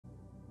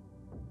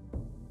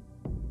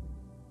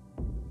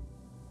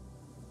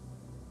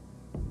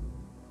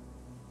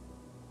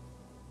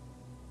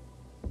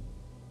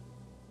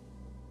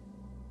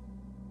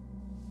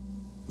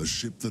The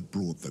ship that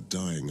brought the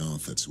dying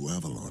Arthur to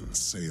Avalon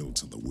sailed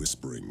to the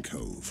Whispering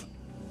Cove.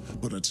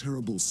 But a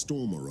terrible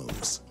storm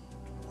arose,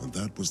 and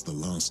that was the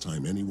last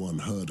time anyone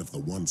heard of the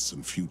once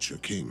and future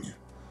king.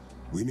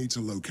 We need to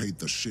locate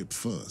the ship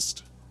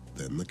first,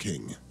 then the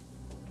king.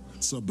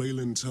 Sir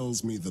Balin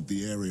tells me that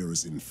the area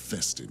is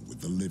infested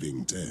with the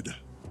living dead.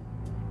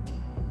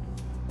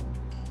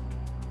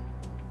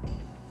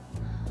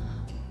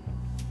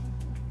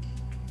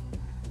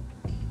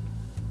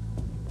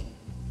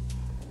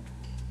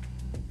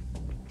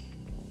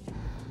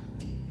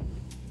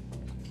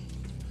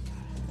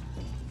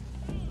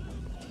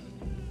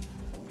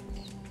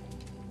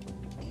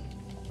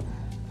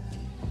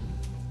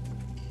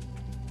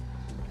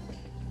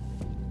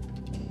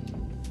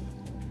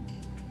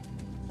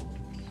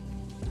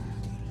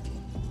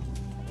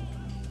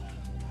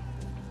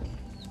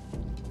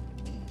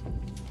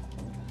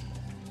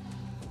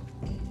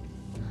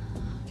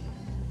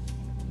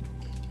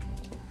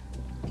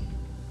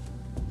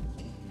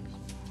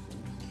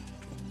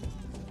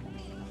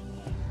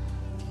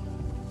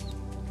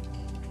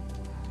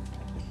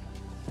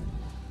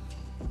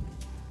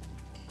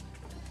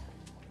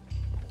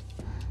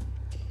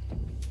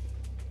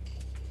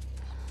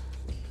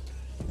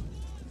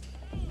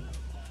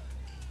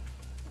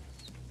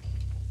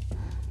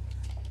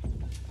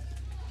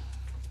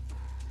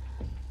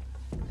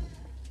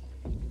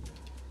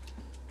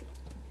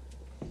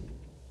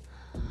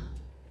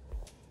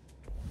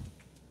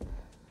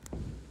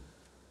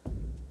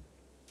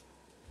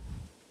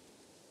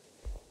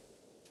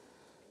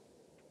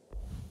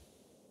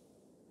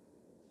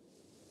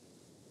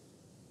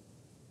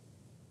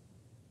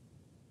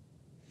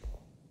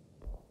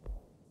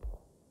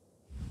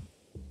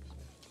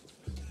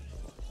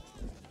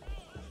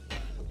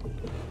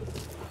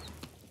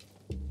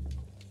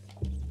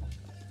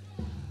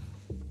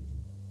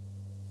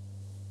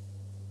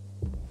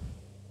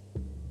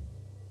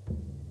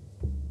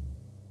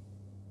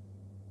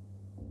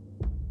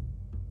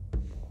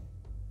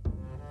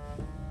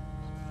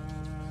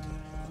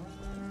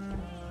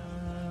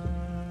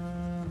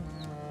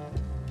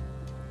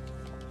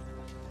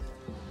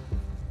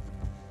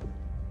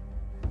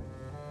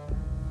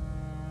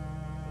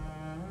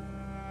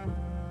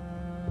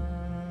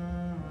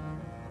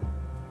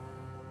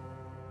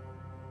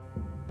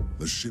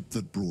 The ship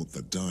that brought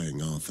the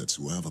dying Arthur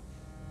to Avalon.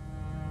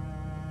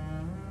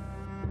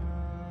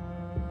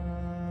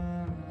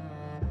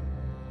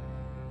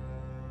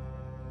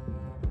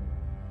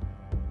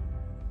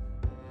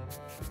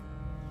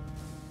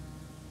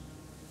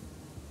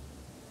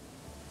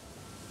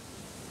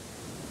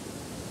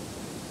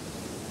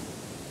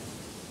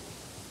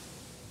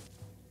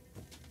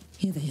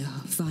 Here they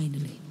are,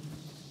 finally.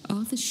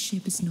 Arthur's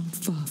ship is not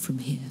far from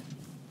here,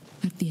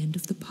 at the end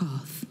of the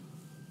path.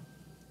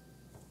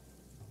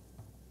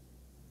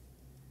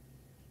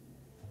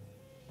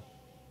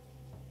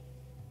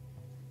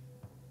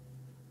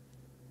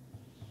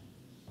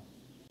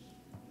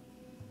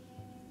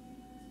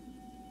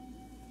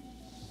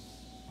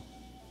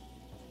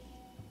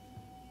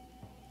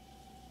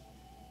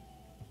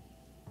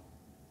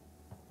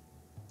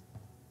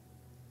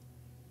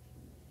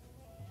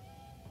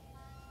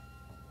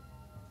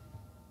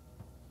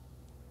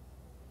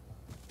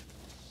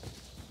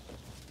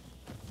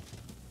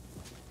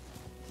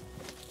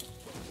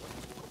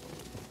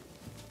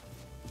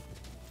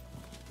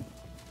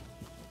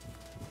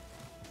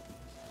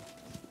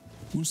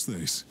 What's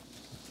this?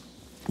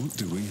 What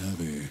do we have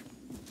here?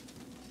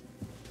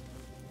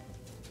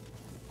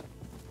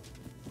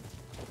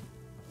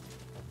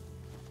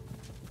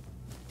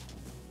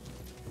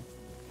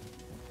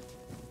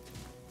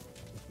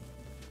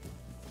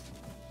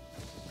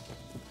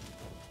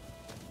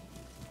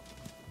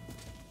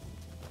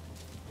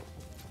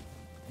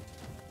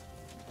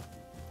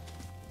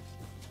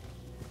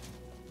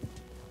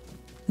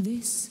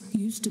 This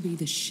used to be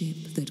the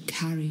ship that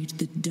carried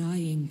the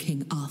dying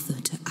King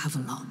Arthur to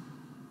Avalon,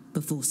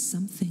 before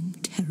something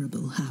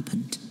terrible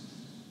happened.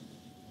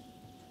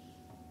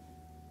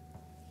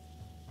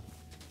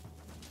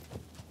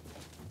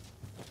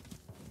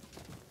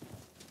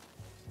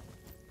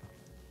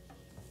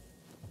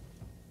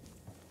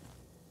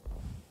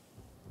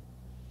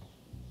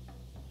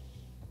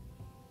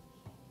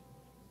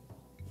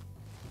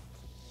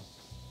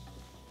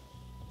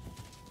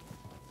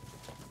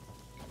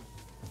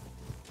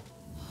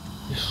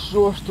 І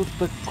що ж тут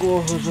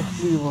такого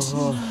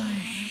жахливого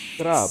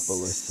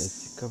трапилося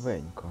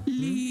цікавенько?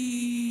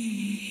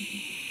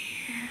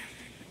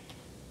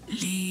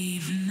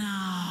 Leave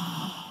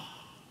now.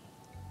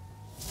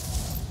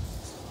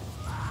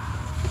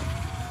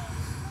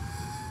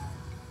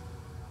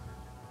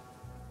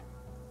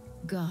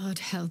 God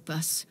help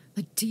us,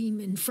 a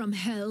demon from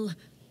hell.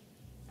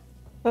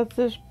 Та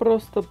це ж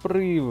просто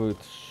привид.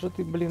 Що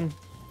ти, блін,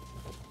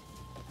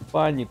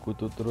 паніку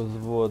тут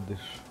розводиш?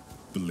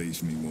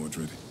 Believe me,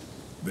 Mordred,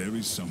 there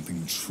is something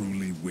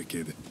truly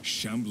wicked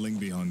shambling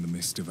behind the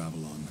mist of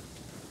Avalon.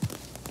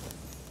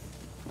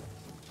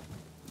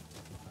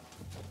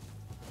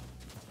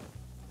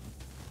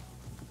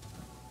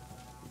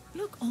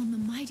 Look on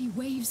the mighty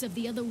waves of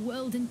the other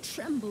world and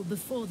tremble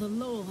before the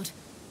Lord.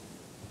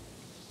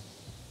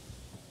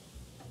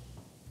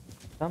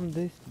 Там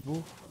десь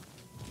був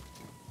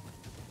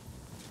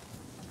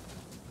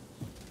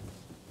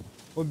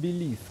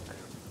обеліск.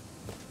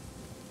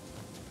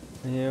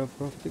 Я його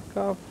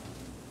провтикав.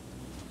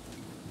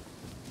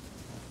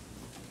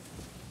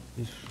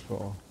 І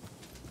що?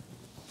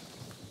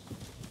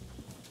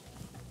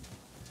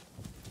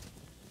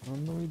 А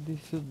ну йди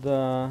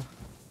сюди.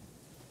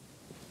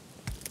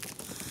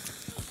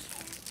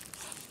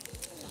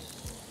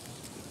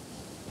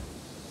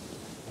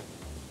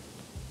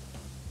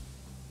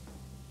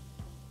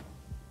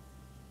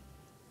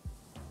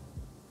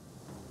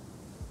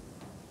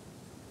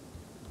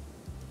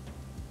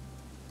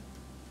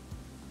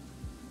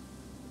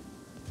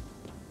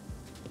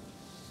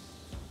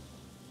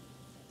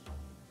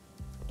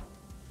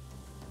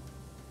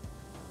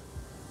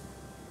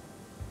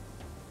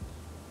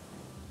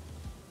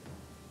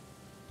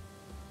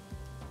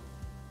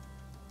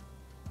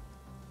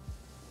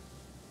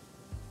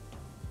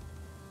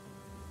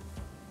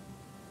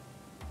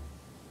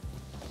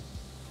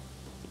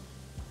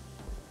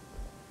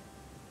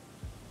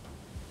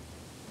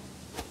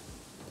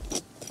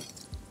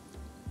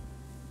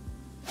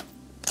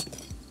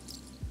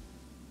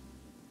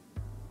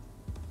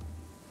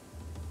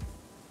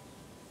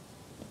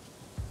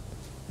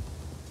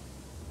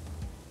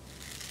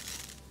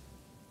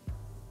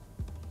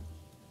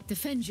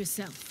 Defend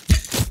yourself.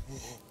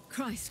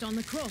 Christ on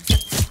the cross.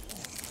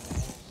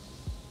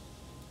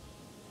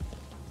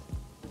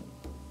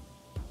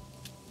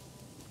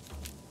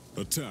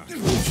 Attack.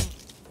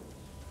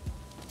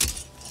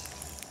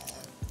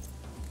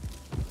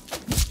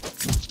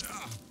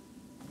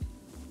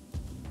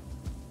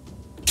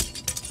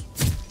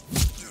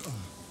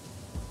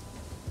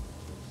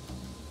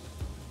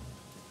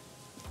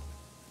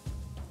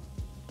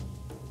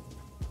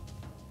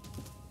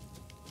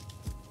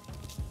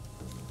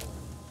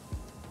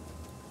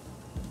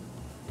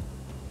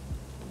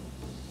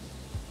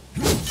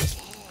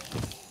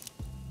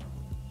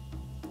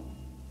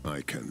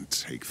 I can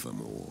take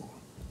them all.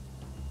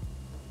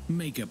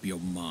 Make up your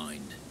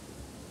mind.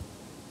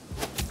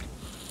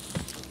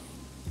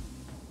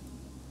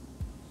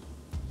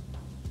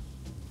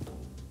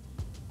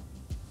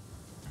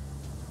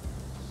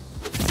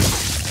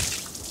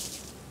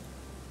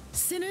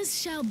 Sinners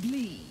shall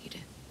bleed.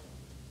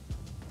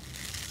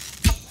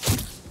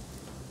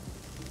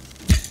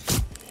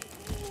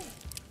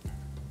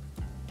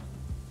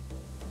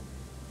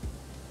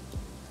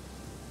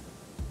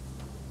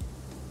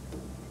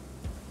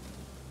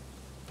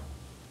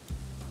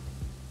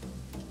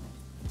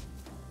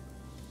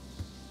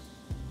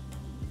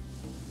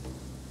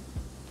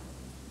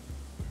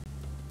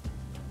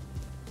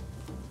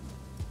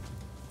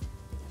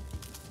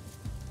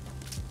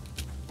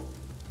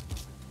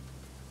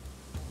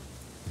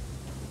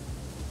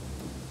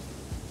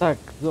 Так,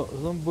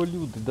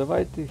 зомболюди,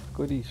 давайте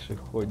скоріше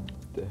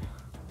ходьте.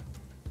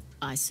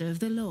 I serve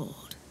the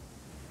Lord.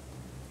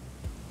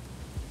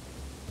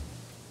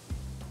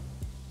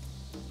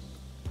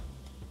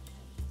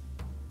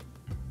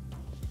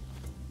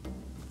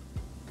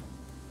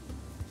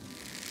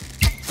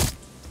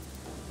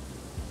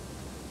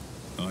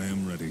 I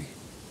am ready.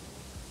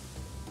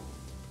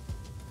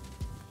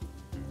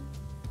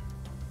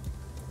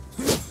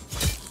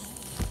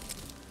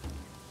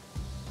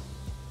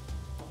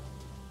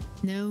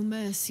 No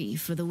mercy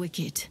for the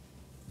wicked.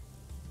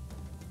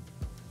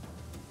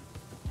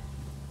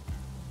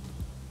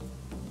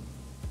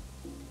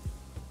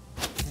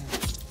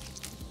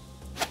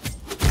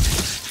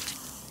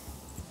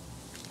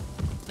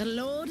 The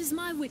Lord is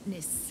my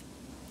witness.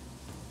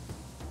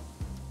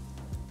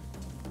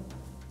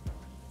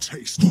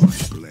 Taste my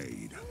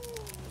blade.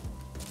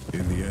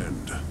 In the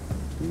end,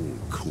 all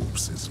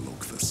corpses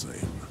look the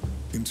same.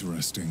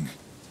 Interesting.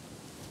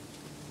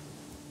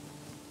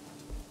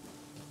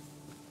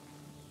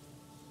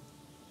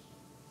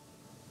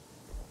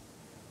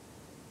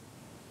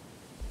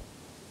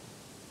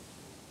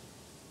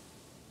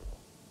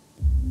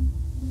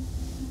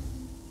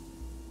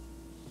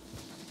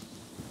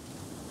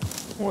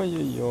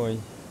 Ой-ой-ой.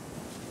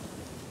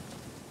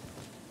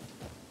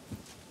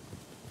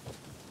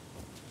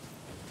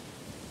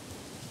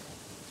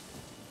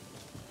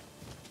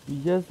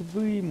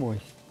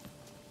 Уязвимость.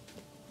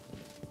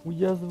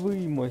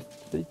 Уязвимость.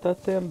 Цей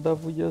тотем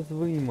дав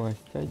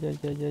уязвимость.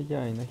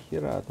 Ай-яй-яй-яй-яй,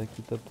 нахіра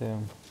такий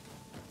тотем?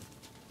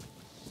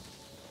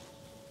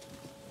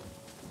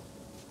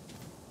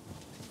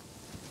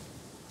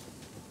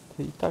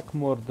 Це і так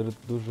Мордред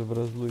дуже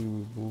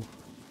вразливий був.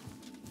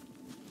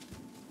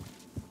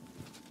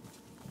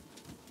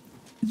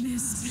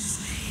 This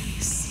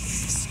place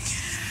is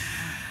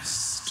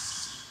cursed.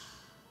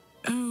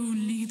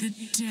 Only the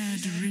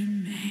dead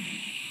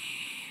remain.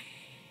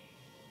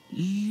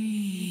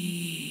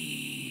 Leave.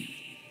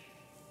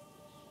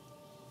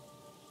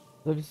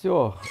 Та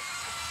все,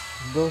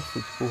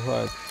 досить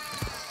пугать.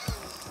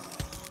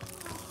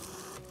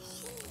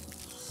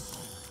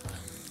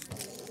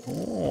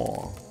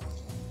 О,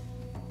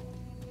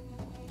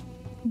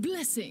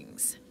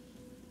 Blessings.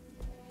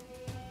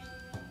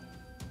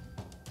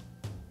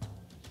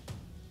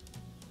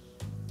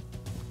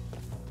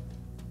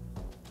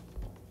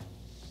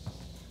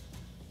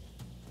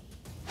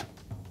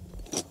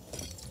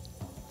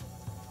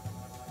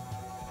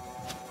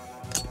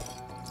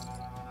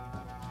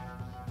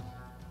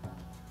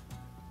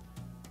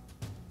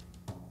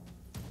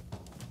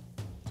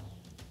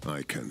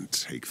 I can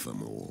take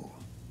them all.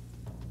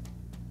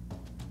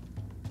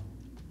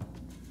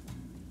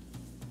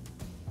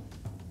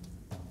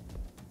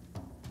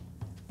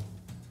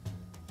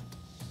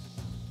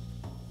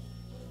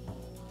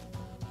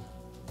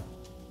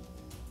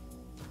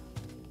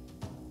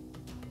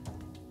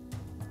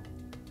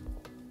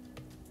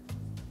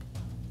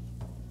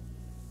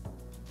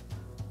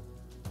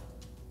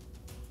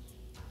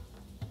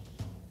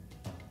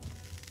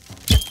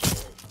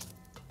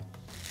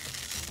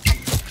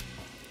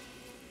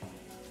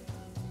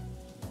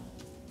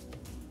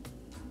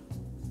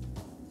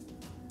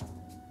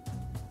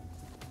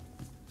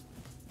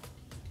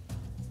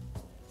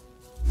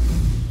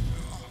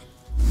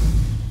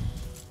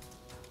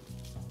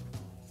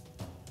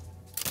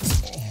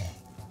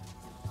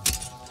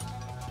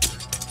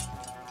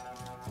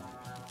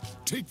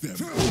 Take them!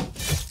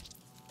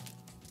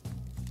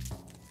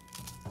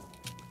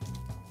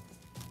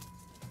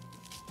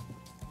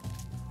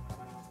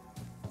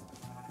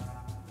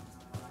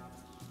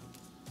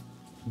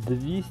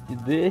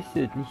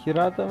 210,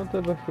 ніхіра там у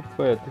тебе хп,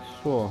 ти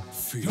шо?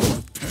 Feel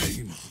the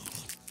pain.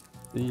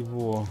 Ти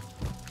його.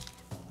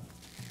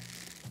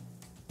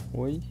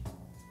 Ой.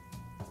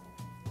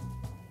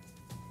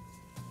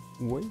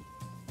 Ой.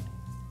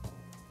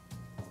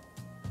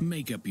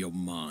 Make up your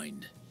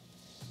mind.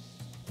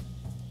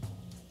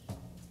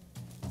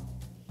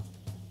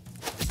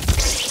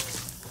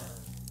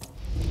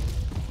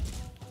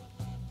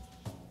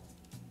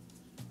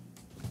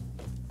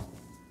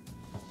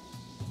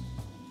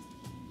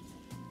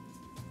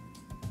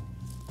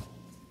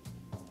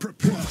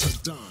 Prepare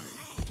to die.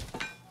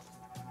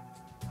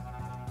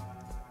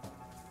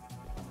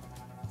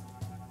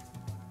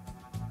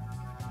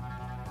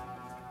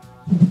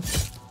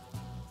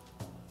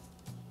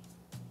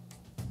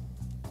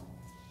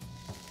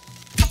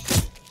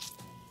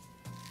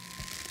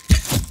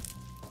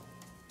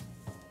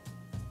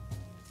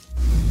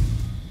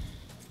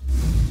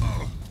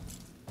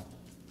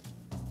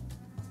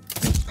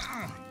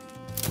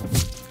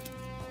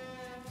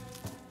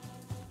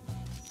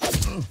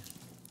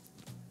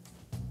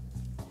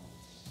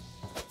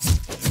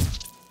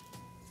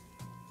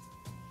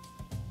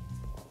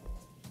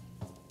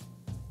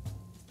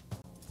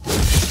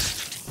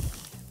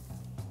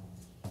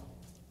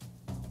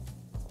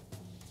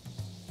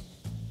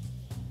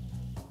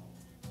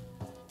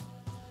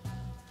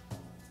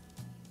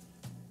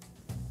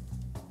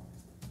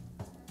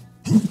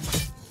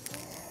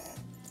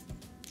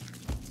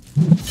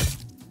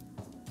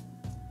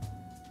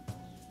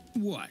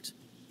 What?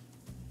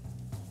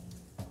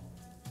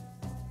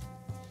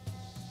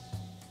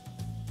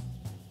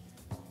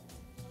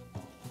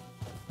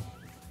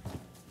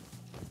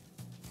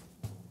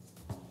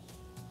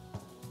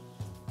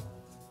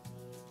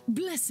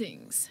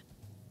 Blessings.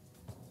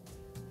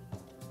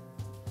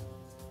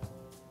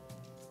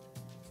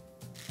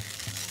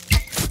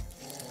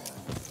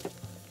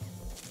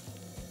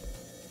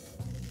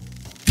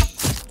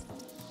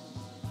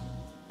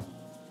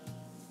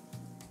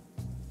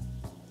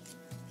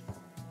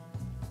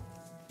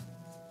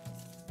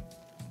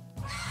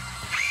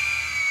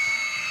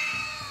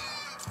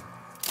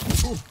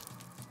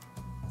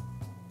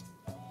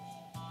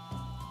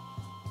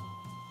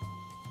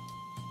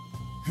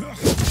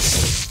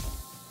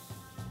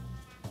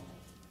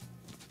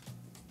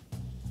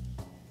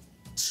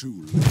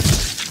 Too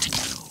late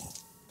now.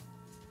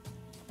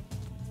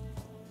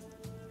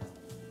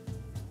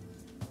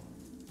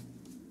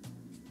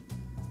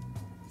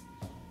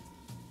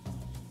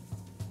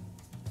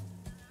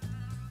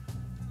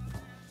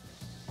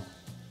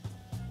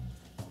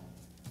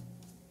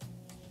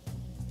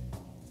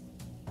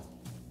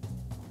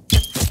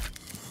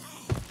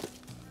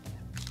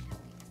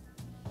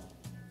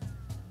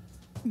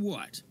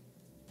 What?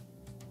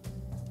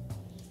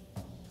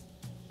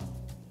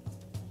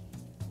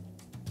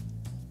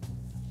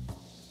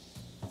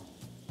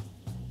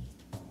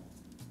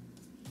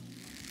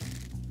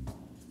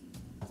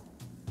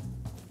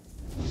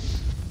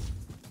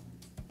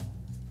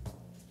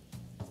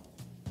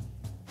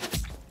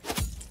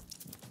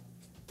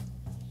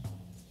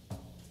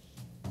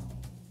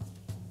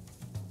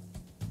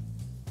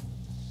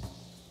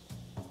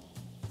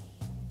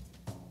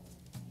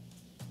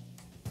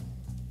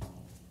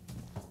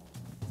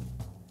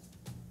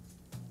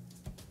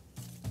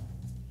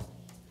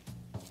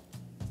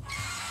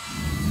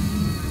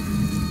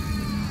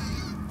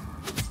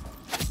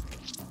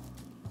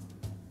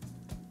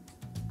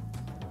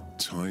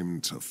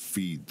 Time to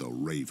feed the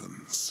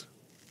ravens.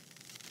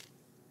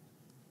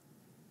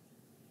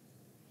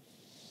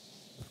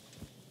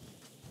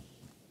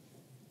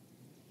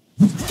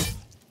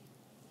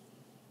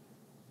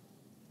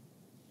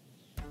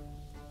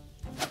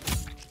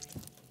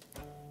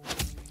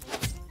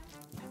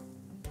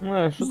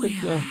 Що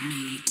таке?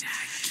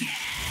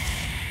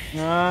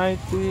 Ай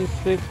ти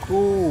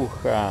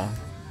сикуха.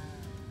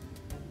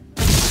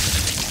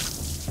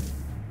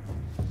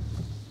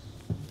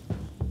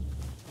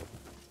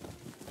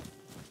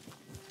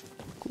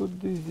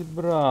 Куди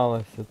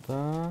зібралася,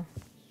 та?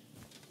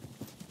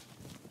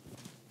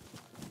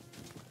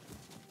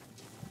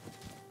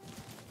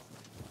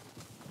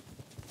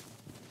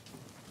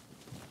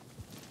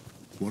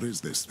 What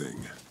is this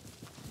thing?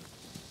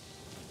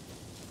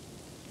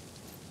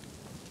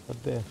 А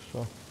де,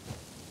 що?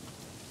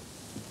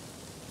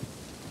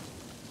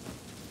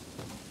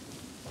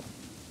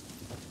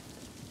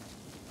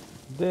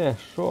 Де,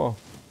 що?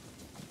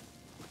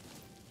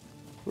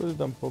 Що я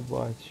там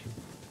побачив?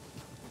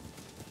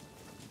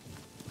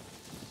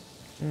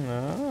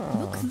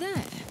 Look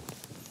there.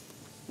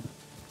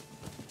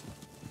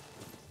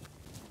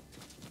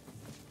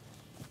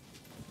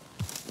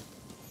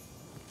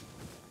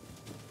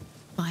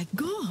 By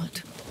God!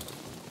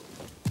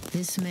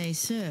 This may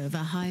serve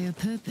a higher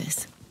purpose.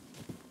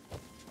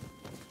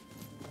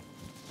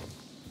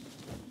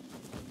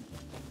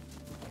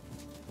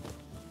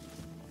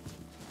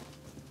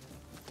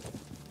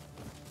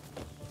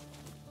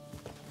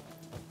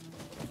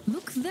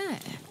 Look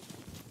there.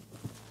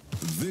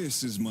 This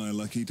is my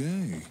lucky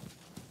day.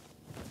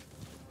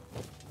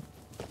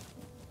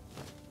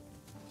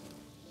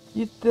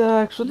 І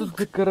так, що тут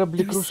за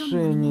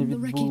кораблекрушення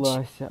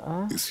відбулося,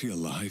 а? Is he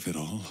alive at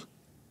all?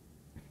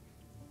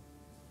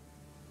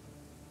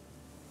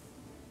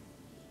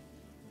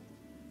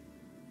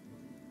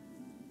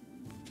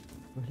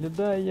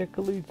 Виглядає як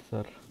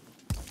лицар.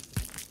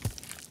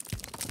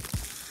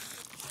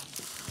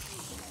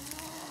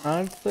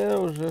 А це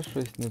вже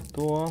щось не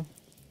то.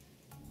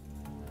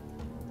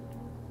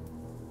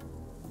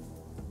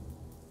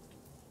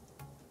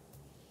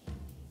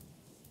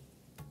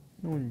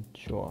 Ну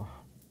нічого.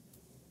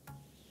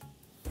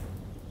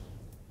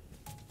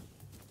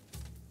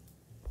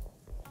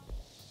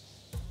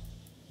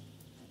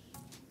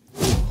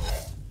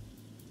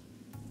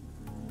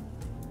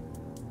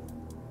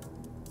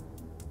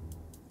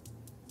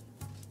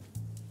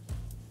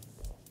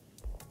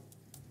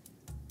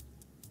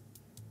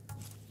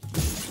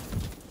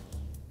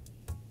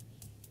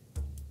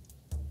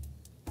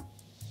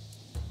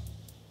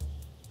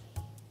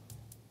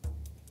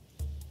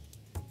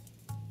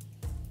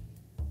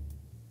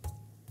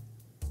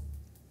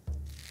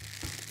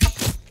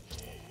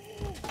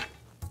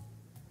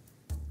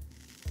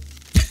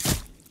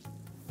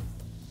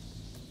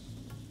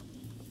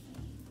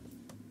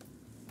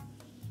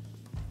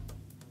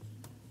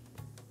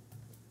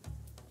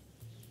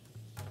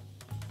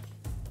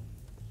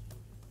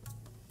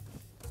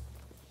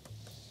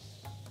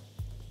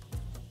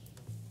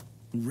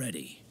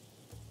 Ready.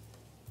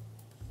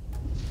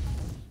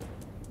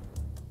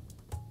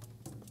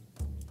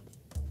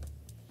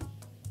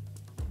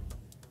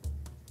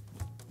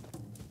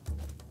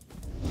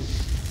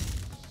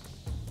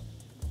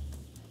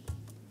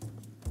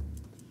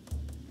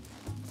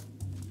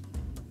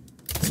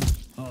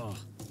 Oh.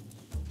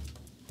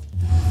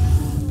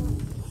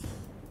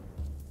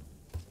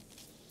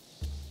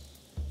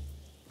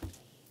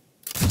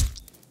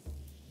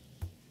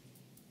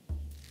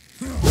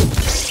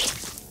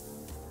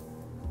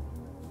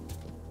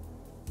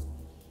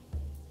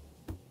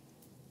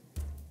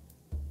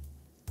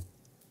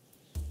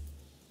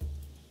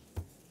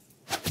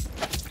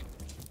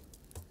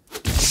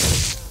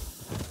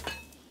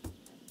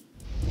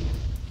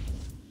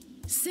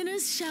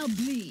 Sinners shall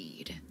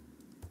bleed.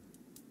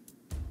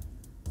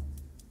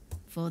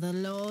 For the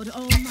Lord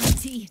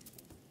Almighty.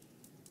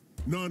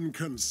 None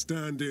can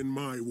stand in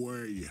my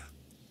way.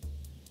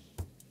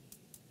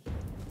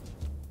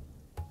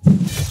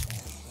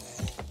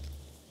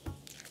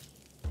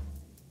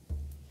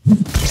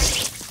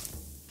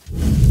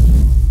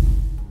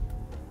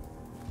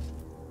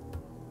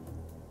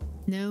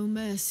 No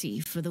mercy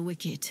for the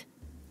wicked.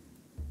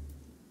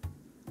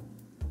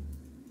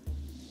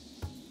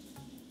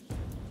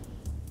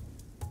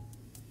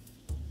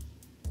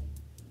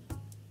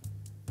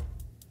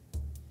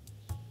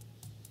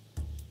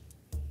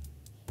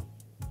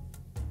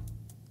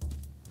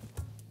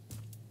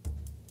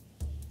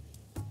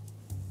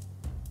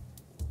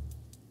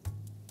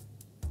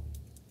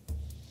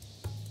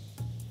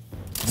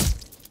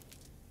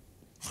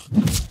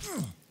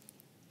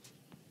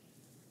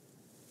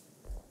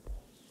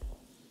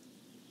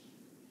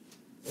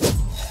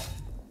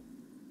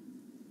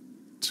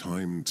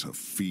 Time to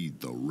feed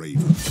the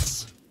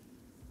ravens.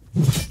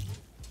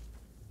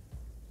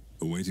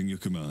 Awaiting your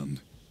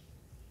command.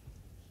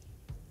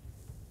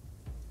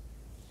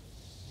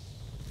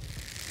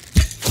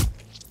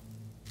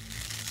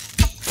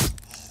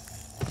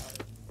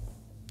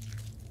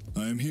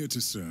 I am here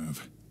to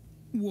serve.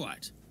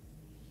 What?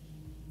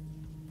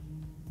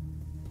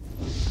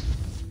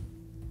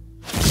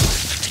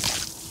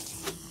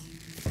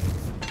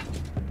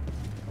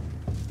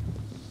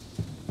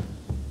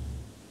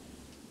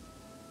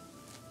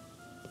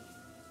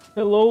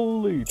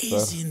 Hello, лицар.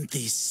 Isn't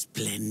this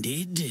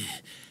splendid?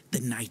 The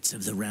Knights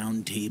of the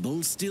Round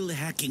Table still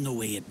hacking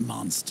away at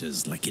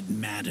monsters like it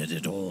mattered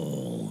at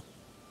all.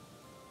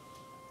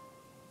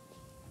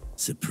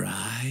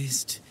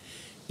 Surprised?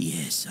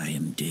 Yes, I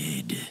am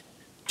dead.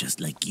 Just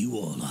like you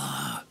all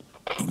are.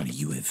 Only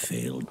you have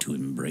failed to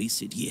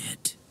embrace it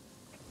yet.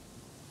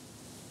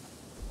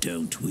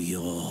 Don't we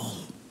all?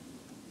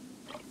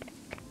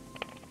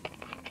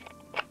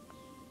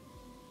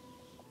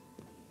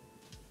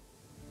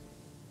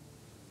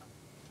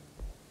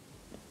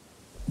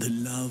 The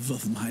love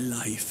of my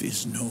life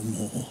is no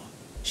more.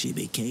 She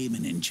became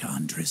an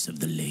enchantress of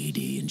the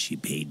lady, and she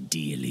paid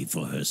dearly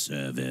for her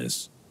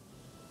service.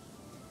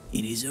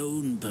 In his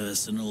own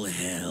personal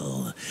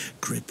hell,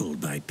 crippled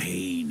by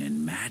pain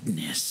and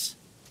madness.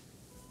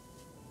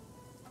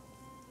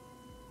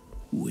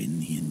 When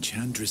the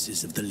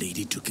enchantresses of the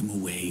lady took him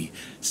away,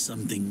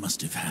 something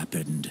must have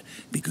happened,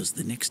 because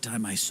the next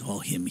time I saw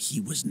him, he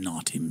was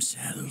not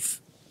himself.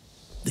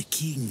 The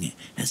king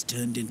has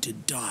turned into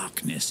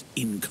darkness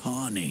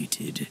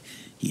incarnated.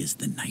 He is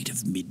the Knight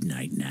of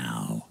Midnight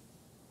now.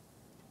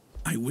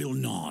 I will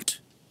not.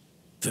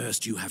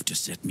 First, you have to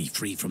set me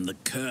free from the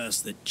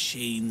curse that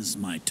chains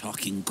my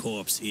talking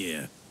corpse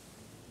here.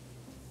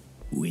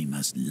 We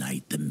must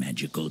light the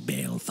magical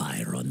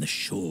balefire on the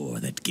shore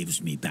that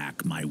gives me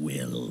back my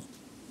will.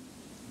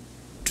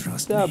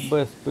 Trust Да, me,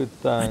 без I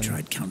питань.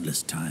 tried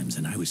countless times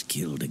and I was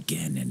killed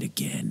again and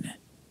again.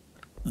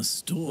 A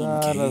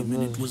storm Зараз came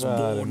and it was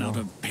born out зажаримо.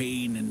 of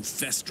pain and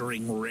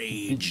festering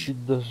rage.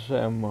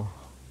 Піддожемо.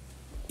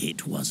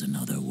 It was an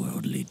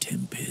otherworldly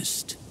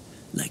tempest.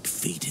 Like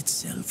fate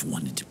itself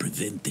wanted to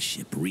prevent the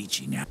ship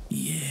reaching out.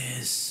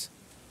 Yes.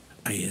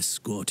 I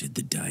escorted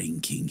the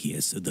dying king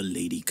here so the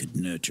lady could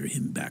nurture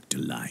him back to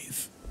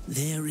life.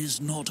 There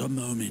is not a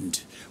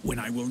moment when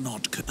I will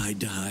not. I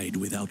died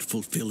without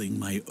fulfilling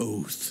my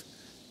oath.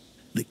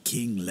 The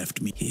king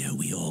left me here.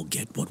 We all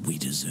get what we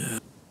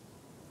deserve.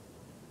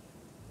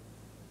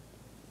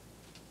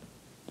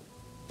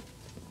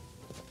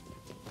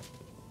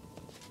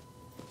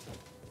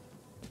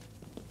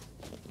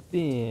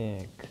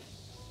 Так.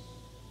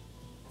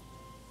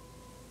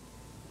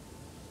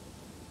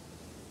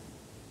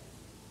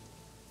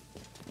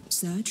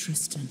 Sir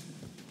Tristan,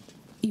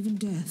 even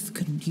death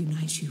couldn't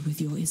unite you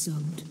with your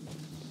Isolde.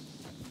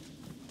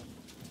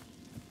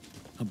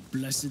 A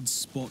blessed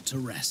spot to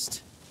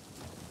rest.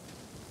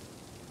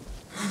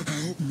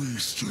 Help me,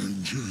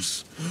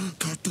 strangers.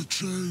 Cut the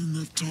chain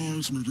that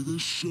ties me to the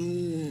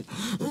shore,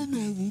 and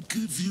I will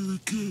give you a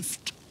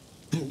gift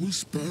that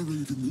was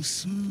buried in the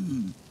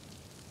sea.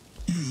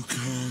 You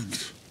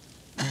can't.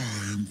 I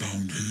am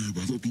bound here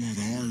by the blood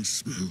I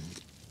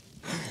spilled.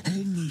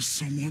 Only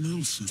someone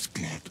else's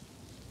blood,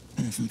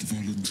 offered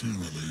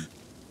voluntarily,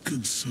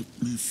 can set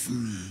me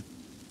free.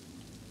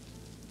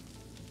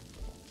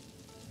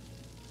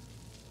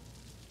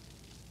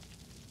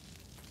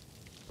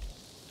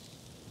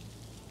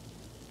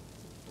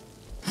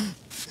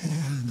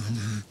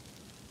 Finally.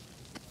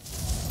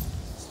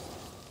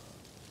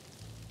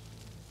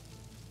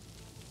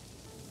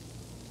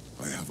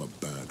 I have a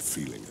bad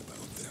feeling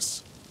about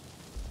this.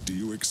 Do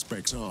you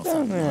expect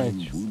Arthur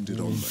lying wounded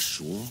on the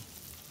shore?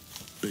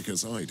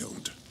 Because I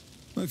don't.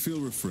 I feel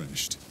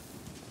refreshed.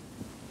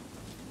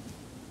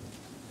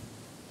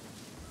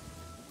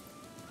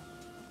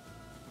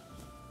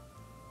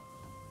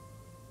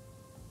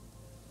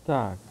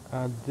 Так,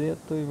 а де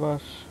той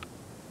ваш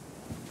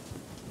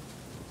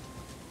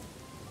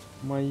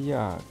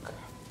маяк?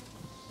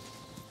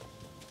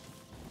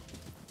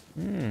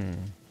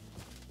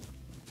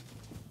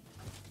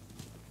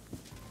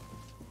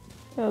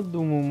 Я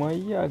думаю,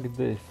 маяк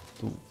десь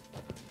тут.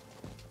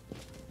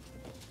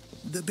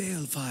 The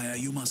balefire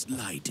you must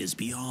light is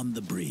beyond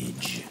the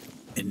bridge.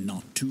 And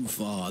not too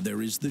far,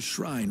 there is the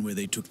shrine where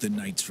they took the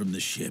knights from the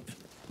ship,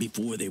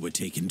 before they were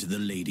taken to the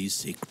lady's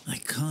sacred. I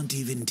can't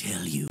even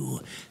tell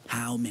you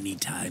how many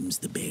times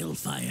the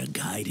balefire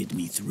guided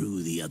me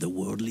through the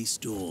otherworldly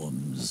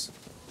storms.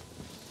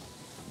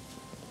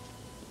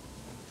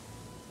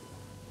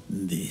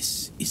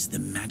 This is the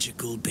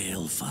magical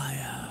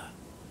balefire.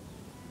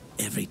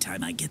 Every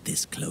time I get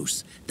this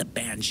close, the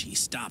banshee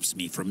stops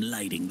me from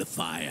lighting the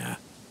fire.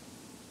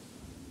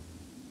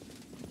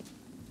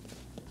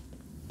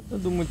 Я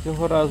думаю,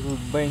 цього разу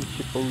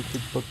Бенчі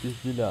получить по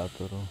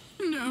пізділятору.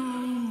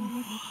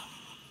 No.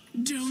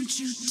 Don't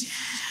you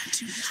dare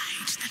to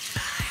light the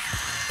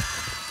fire.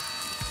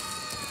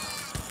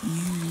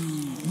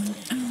 You will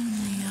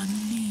only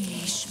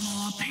unleash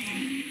more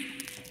pain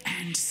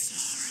and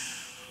sorrow.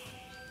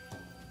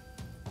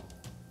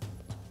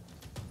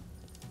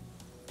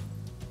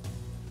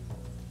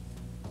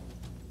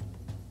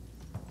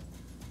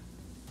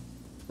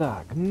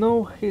 Так,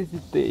 no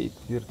hesitate,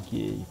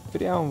 Зіркей.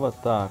 Прям в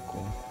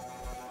атаку.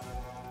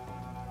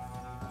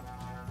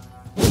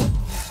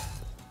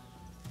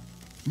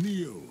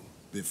 Kneel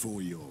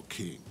before your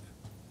king.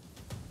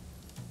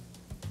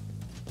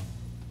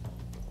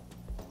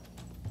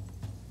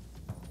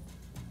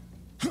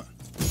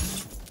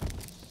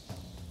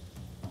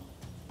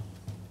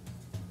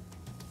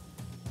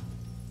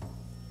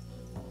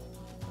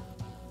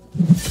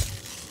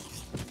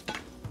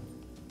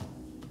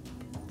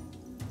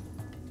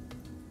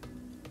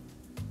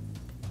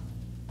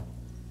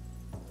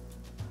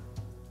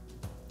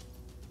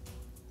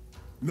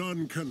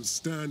 None can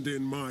stand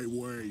in my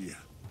way.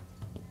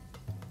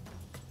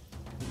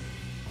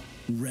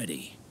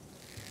 Ready.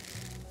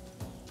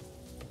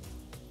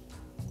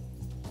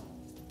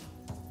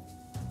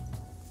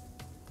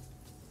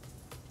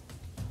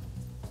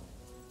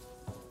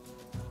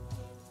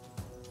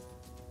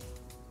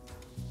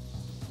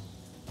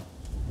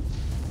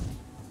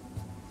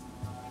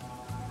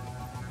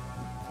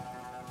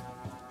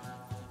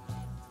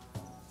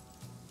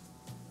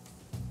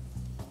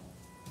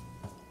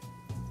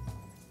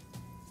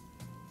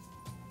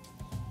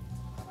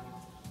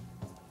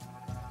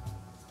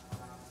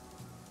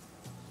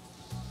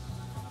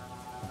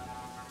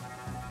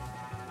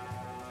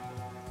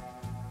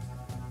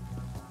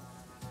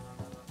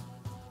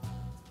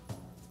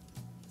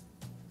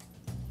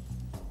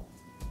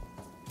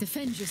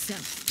 Defend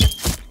yourself.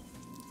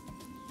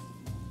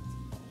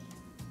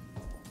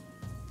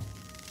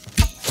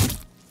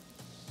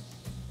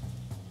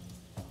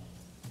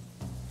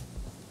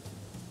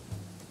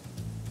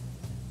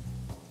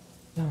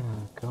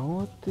 Так, а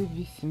от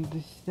і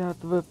 80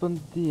 weapon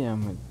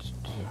damage.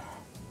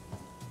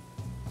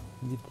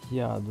 Від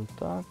яду,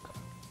 так?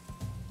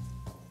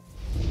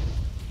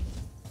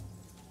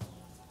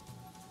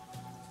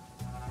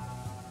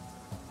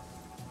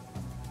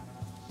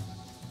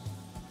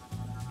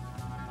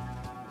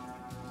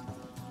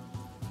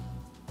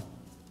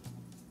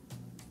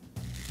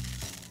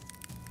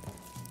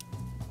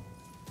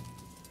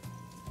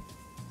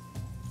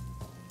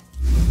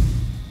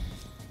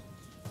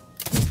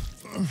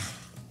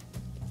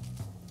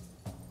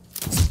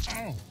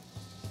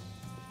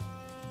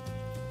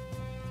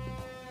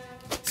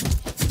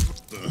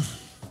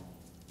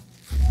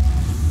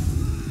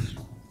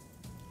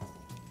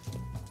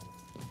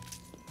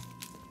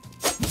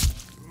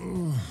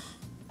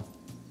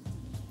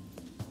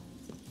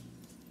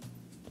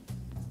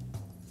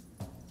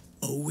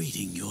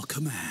 Awaiting your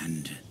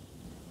command.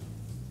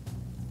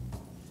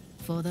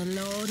 For the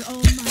Lord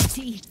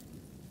Almighty.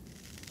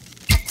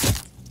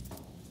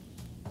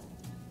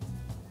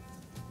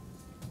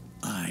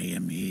 I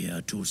am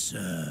here to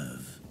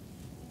serve.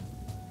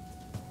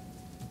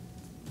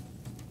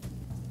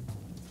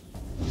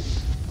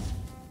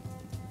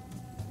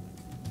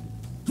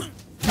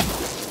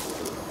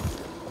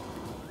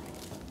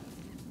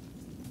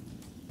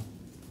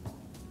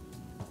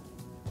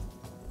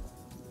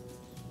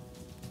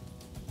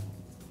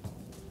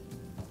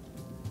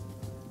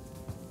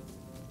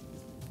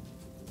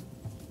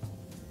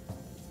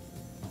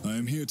 I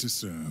am here to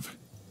serve.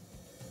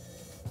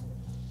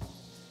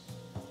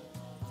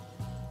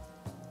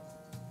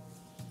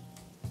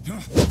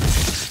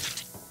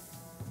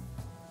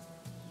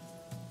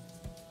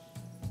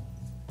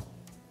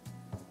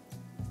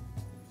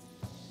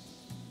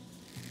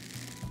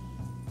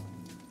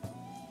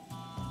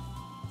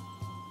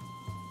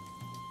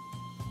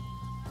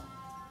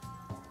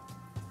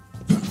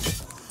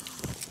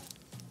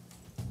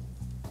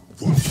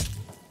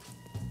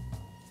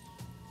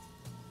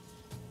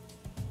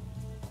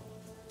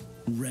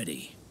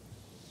 Ready.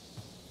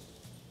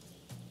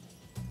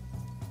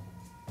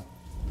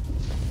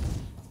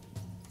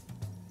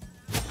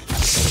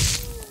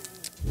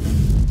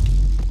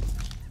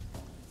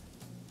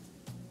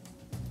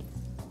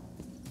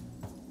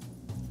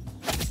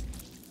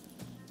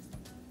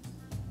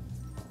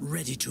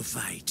 Ready to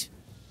fight.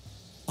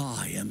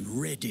 I am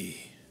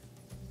ready.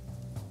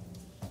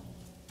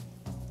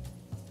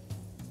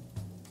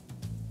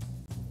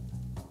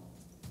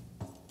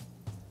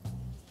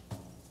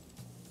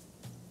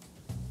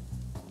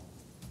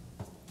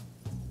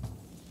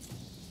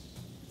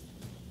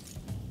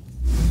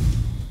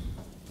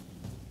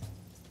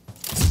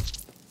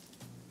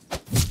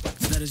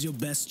 That is your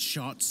best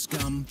shot,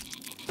 scum.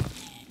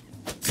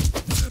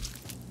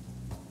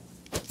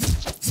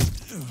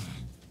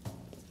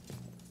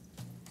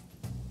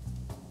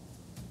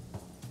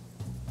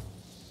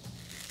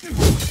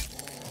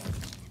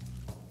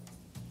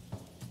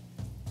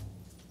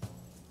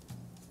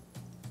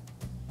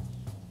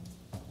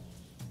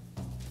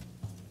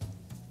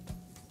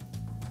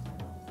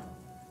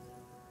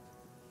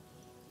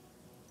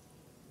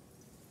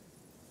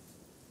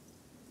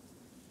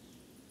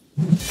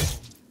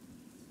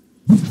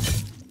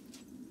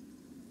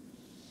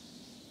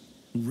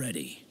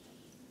 Ready.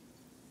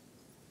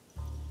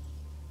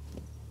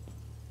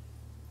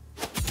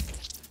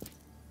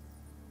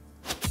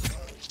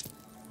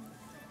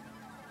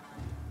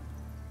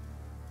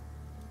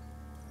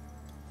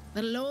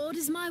 The Lord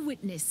is my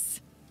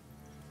witness.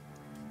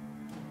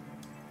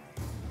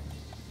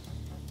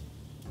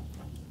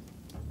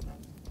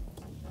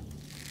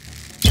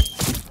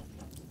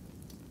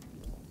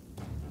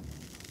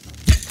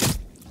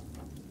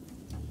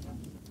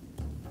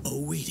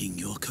 Awaiting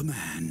your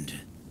command.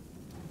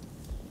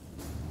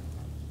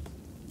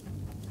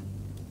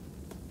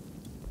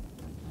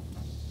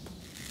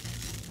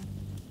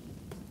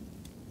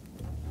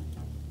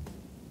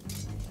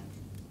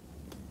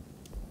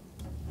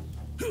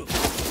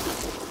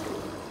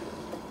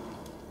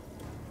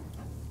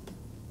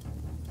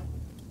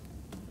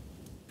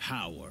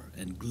 Power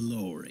and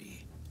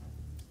glory.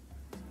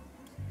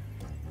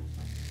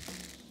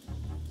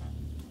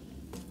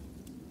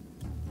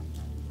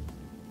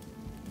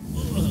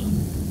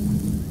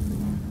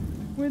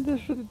 Федя,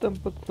 що ти там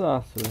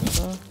підсасуєш,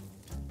 а?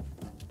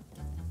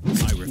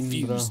 I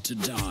refuse to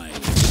die.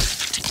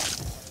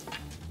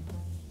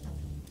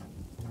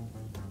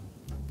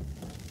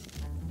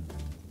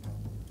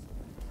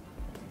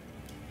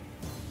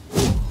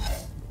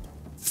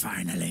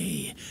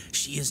 Finally,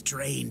 she is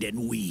drained and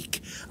weak.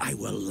 I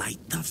will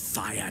light the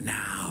fire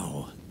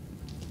now.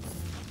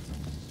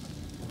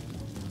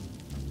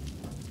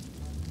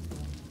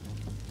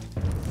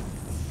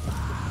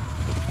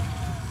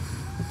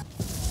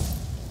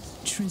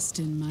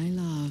 Tristan, my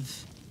love,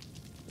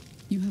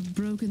 you have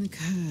broken the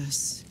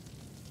curse,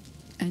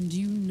 and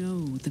you know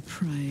the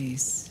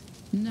price.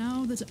 Now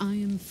that I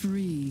am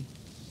free,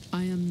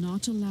 I am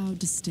not allowed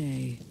to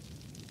stay.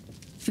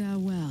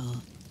 Farewell.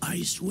 I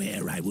swear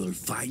I will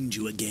find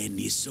you again,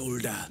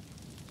 Isolde.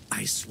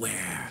 I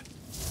swear.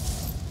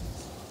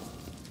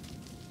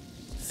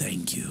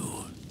 Thank you.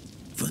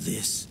 For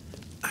this,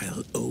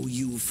 I'll owe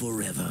you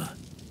forever.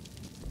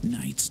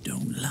 Nights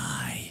don't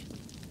lie.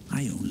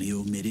 I only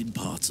omitted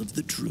parts of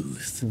the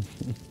truth.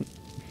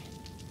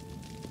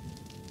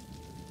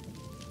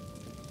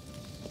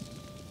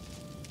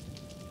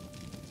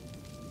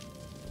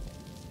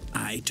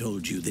 I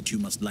told you that you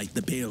must light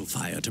the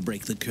balefire to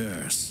break the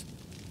curse.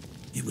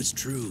 It was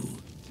true,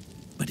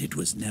 but it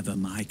was never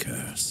my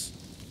curse.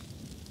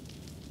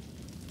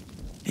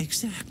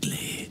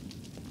 Exactly.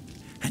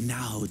 And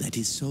now that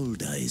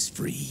Isolde is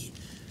free,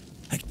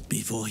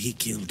 before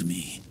he killed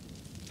me,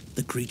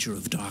 the creature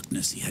of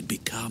darkness he had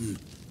become,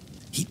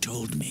 he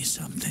told me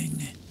something.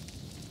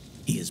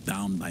 He is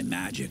bound by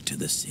magic to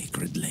the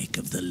sacred lake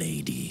of the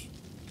Lady.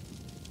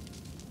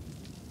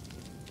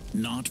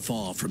 Not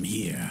far from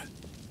here.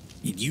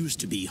 It used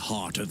to be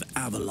heart of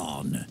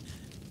Avalon.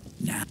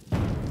 Now...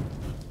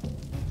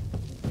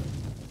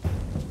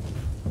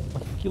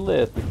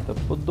 Скелетик-то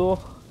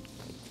подох.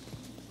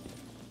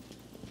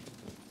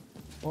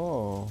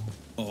 О.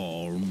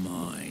 All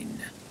mine.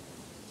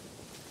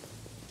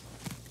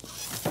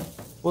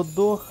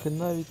 Подох, і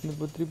навіть не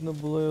потрібно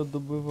було його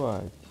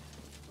добивати.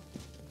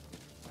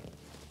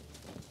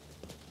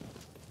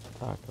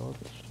 Так, а от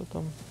що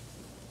там?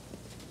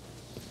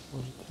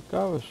 Може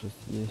цікаве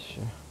щось є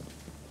ще?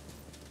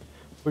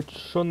 Хоч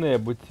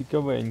що-небудь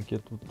цікавеньке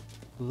тут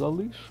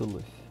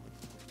залишилось.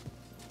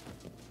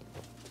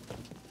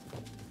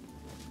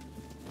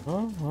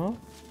 Ага.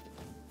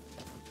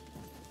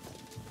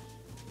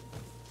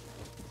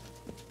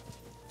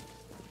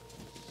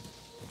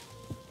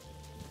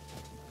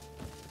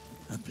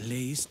 A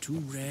place to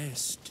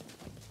rest.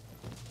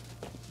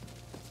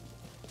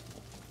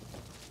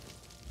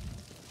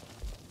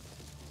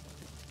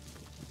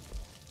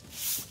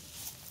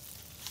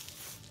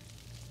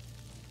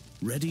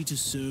 Ready to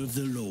serve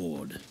the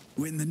Lord.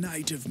 When the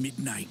Knight of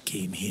Midnight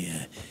came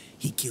here,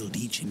 he killed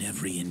each and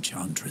every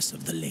enchantress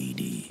of the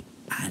Lady.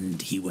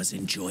 And he was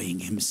enjoying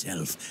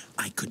himself,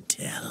 I could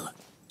tell.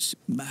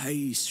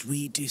 My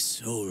sweet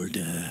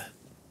Isolde.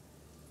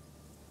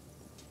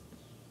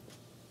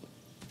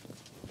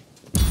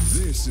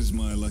 This is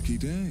my lucky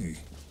day.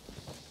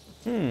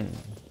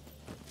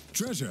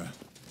 Treasure.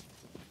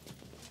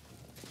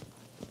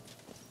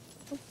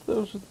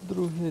 Це вже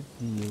друге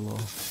діло.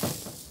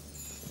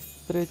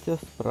 Третя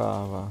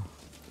справа.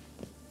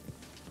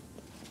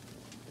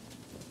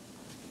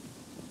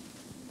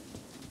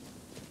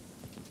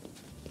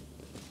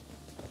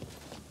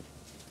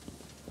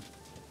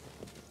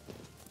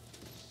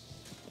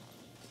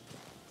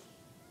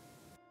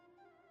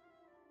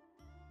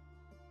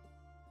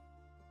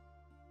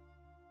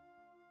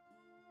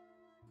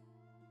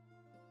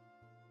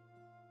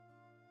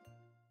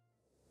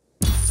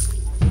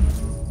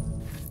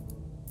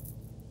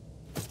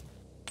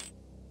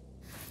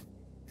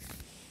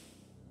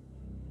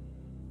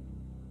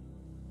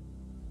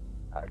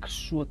 Так,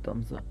 що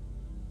там за...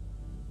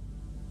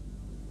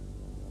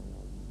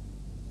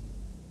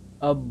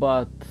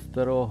 Аббат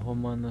старого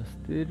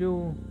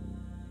монастирю.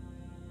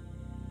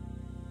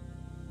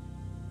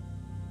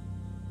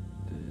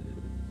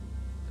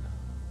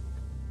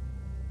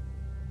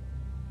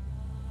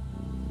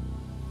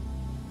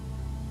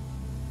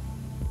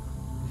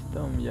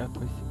 Там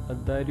якось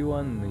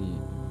одарений.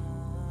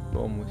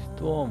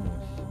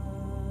 Томусь.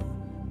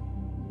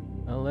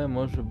 Але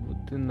може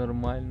бути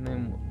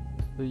нормальним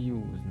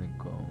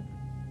союзником.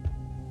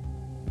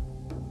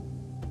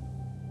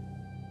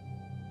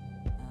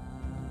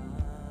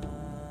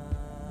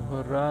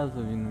 Цього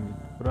разу він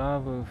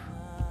відправив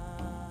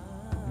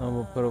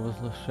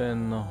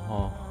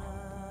новопровозглашеного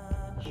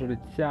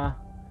жреця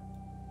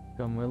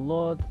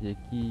Камелот,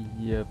 який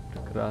є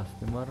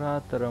прекрасним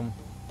оратором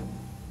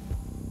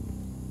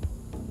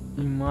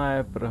і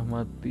має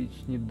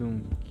прагматичні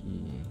думки,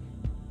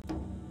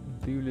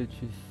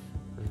 дивлячись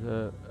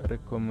за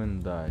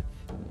рекомендаціями.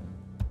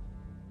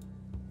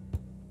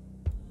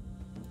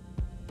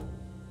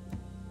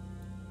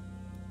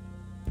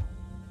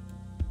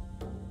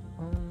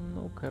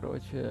 Ну,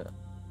 коротше,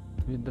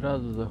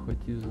 відразу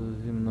захотів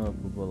зі мною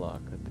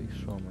побалакати. І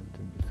що ми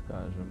тобі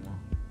скажемо?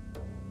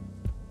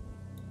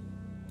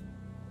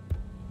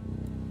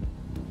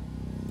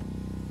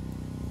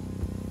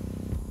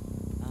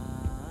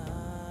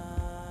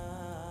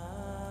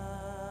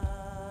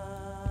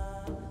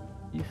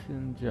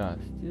 and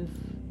Justice.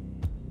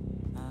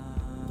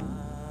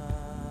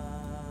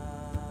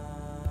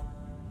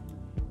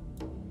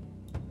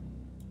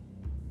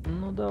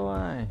 Ну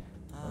давай.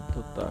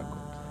 Вот так вот.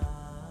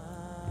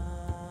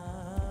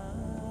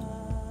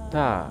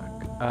 Так.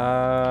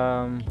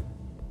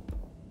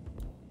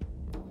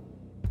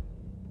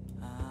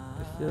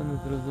 Я не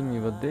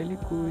зрозумів, а де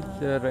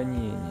лікується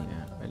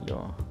ранення?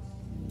 Алло.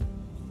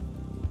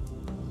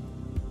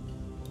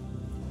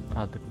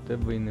 А, так у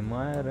тебе і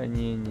немає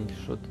ранень.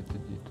 Що ти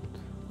тоді тут?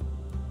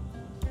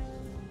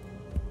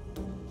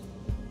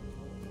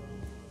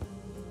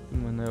 Ти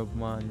мене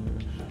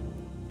обманюєш.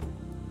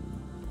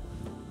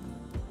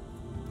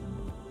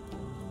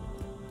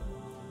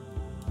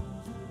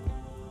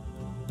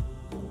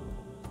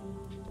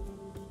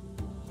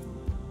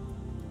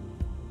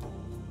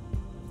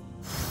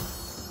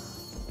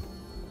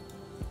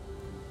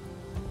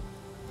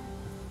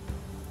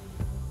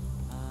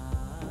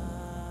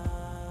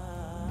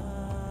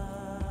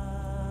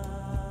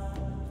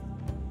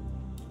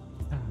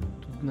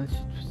 Значить,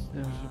 все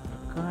вже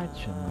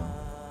прокачано.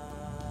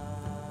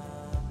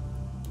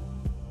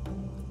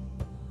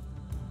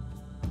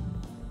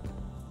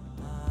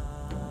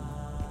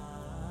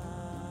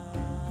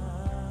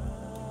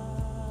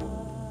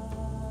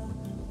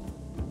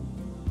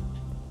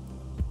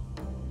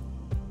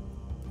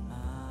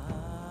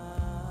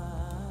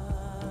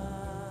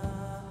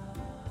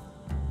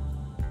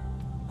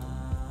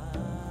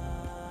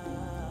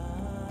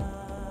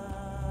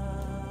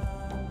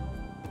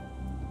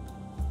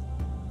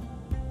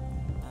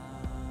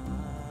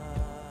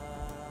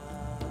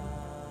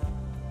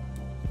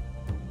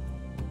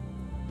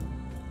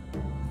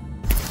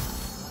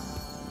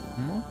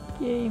 Ну,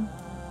 окей.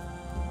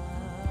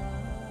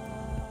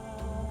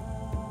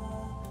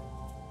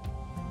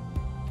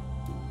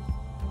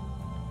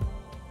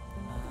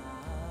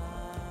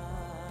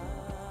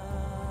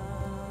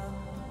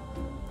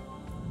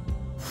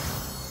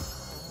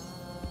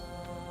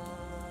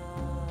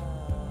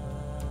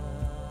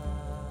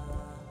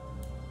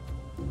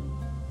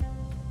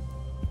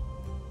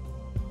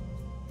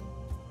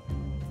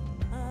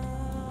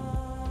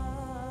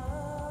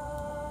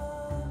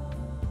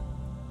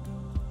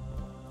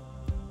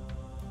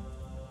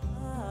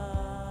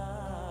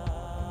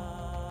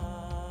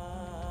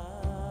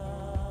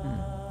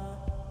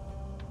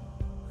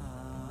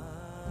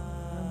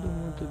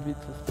 Тобі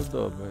це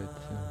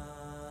сподобається.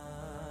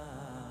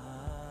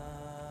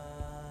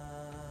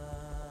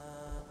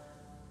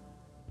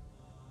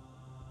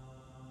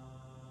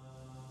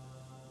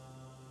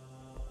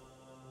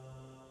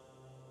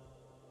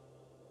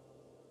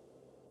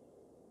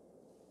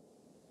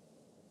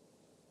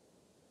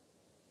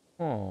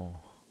 О.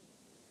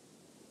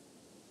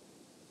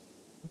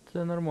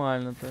 Це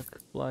нормально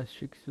так.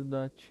 Плащик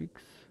сюди,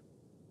 чикс.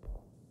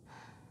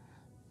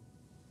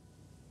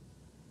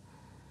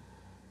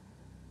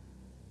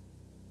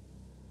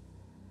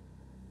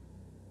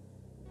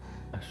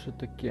 А що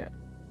таке?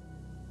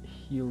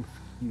 Хіл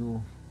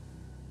скіл.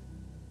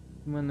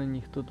 У мене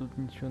ніхто тут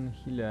нічого не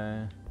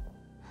хіляє.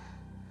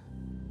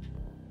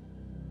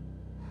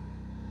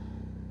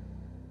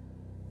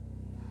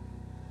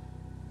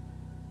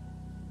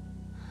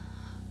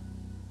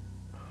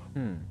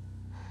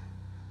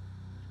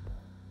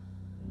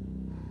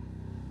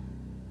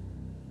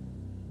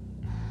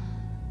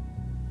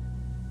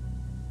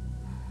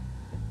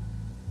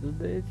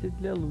 Здається,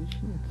 для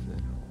лучниці.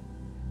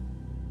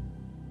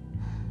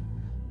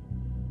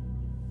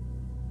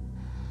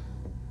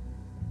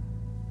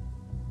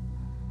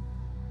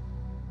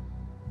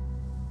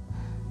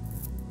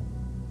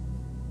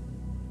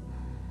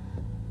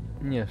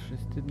 Ні,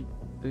 щось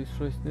ти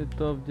щось не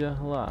то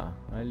вдягла.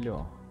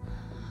 Алло.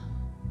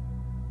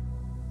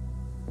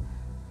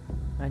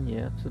 А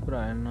ні, це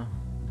правильно.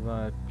 2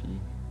 API.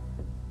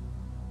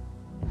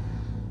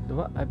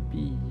 2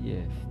 API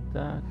є,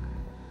 так.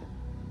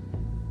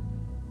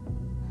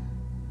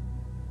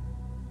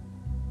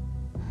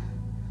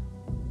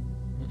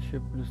 І ще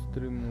плюс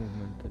 3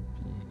 movement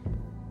API.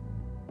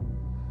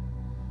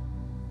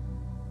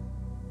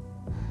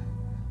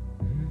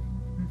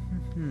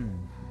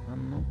 А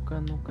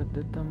ну-ка, ну-ка,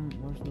 де там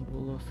можна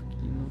було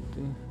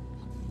скинути?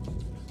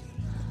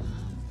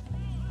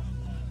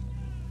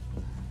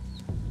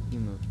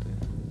 Скинути.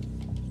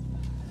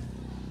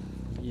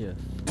 Yes.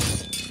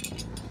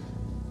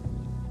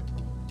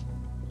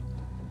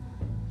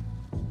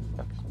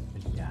 Так,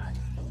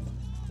 блядь.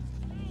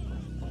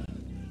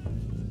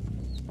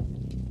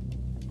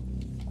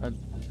 А,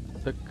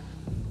 так...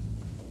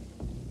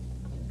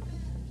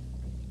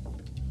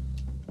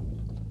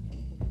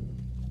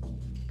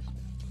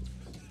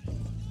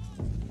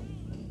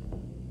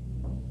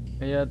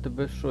 Я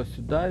тебе що,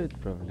 сюди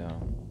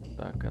відправляв?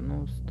 Так, а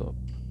ну стоп.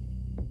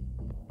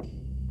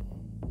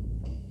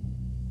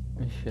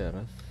 Ще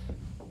раз.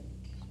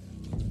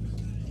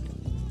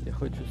 Я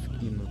хочу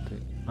скинути.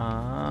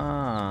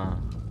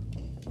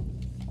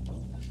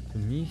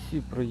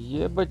 Місію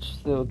проєбач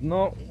все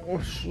одно. О,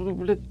 що,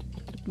 блядь,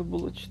 потрібно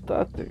було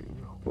читати,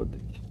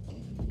 виходить.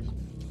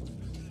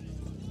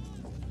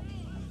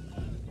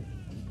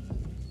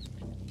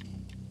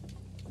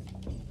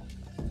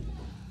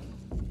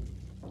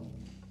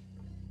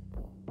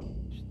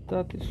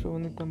 читати, що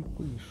вони там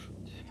пишуть.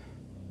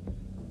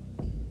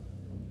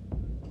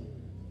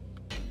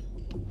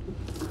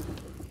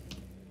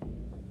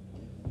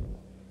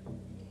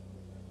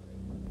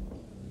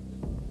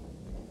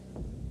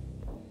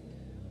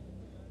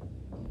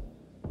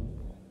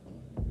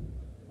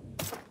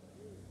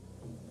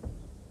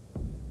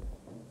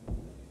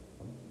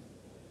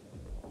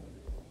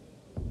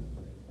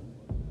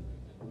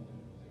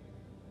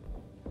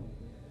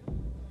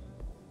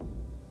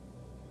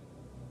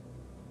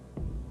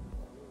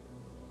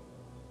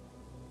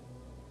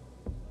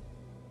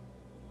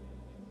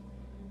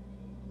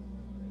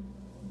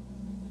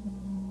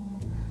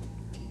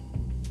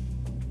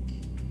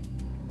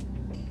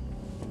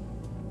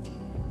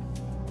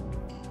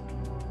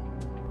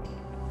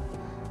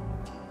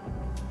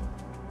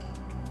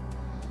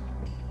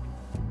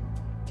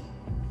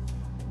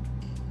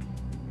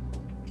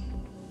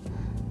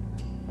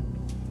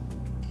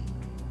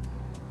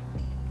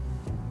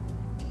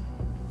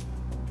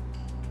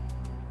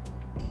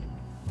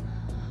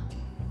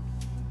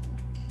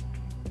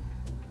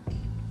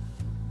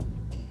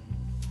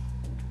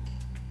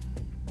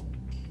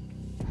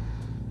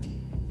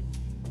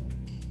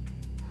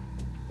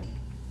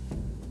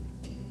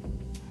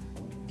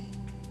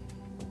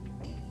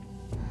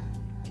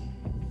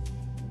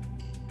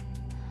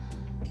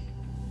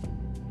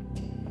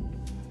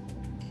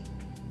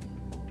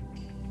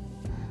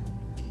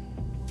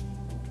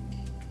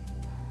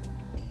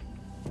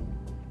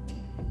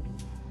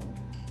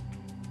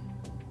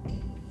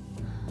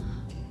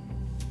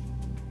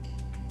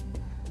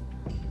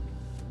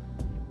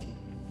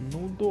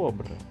 Ну,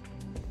 добре.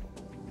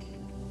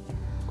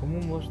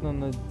 Кому можна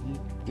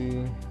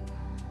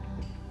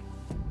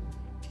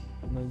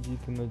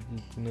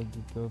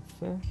надіти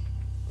оце?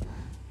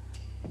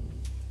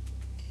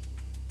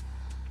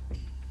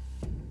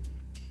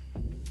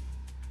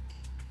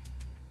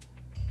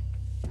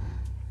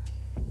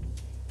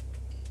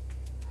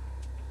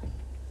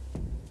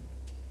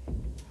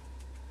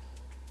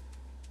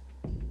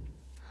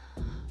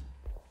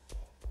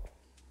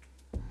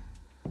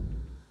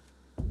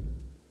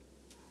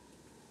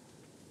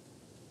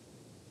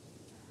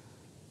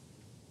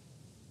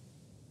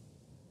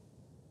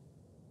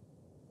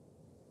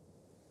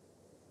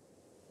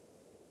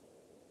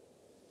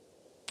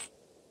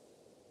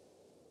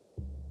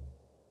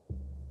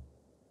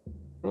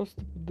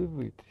 Просто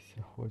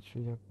подивитися хочу,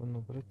 як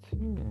воно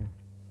працює.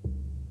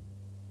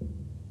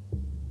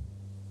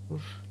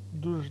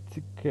 Дуже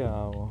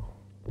цікаво.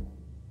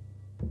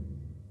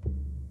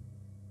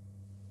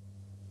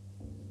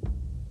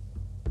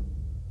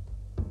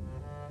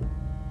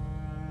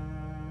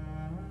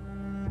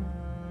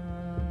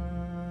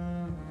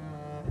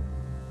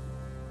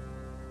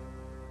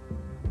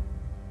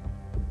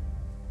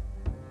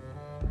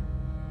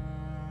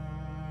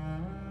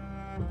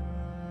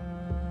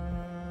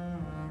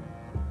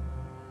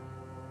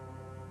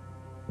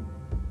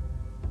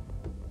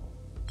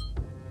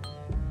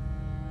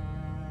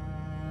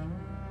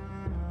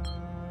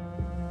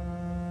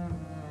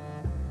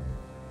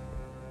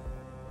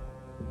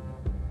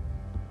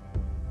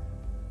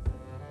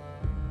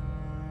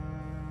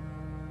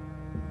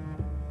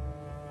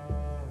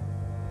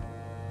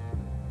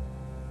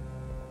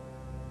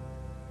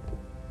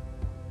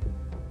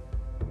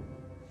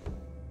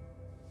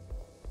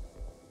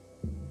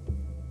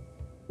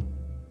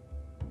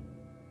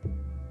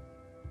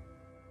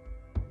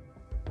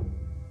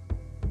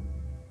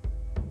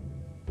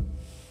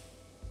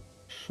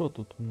 Що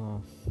тут у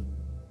нас?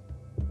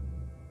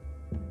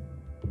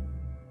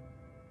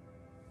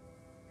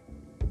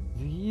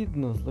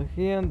 Згідно з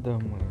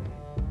легендами,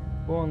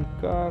 фон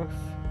Карс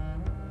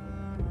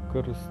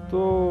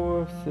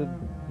використовувався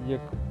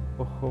як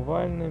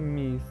поховальне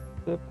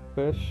місце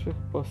перших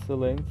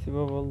поселенців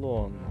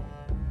Авалону.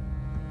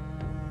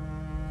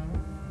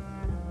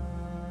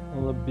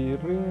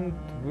 Лабіринт,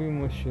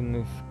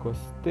 вимощений з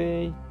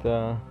костей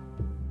та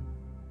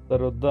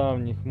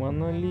стародавніх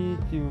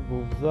монолітів,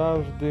 був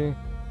завжди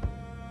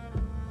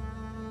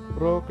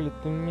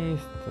проклятим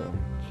місцем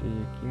чи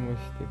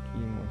якимось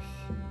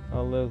такимось.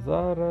 Але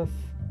зараз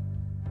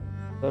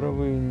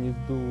старовинні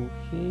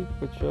духи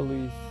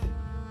почались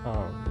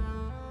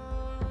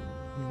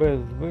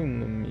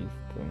безвинним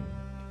місцем.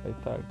 Хай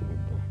так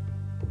буде.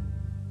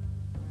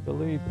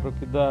 Почали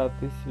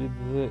прокидатись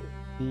від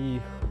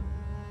їх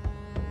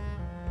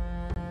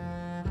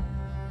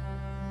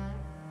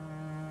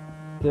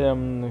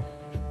темних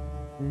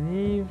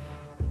снів.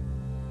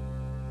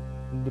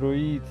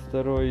 Друїд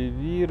старої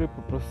віри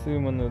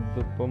попросив мене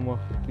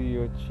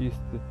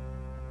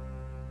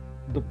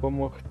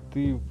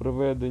допомогти в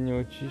проведенні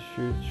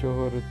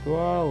очищуючого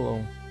ритуалу.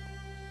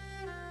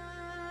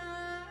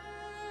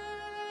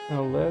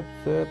 Але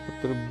це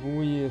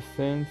потребує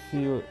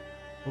есенції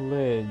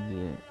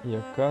леді,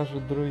 як каже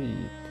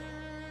друїд.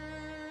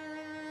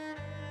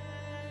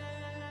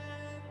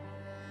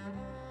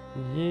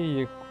 Є,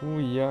 яку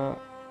я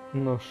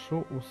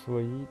ношу у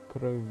своїй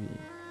крові.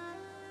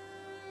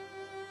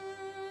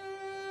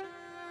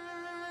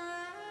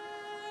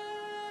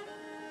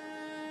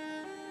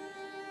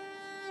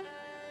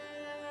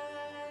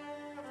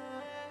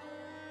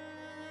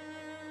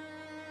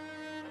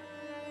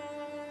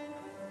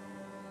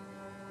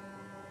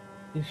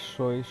 І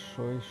що, і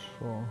що, і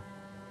що?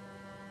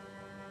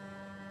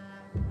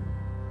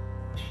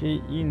 Ще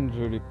й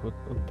інджурі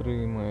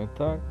отримає,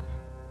 так?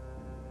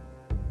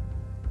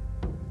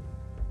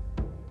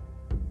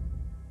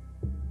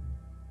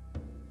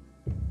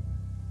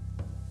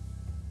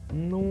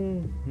 Ну.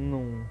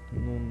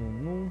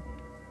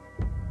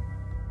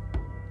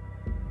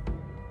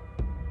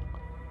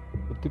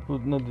 Типу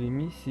на 2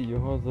 місії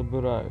його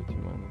забирають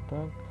в мене,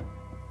 так?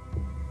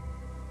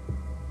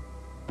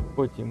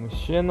 Потім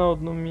ще на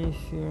 1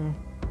 місію.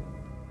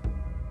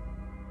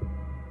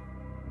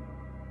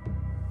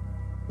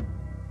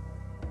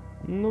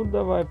 Ну,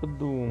 давай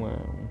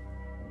подумаємо.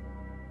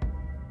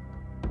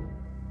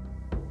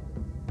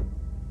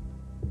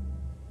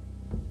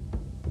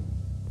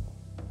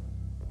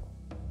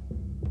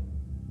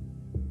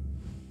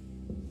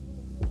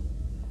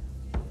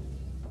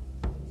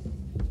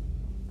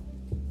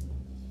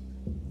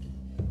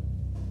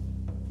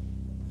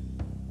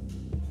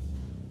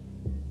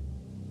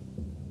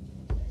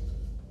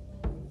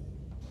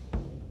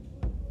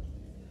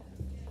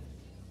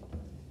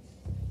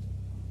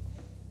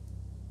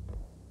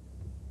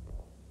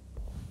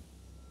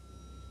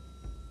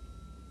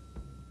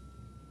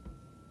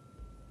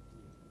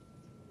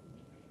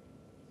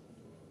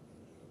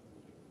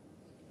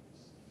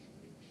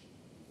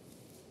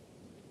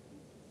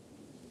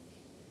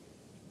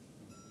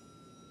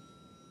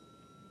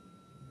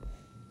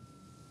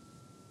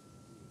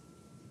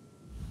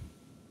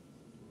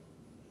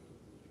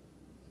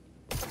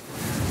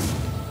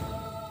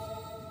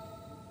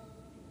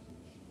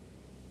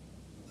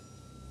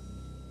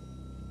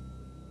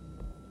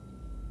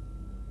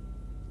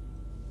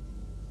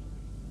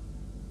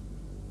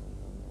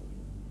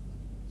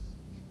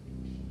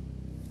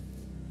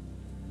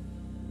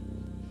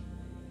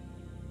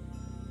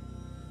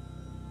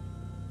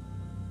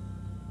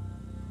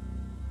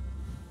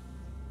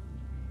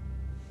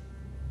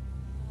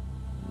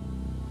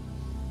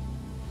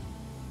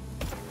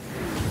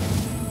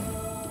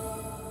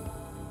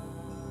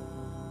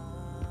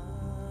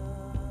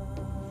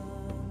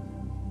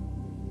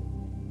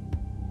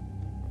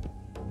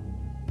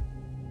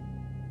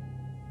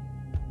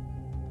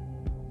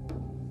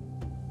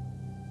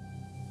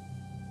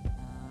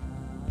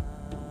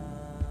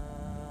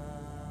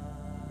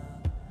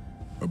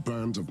 A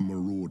band of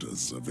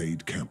marauders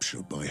evade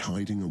capture by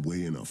hiding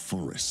away in a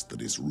forest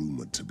that is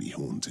rumored to be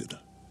haunted.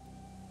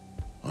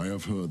 I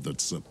have heard that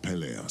Sir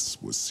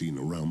Peleus was seen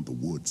around the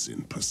woods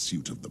in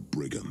pursuit of the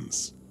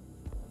brigands.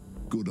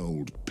 Good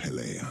old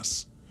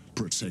Peleus,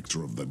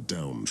 protector of the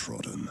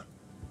downtrodden.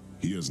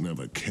 He has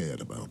never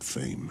cared about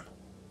fame.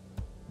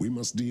 We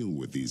must deal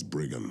with these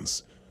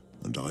brigands,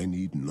 and I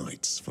need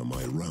knights for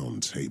my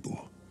round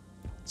table.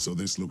 So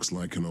this looks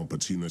like an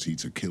opportunity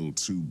to kill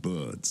 2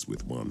 birds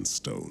with 1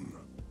 stone.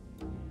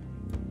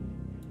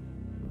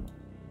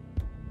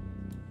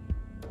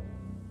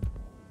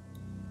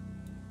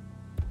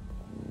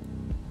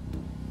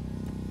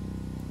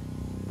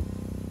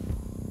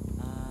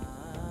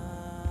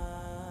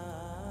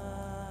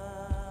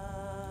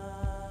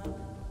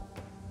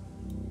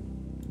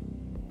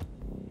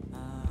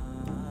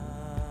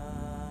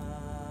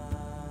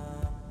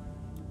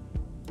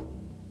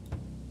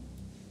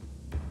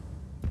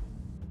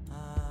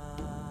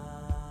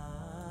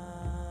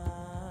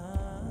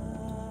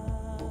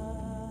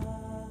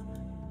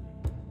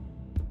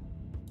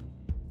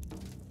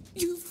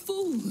 You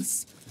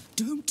fools!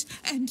 Don't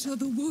enter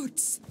the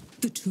woods.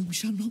 The tomb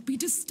shall not be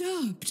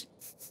disturbed.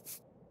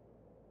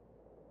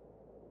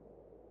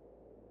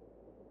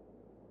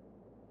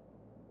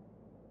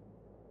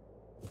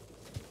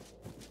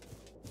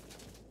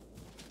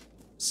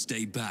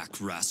 Stay back,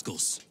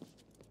 rascals.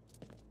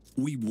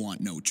 We want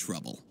no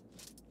trouble.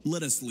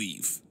 Let us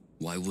leave.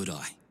 Why would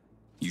I?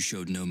 You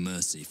showed no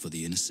mercy for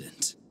the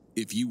innocent.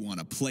 If you want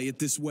to play it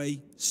this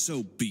way,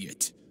 so be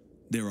it.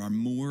 There are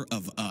more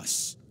of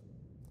us.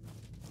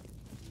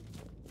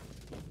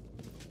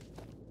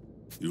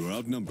 You're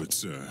outnumbered,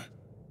 sir.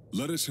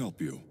 Let us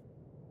help you.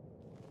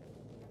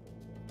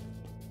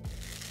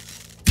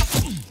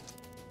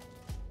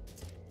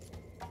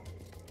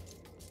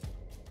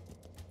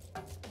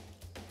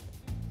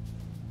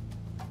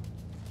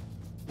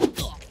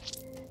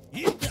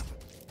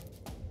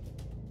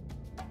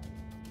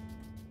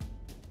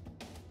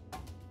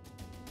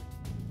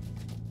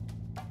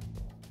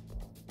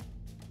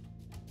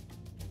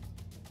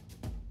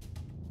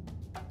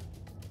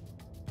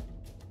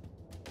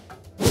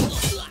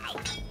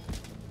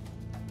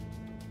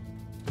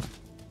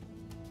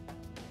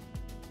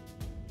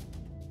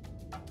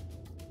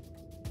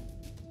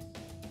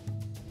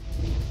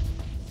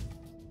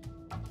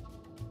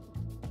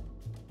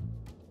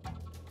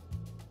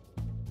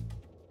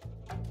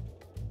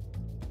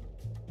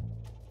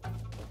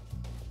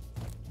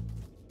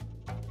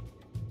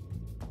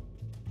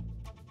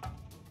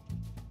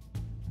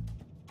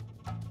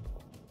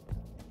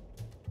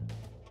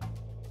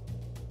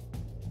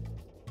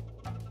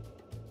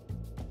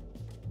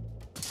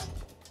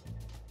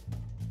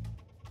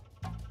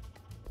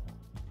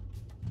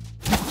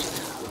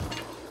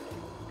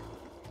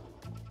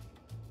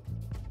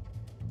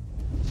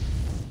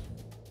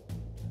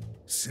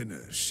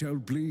 sinners shall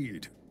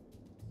bleed.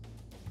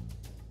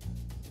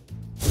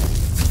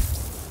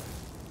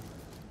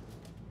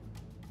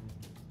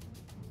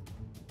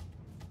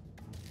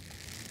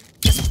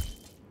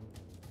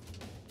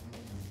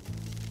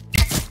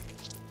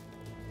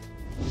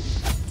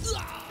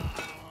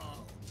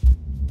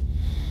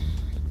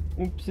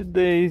 Упсі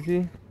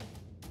Дейзі.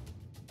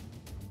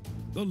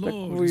 The Так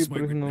Lord is my witness.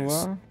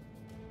 випригнула.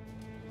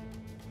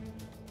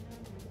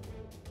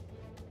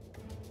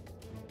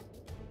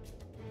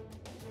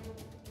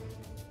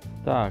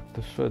 Так,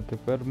 то що,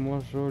 тепер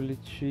можу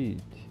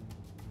лічити.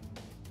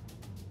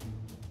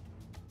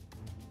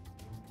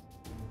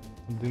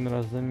 Один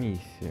раз за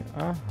місію.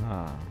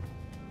 Ага.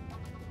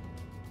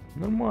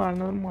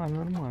 Нормально,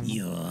 нормально, нормально.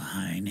 Your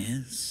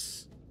Highness?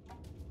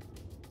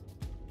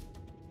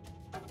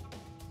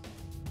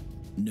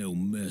 No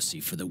mercy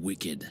for the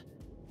wicked.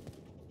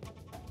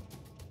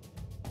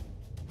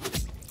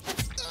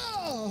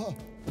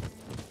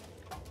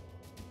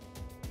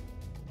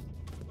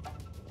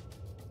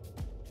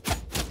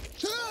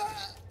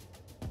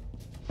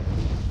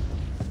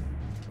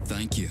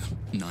 Thank you,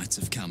 Knights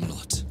of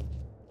Camelot.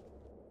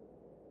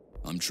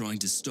 I'm trying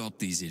to stop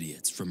these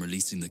idiots from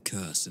releasing the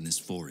curse in this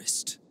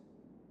forest.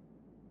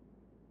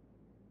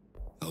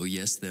 Oh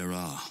yes, there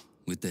are,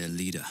 with their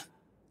leader.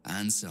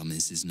 Ansem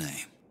is his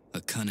name.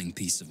 A cunning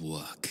piece of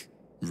work.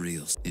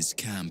 Real. His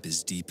camp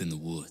is deep in the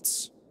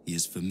woods. He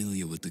is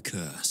familiar with the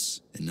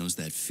curse and knows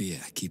that fear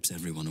keeps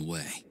everyone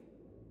away.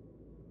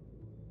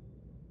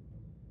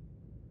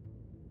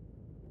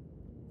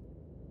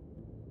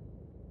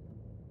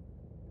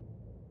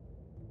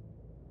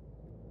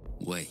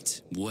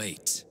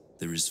 Wait.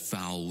 There is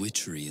foul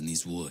witchery in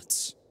these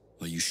woods.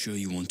 Are you sure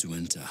you want to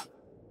enter?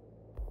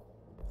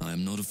 I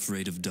am not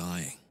afraid of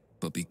dying,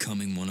 but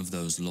becoming one of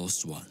those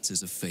lost ones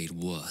is a fate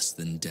worse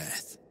than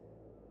death.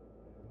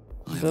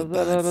 I have a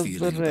bad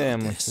feeling about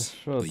this,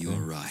 but you are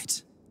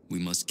right. We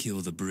must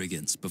kill the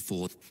brigands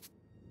before...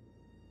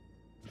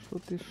 Шо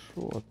ти?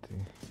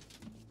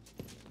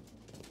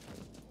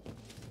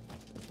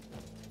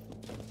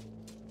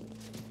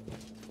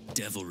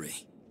 Devilry.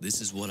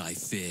 This is what I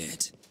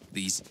feared.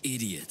 These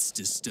idiots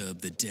disturb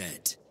the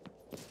dead.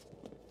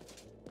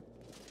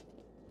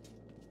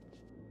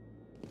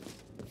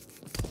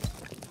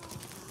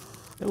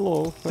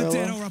 Hello, The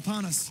dead fella. are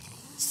upon us.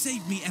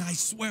 Save me and I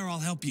swear I'll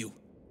help you.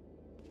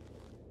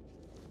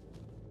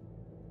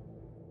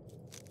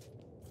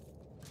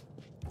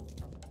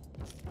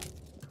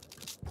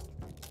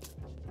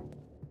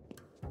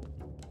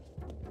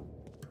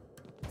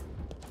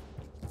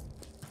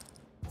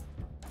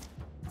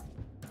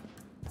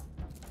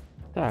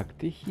 Так,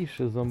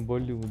 тихіше,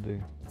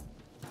 зомболюди.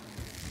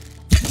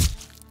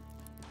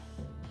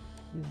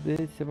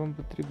 Здається, вам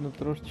потрібно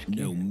трошечки...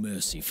 No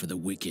mercy for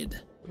the wicked.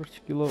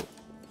 Трошечки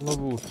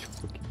ловушечку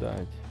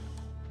покидати.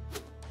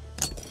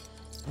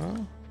 А?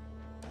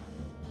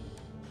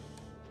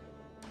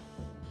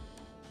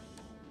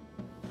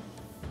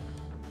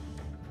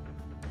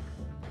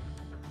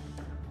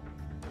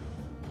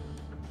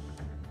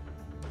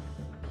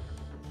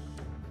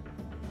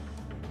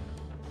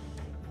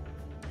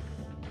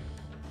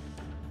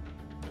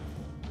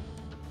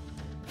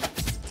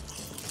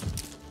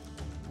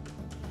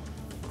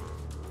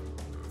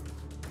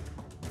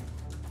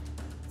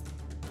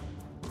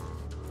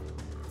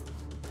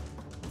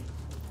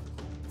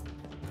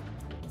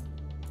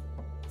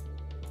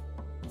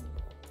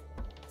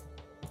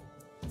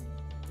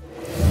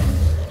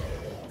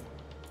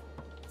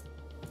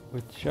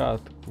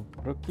 Спочатку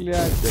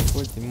прокляття,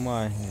 потім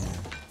магія.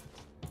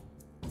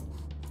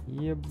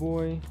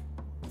 Єбой.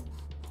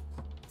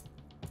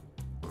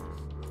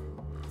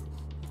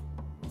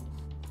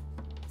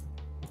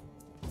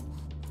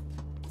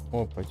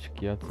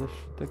 Опачки, а це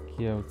що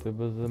таке? У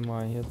тебе за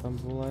магія там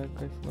була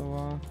якась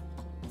нова?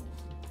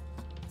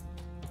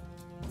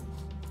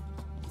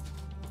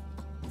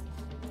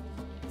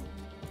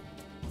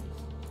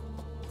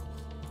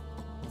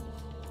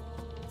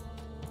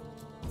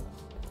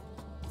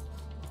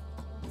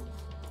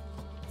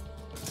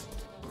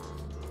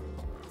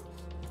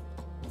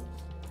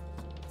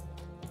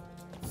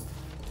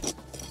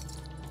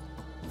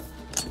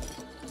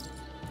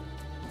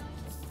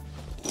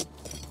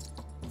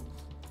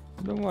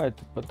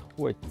 Давайте,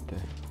 подходьте.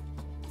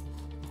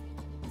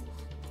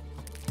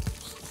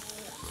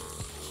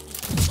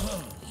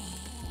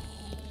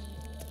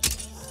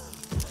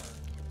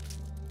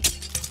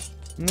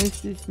 Не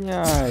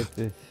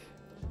стесняйтесь.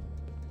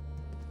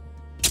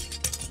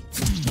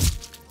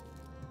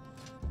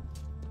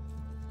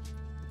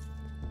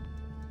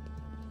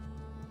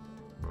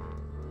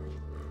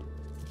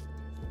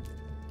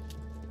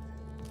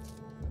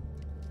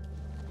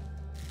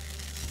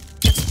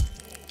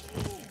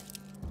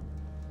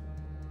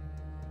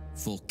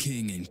 For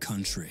king and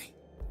country.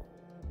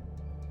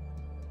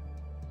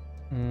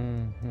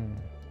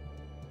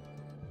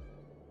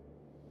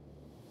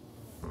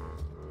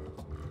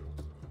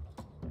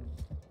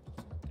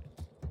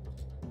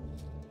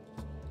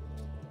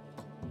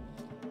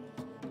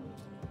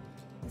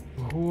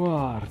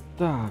 Гуар,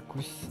 так,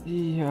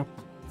 усі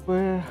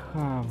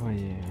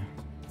хаває.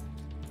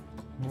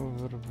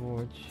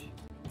 Overwatch.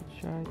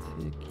 Включається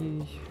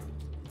якийсь.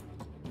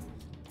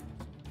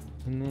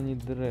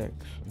 Any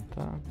direction,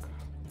 так.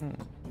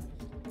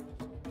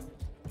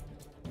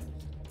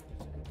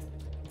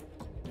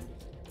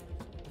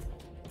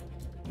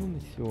 Ну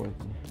не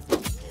сьогодні.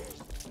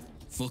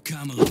 For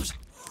Camelot.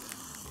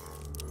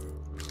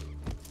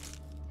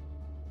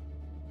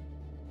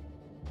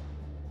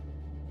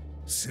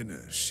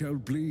 Sinners shall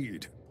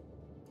bleed.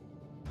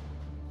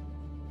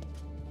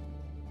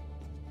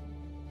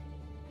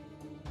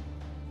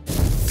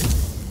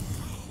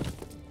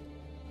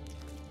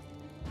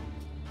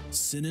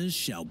 Sinners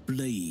shall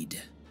bleed.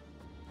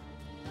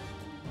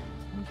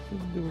 Ти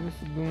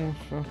дивлюся, думав,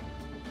 що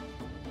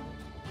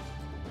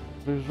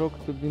прыжок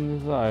тобі не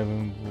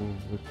зайвим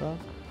був би, так?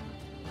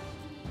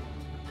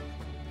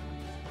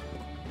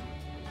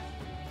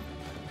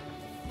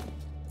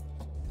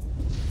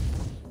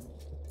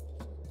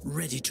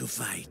 Ready to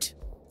fight.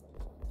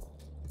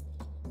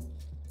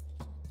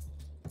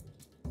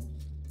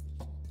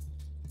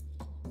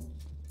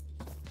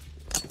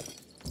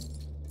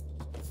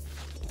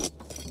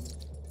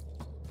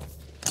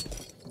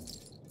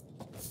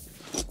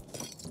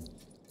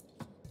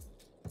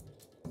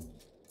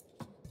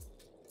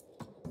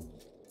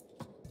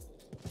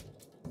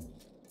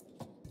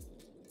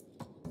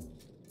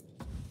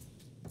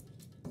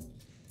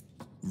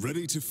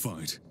 Ready to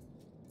fight.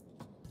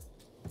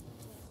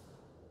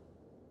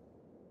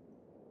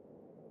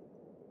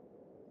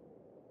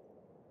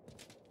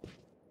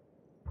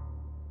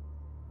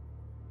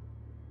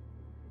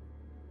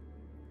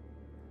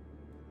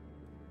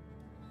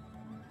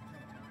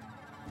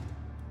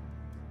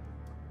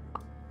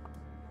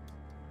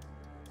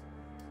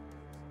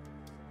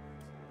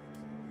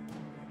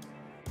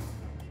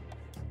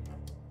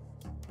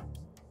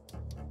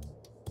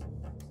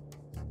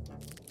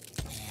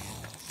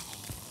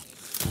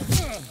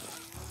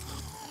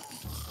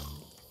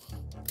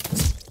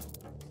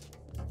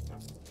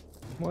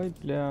 Ой,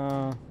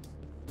 бля.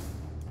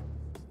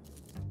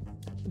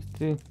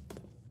 Ти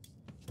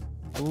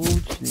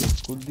лучник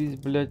кудись,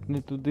 блядь,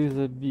 не туди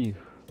забіг.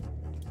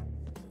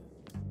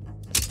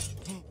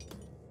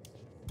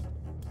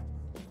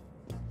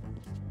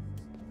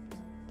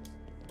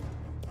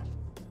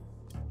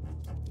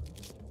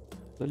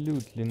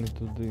 Абсолютно не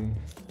туди.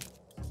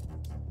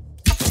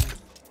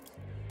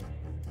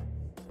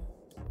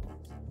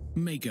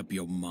 Make up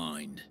your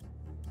mind.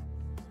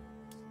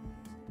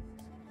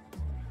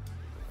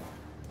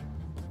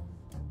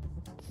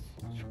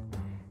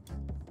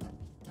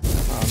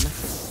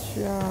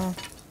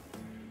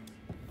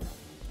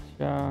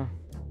 Ща.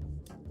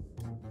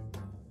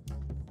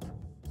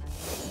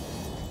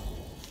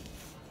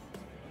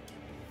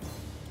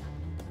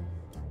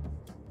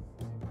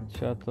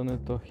 Ща, то не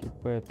то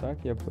хп, так?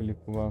 Я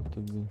полікував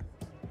тобі.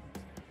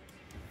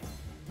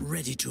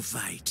 Ready to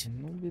fight.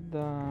 Ну,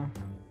 біда.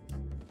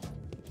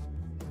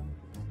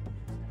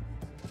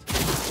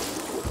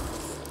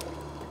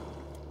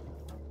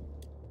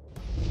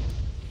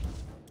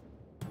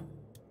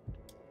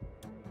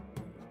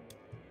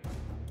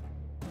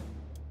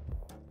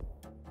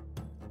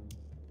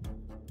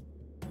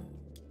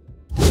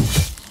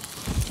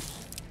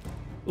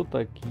 Кто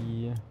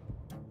такие?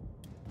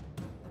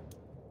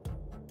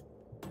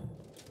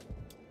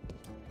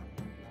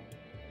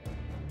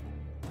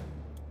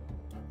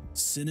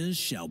 Sinners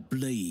shall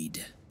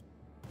bleed.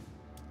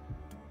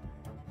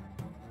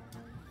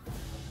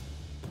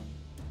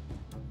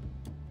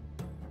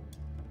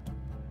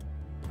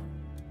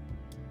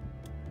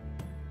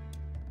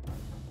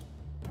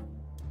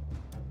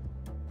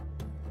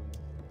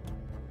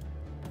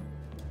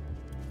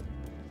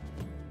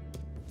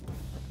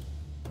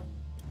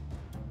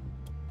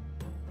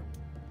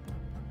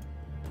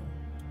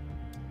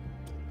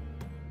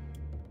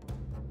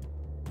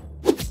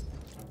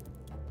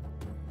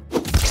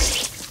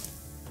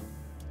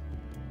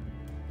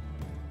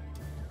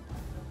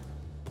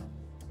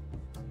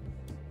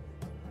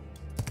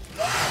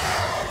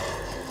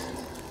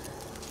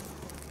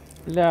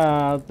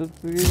 Бля,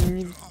 тут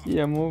не в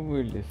тему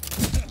вылез.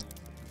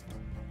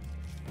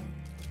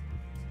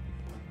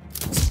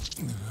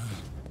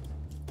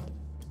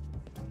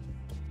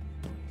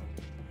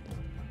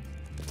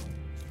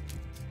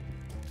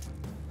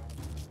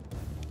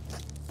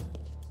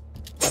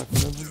 Так,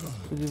 я буду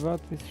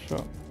сподіватись,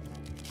 що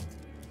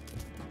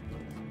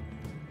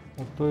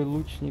той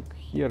лучник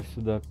хер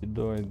сюда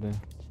підойде.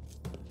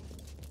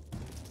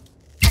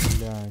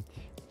 Блять.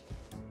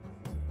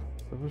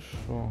 Ви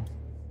шо?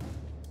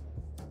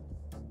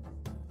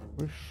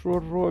 Ви що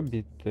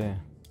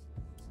робите?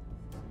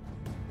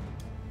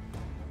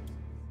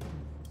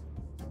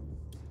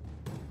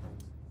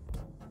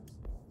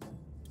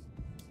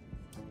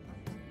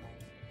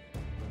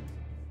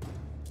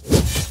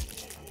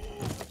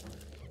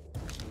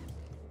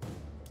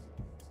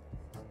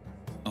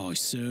 I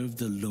serve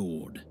the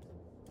Lord.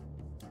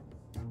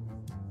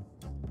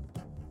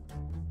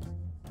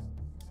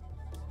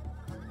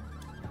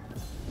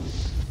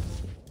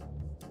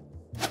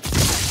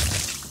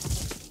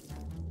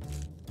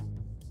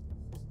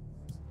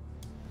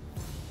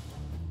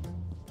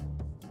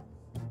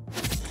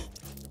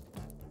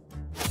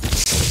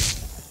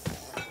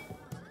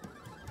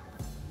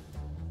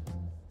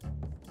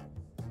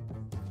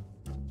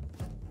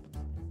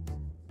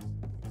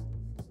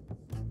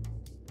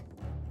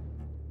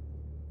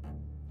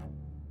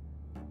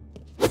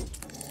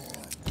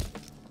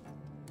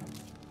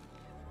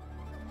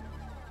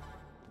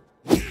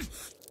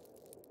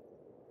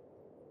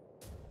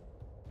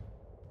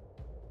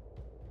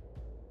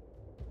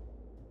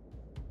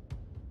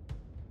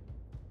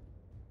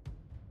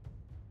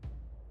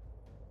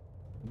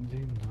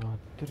 1, 2,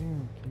 3,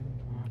 1,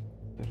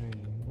 2, 3.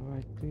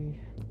 Давай ти.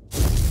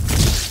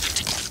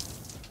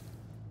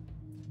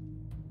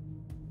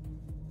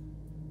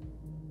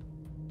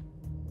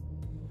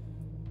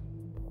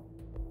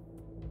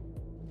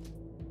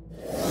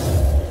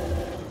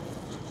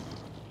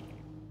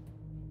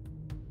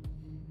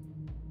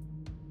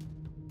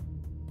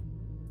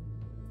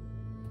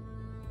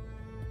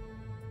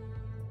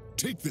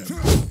 Take them.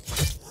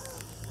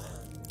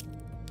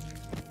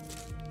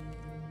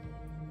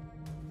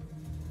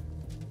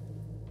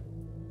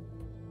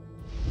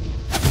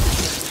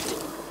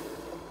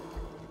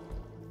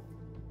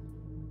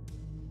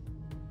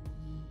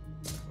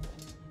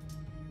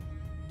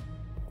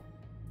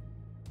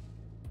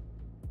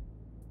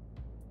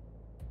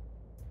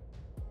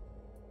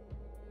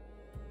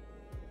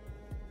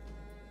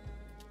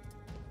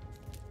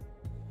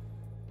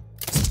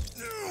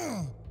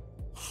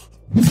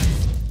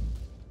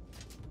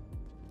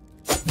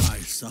 I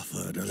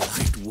suffered a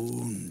light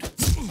wound.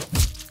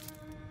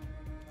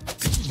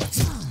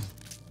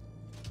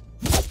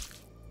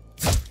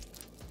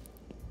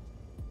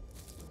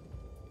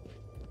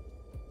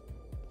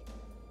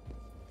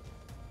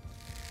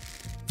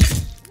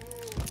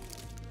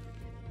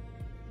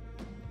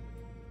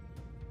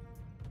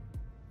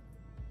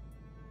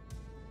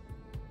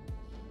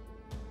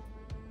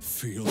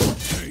 Feel the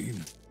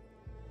pain.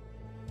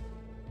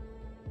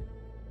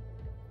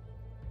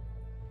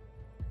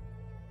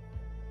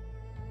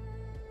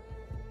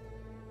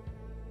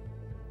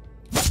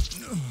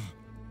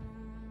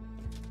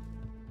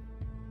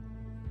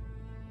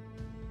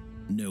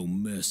 No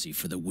mercy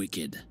for the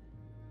wicked.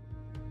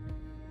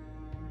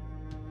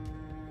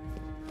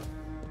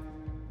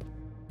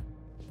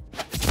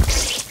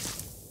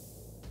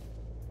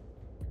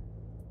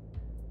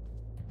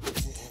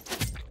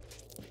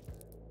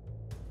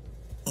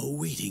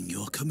 Awaiting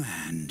your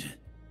command.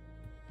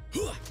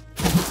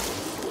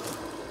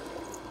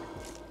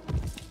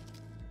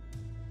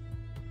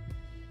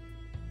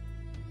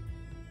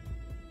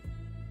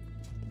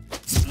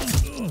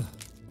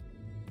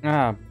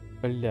 А,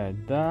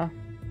 блядь, да?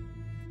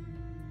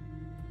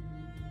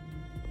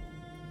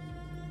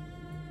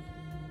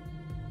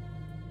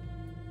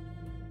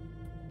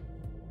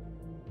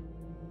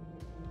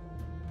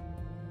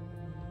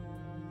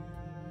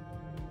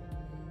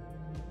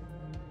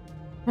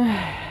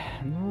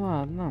 Ну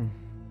ладно.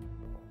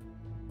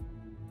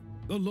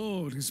 The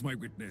Lord is my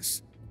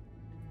witness.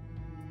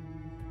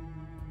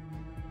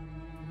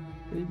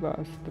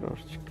 Прибавь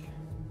трошечки.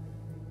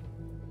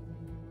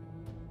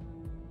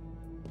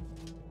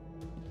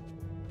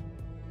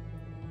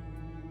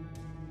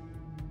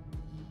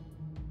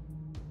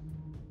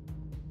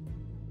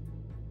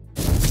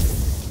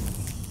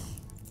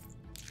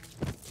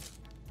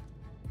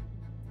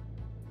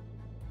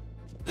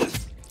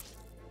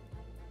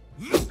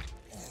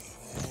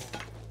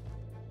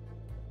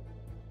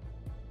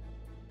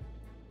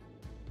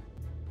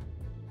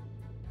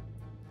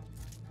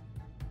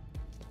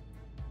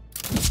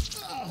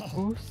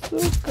 О,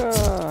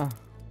 сука!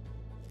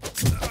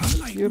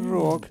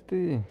 Лакирок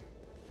ты.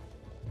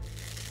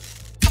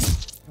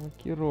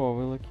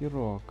 Лакировый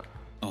лакирок.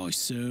 I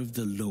serve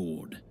the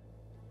Lord.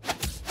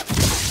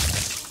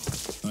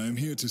 I am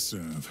here to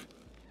serve.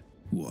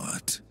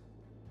 What?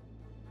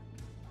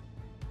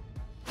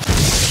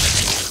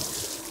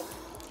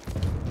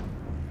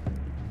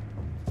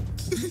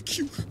 Thank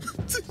you.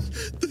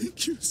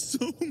 Thank you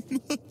so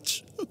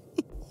much.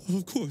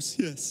 Of course,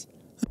 yes.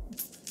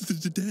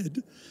 The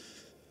dead.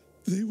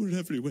 They were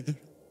everywhere.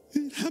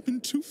 It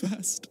happened too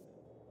fast.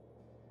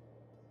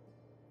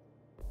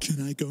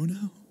 Can I go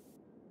now?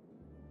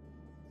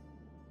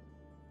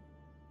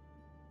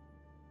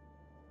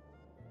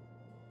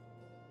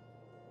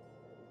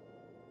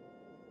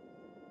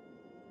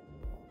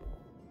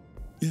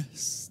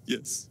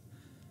 Yes.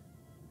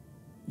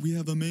 We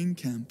have a main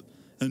camp,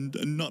 and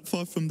not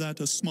far from that,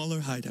 a smaller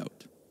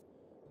hideout.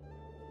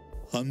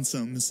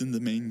 Anselm is in the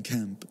main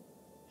camp.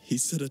 He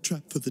set a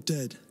trap for the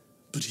dead,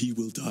 but he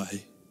will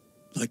die.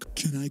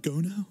 Can I go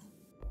now?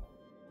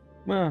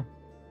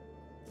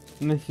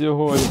 На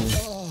сегодня.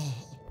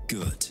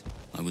 Good.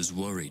 I was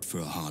worried for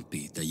a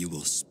heartbeat that you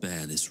will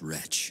spare this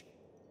wretch.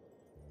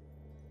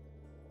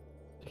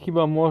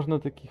 Хіба можна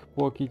таких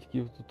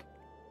покидьків тут?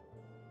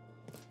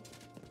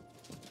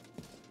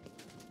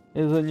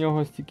 Я за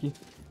нього стільки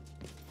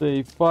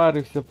цей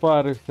парився,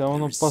 а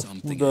воно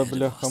паскуда,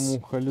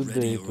 бляха-муха,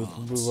 людей тут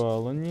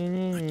вбивало.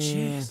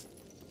 Ні-ні-ні.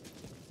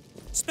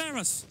 Spare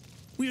us!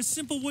 We are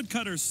simple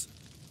woodcutters.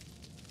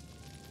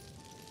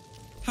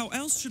 How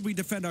else should we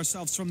defend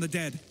ourselves from the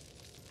dead?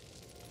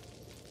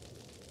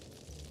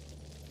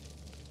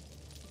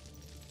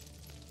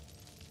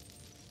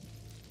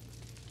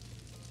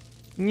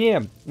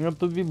 Ні, на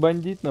тобі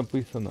бандит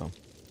написано.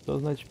 То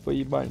значить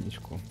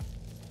поїбальничку.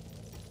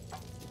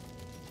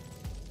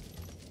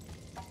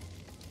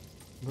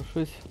 Бо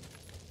щось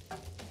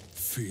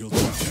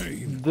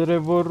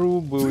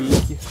древоруби, у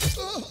яких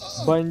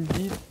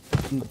бандит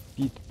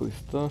підпис,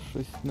 то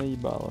щось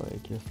наїбало,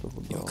 яке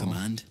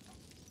стопудово.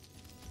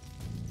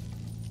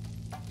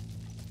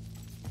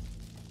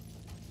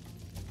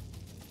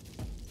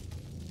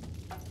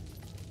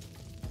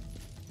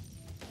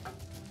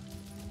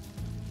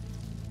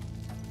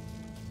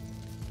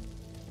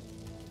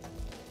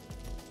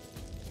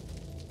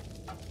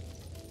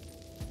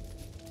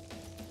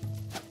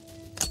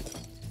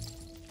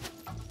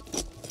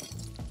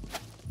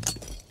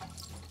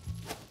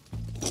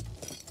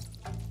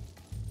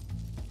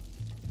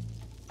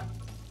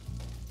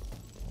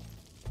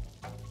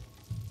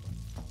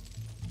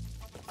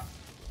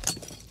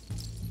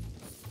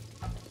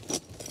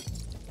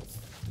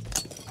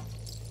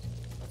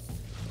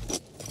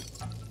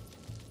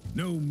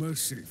 No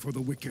mercy for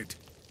the wicked.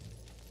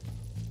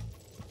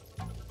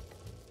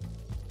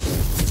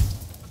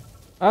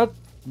 А,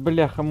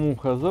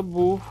 бляха-муха,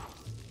 забув.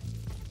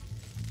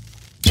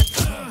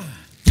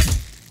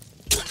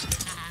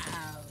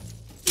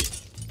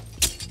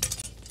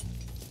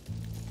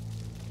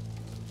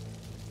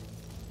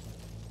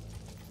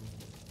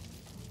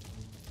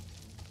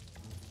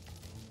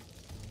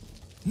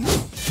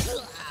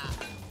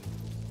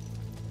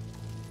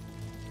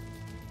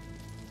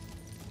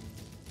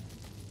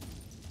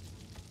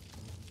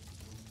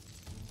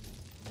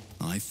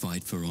 I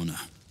fight for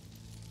honor.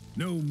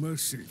 No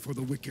mercy for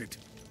the wicked.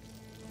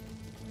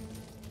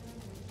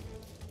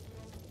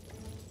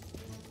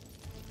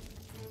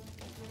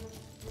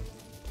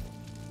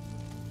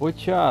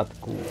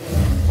 Спочатку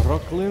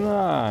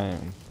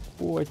проклинаємо,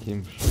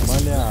 потім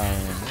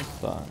шмаляємо.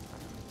 Отак.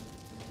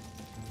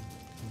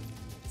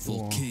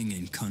 For king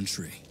and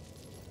country.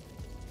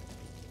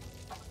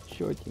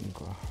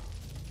 Чотенько.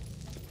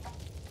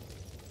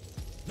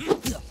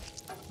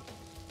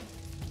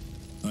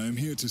 I am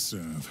here to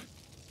serve.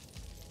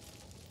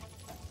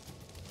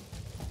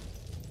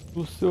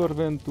 To serve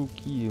and to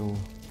kill.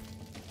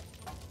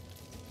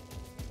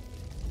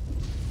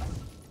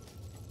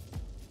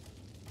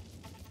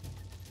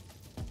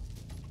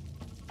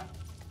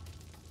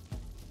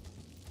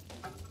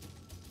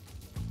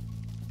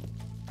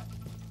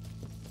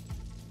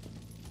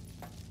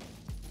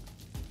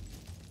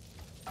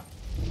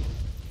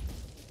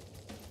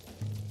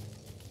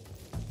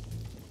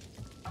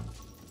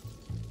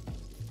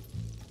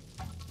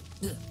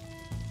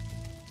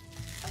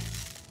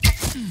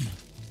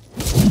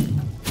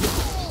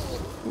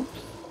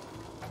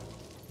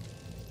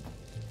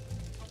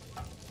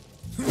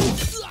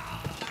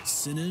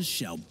 Sinners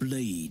shall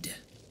bleed.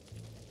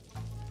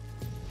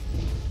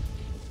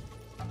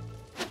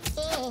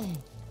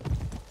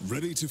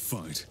 Ready to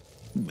fight.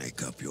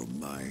 Make up your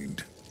mind.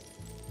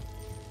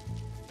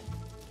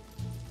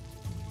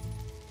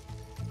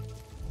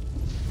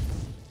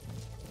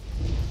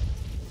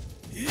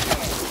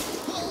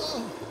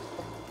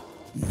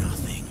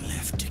 Nothing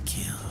left to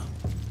kill.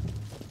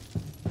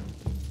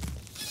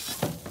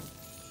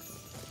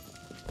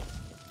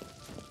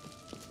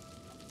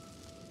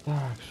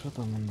 Так, що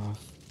там у нас?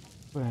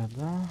 П,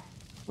 да?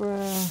 П.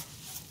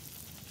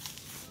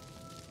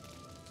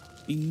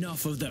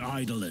 Enough of the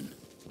idling.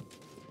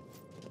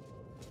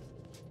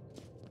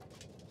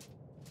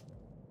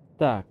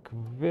 Так,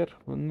 вверх,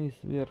 вниз,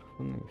 вверх,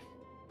 вниз.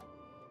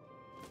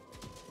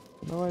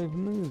 Давай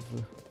вниз.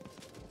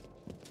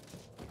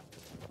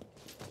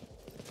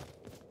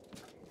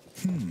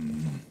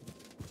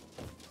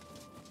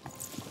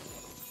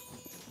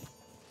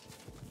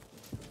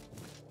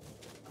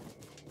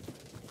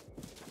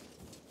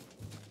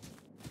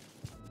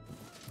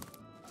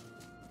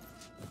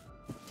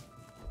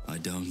 I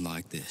don't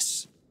like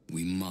this.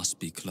 We must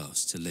be close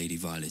to Lady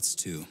Violet's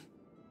tomb.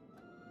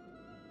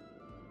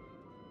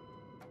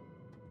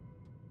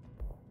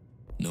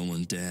 No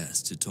one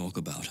dares to talk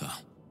about her.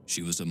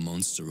 She was a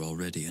monster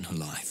already in her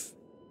life.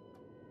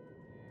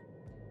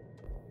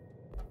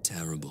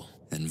 Terrible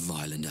and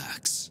violent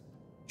acts.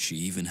 She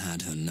even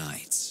had her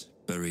knights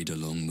buried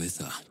along with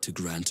her to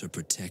grant her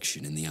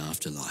protection in the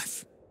afterlife.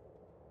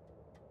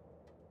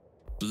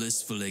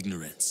 Blissful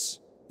ignorance.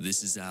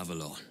 This is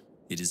Avalon.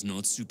 It is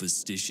not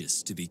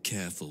superstitious to be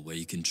careful where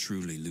you can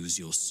truly lose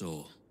your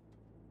soul.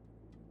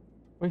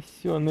 Ось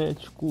сьо, не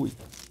очкуй.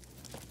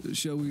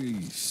 Shall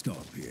we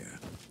stop here?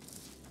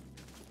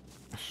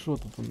 Що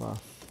тут у нас?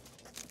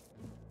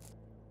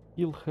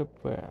 Кіл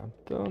ХП.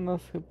 Та у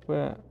нас ХП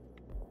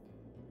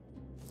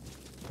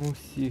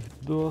усіх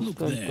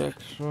досталь,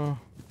 так що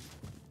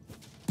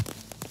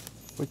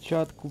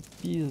спочатку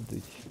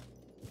піздить.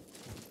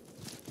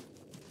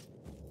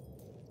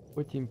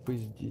 Потім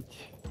пиздіть.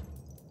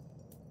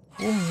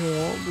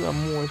 Ого, бля,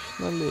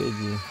 мощна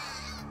леді.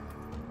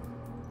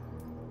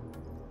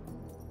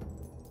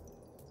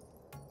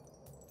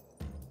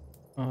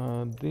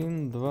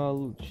 Один, два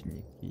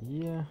лучники.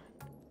 Є.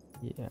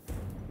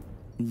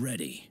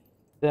 Ready.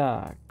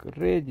 Так,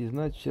 реді,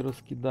 значить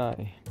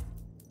розкидай.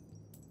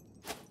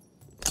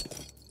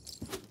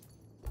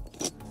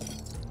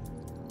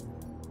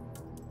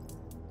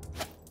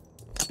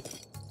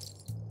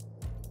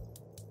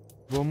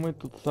 Бо ми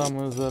тут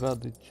саме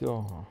заради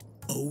цього.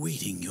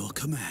 Awaiting your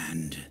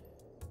command.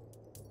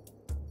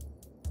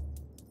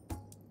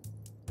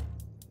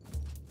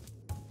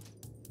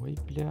 Ой,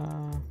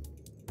 бля.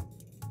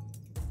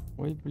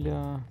 Ой,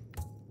 бля.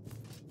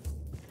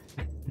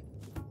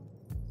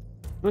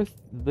 Щось,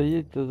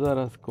 здається,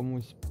 зараз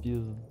комусь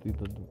пізди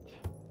дадуть.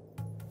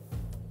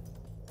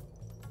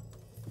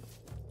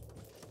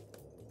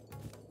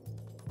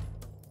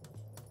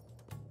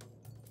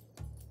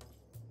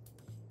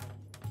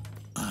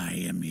 I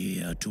am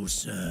here to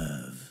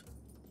serve.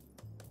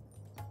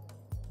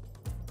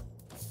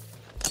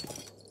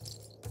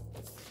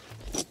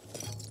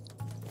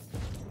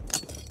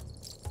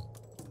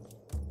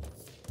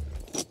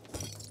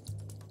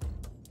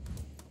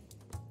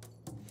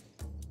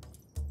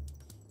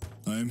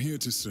 I am here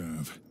to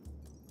serve.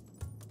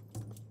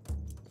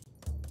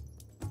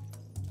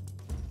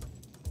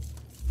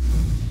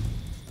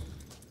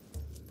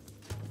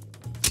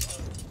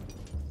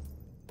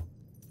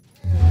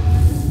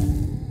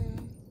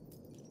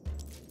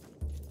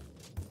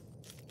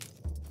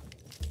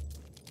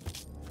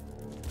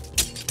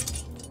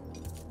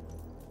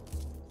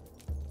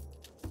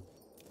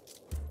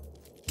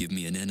 Give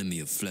me an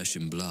enemy of flesh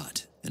and blood,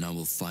 and I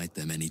will fight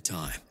them any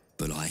time.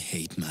 But I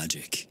hate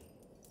magic.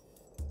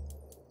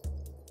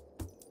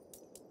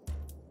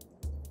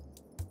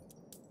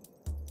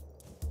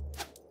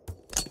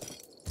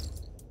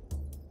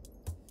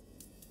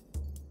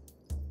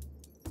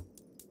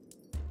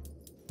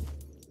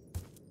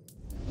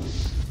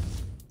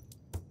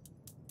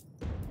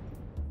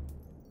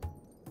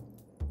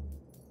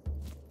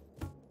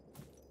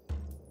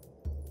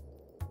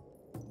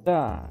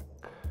 Так,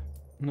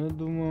 ну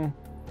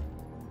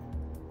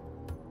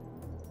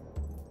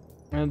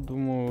я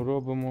думаю,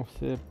 робимо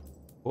все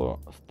по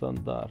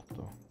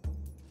стандарту.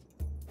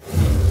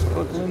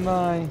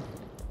 Проклинай.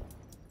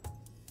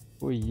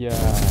 Хуяй.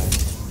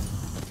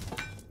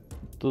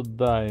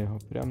 Туда його,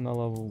 прям на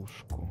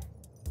ловушку.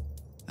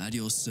 At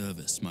your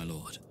service, my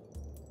lord.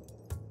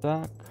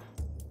 Так.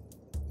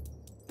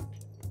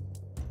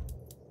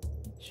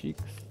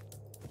 Чикс.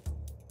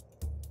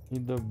 І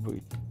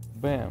добить.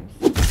 Бемс.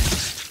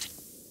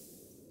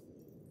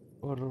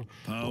 Хорошо.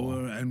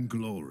 Power and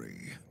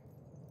glory.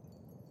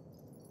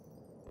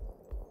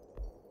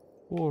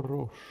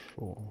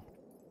 Хорошо.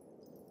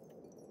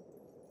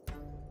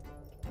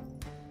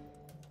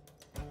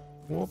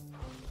 Оп.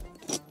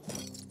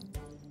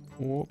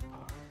 Оп.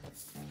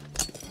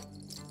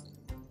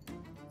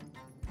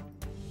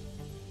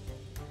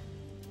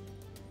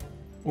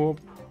 Оп.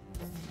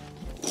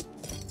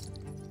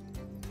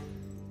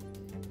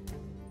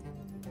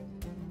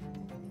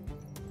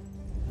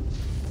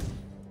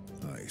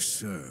 I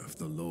serve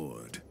the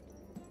Lord.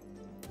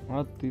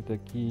 А ти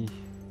такий.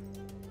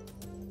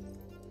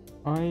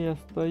 А я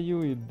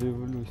стою і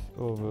дивлюсь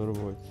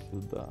Overwatch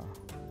сюди.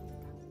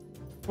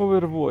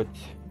 Overwatch.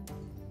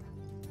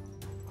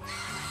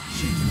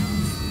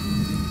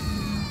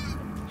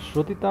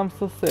 Що ти там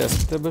сосеш?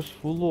 В тебе ж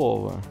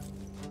фулове.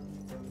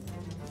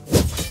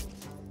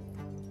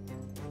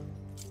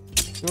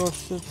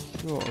 Все.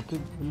 Ти,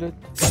 блядь.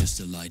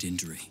 Just a light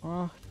injury.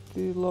 Ах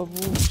ти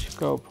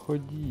ловушка,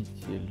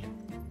 обходитель.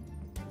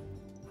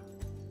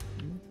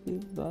 Ну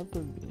пізда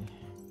тобі.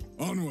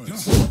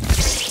 Onwards.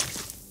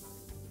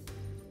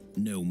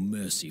 No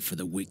mercy for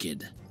the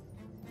wicked.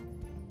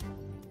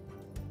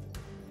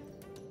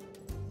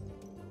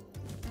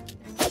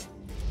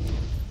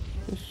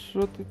 Ти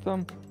що ти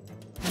там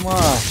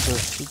машеш,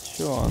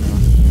 сучона?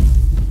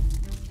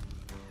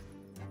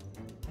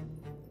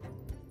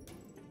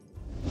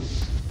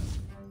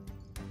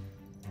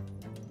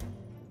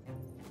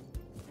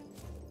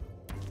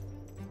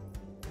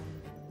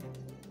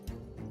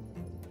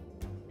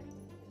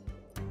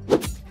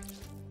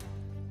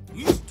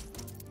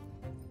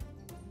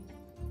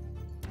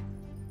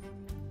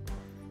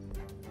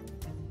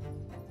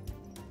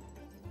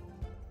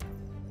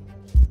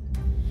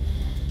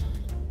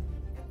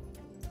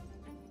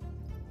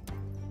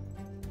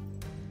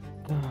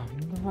 Так,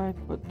 ну давай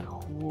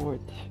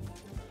підходь.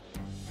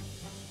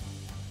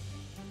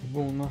 Бо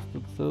у нас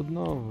тут все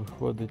одно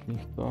виходить,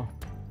 ніхто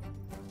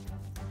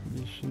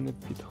більше не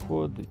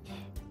підходить.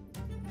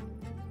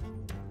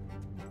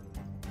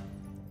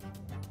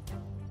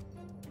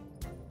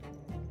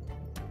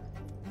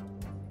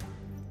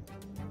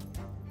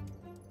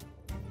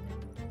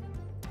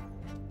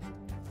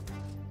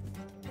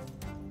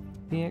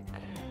 Так.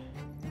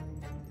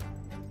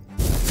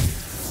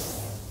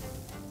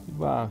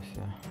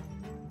 Бався.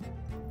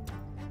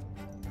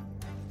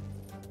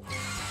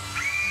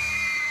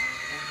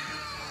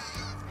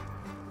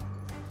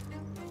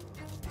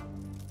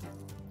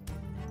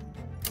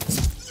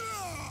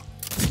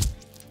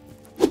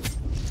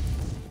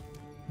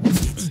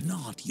 It's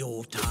not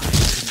your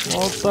time.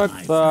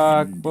 Вот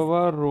так,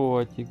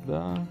 поворотик,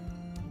 да?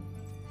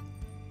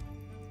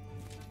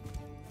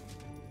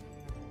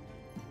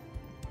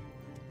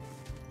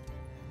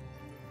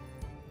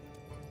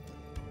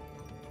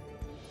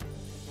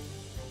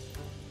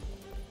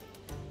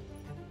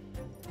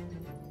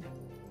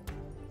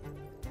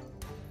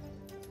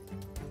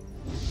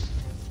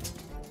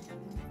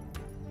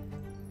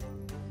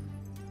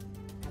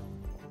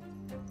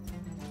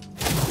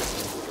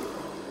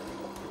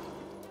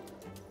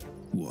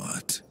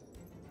 What?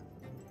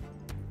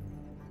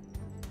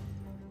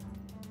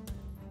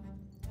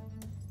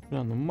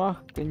 Ну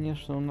мах,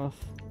 конечно, у нас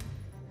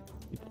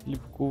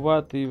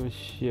підсліпкуватий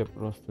вообще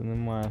просто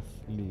немає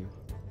слів.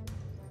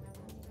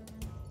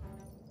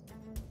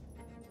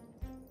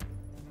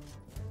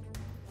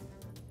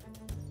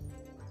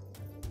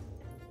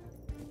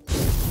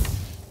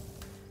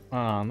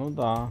 А, ну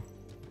да.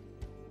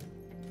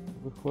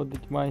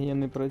 Виходить, магія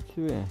не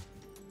працює.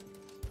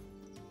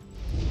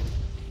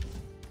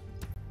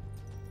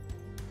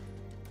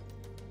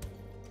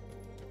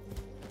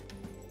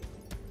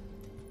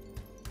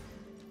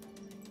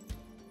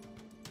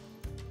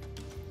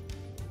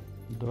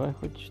 Давай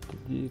хоч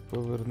тоді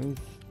повернись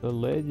до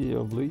леді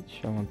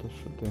обличчям, а то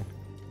що ти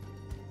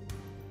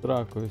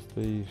дракою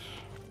стоїш?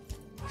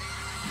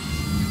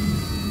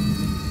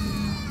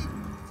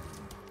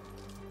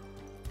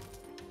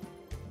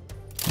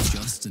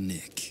 Just a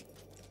nick.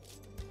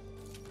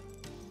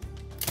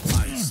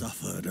 I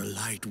suffered a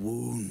light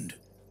wound.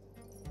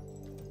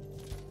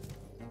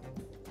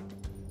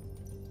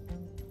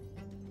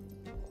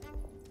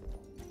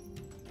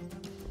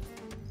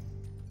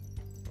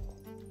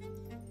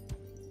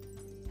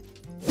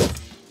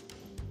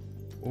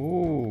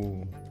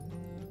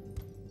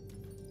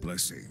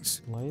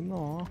 blessings.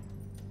 Лайно.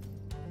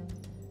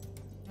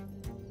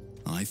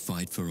 I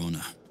fight for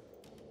honor.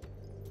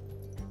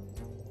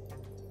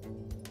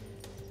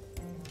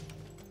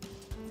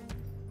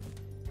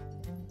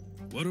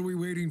 What are we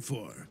waiting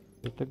for?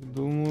 Я так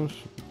думаю,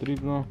 що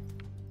потрібно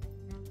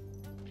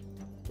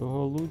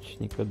того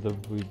лучника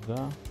добити,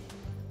 да?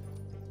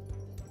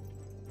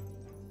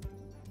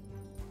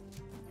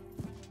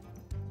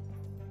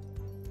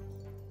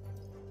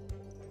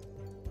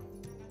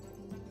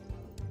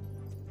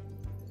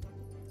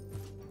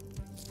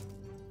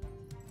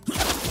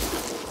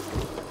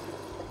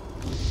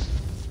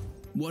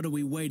 What are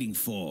we waiting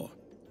for?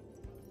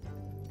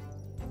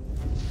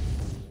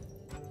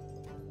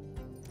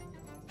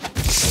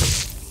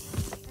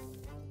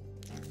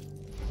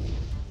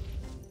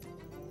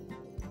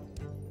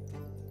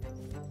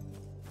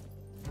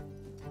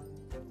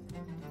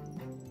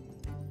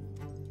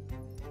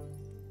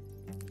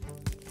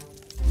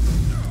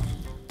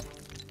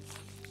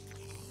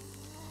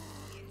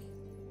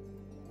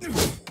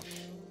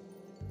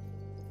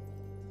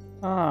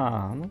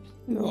 А, ну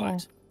все.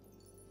 What?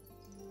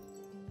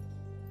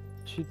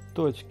 Чи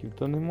точків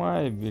то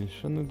немає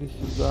більше, ну іди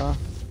сюди.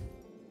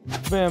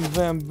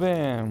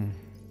 Бем-бем-бем.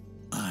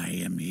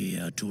 I am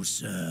here to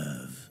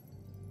serve.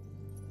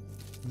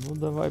 Ну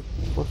давай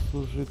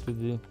послужи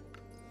тоді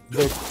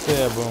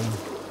бекстебом.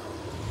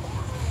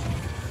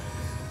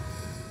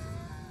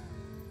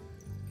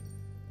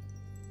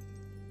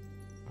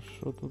 А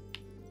що тут?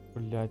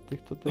 Блять, ти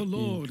хто The такий?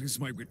 Lord is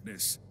my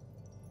witness.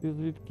 Ти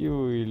звідки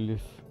виліз?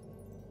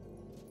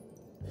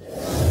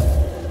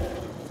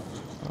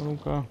 А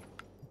ну-ка,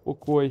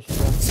 упокойся.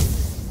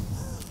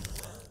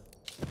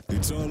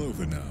 It's all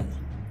over now.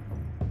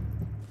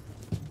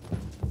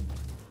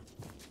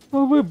 А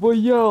ви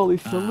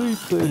боялися, The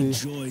лицарі.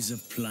 joys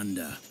of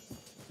plunder.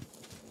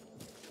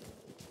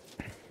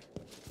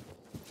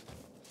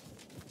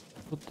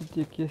 От тут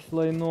якесь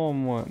лайно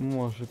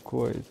може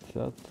коїться,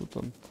 а тут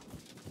он...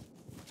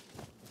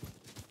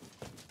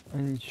 А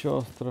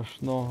нічого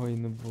страшного і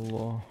не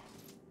було.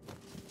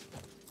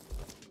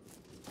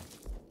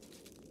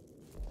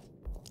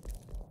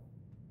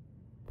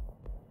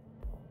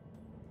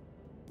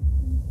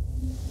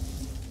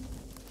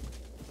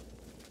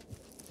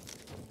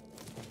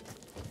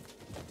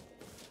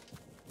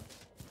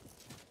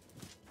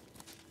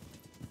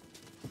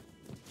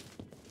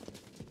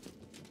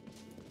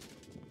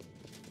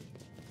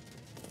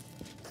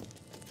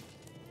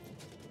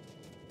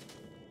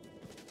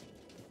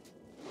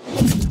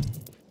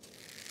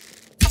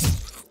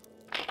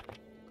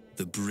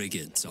 The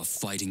brigands are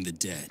fighting the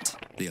dead.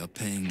 They are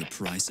paying the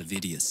price of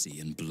idiocy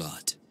and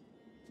blood.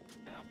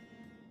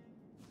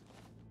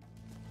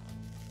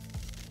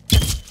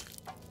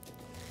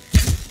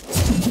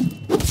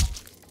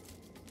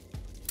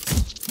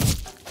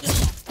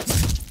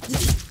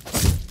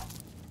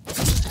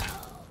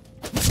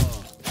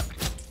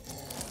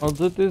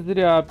 Оце ти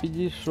зря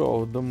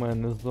підійшов до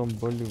мене,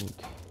 зомболюд.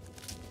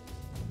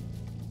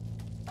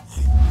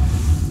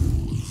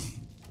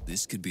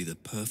 This could be the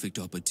perfect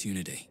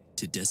opportunity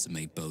to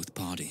decimate both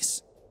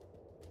parties.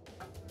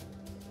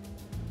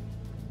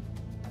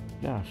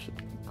 Ляше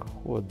ти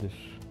ходиш.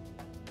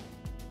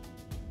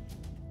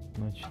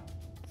 Значить,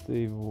 це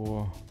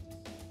його...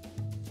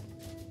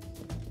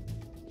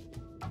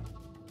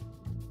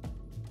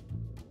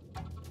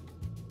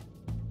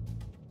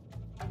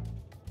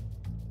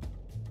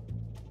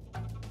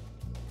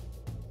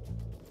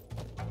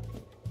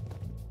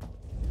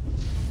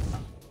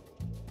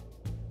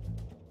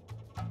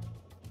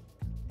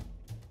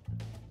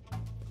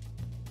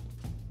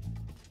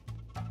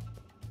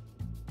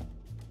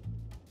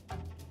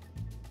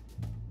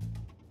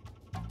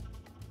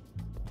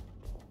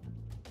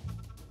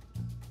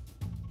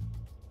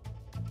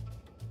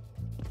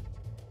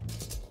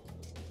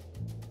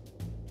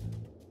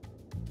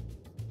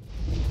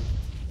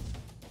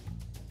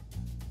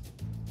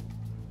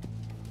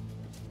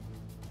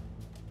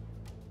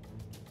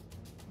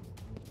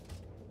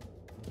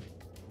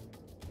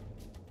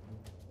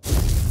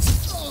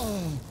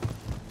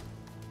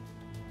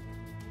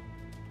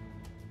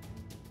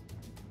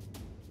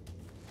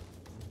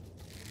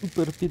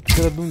 Супер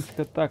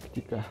підкрадунська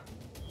тактика.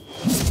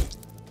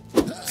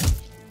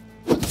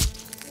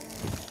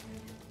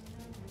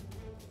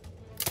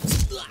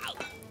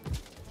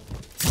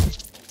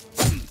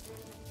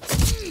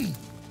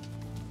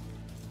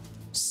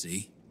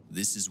 See?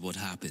 This is what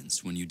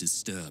happens when you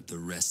disturb the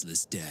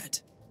restless dead.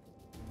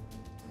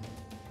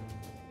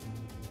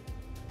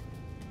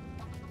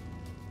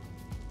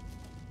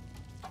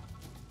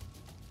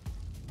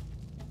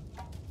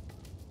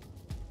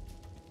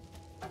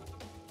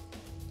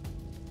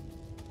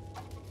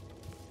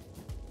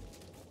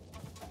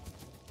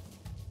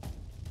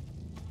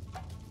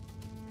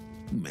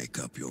 Make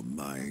up your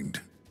mind.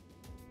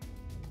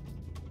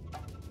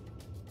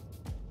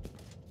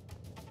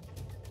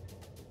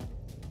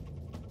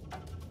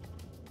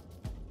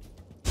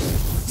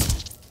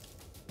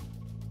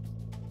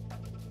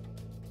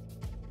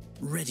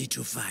 Ready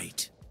to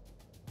fight.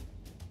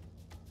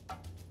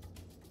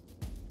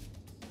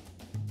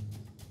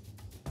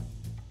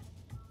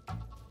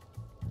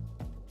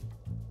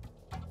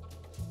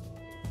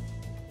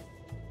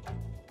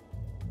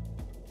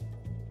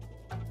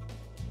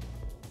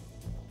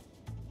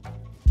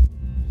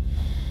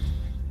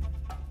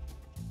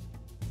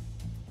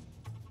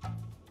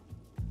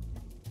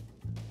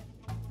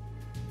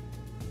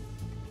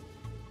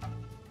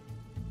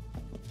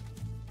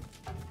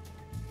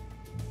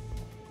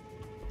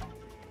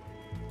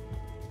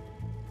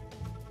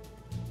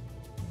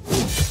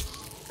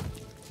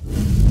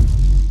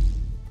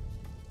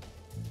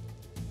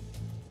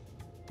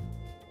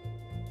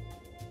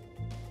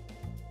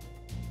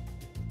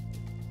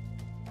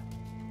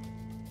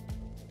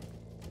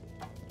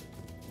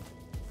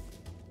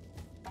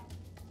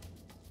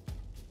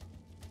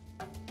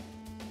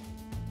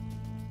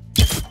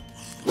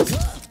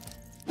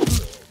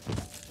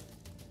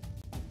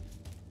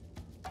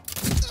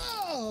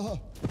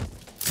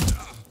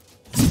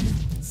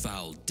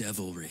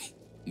 devilry.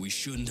 We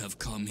shouldn't have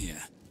come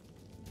here.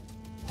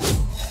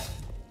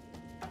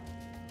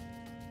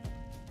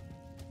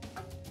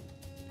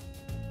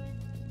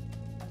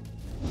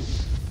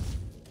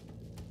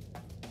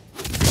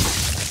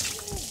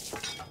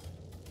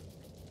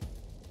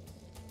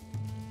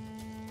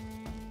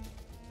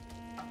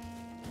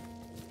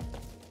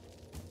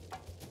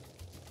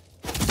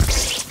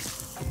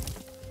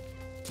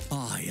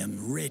 I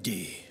am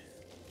ready.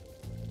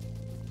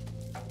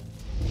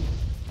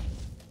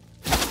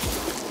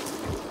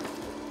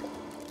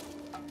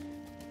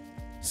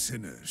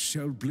 Sinners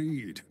shall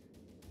bleed.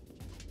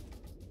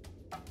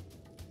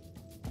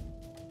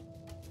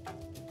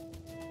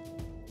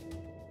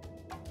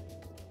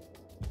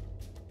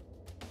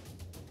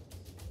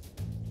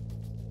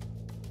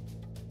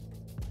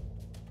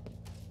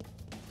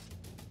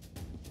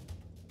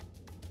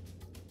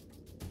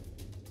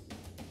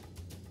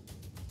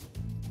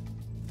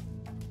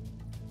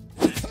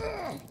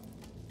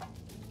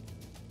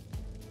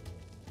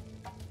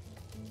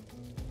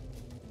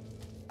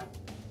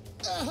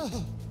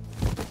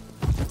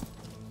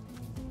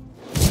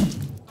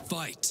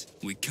 Fight!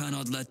 We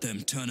cannot let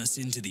them turn us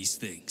into these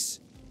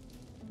things.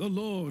 The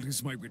Lord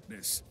is my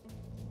witness.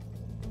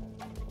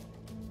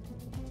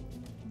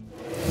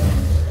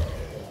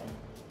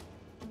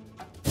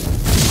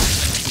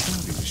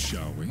 Parties,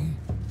 shall we?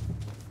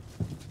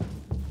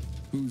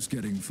 Who's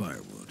getting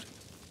firewood?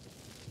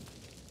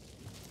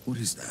 What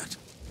is that?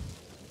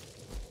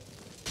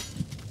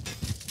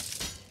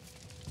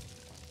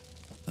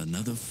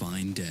 Another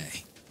fine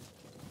day.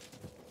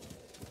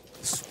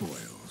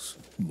 Spoils.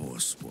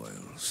 More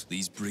spoils.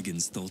 These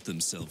brigands thought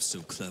themselves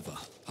so clever,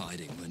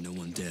 hiding where no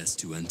one dares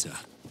to enter.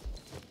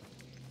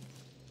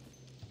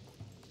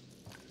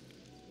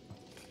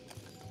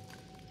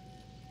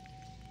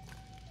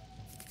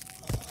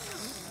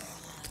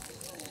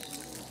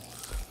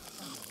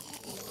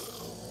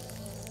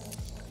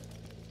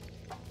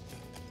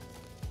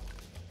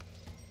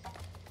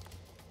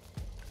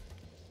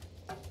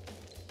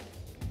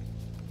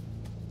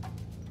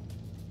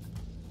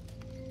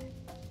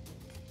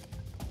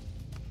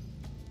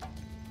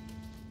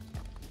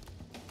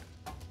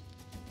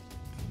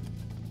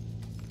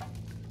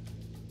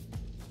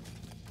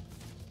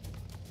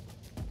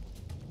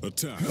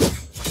 Attack.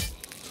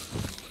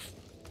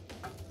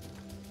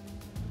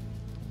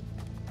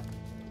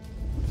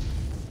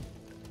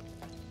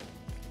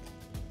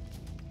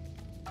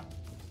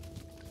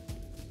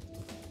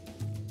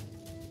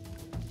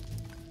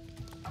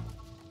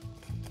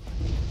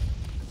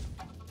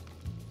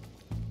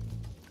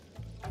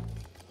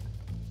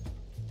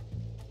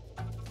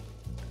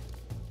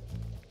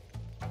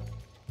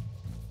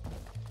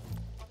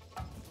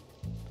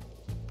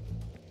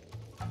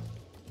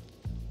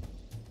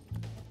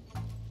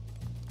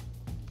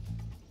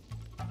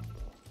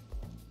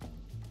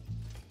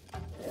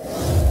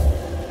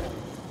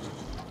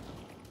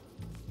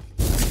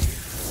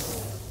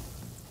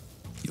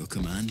 Your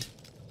command?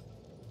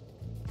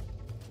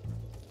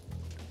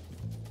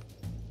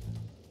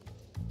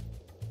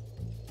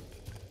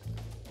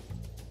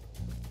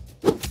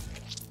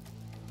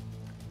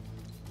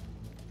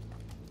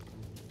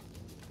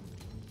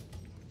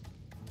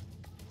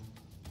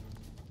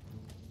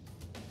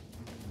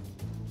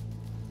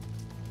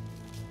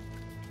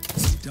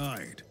 He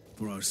died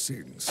for our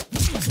sins.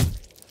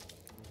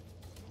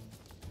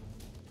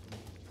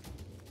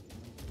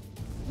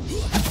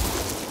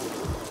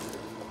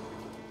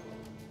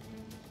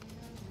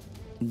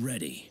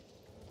 Ready.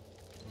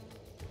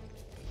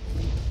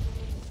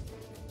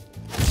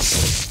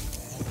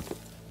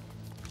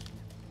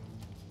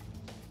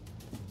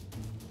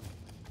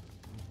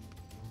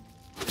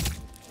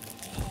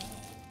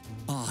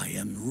 I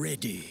am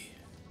ready.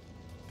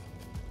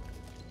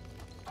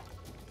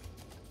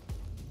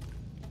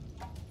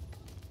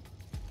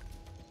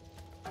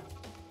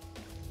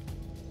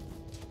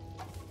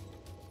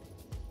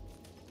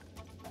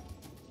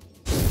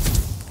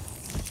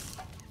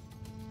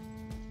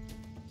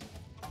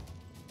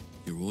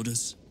 Your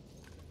orders?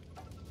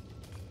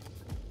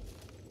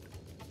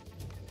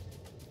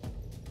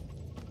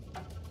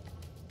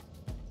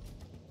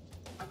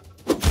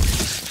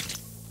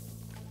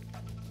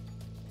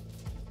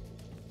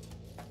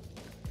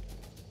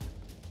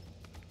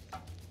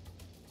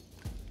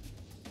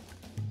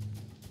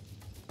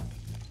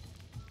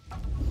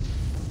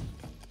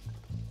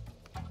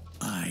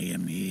 I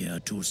am here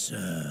to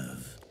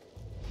serve.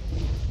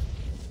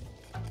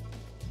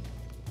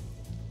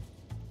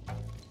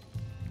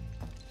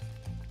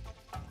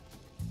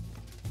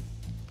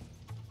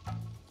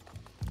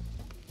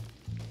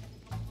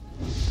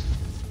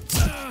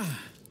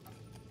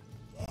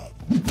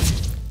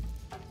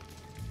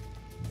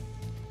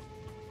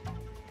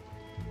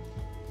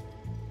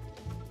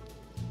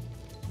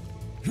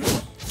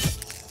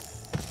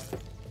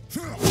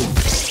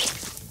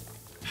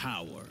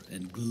 Power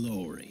and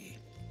glory.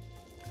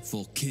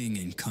 For king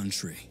and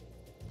country.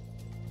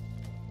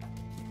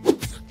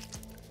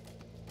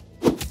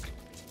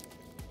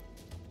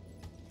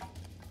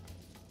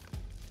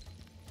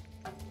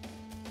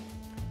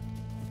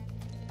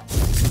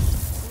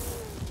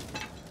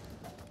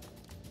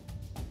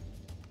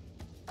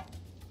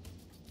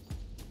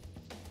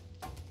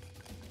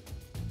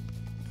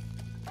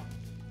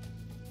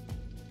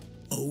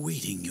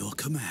 Awaiting your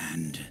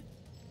command.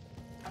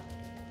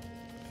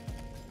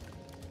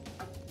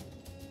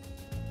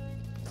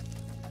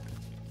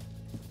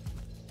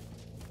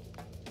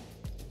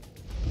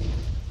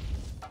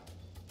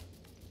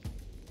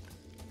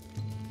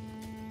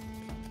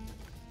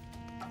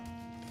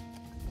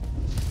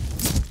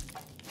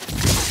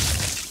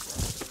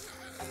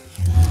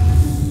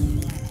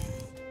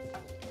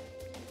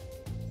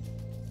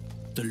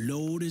 The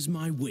Lord is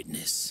my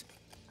witness.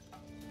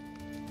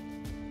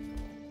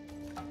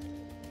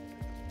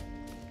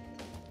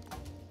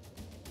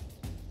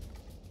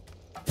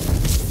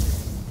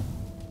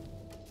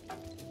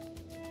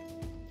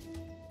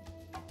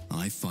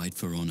 I fight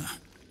for honor.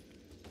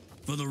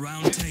 For the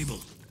round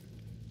table.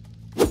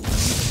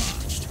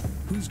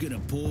 Who's gonna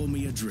pour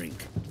me a drink?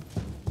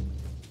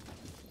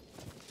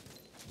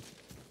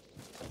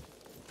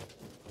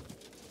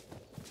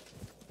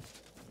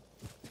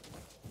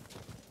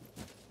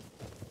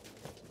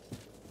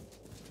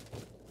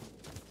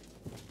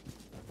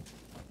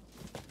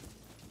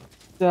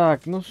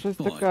 Так, ну щось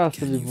така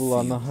собі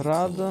була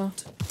награда.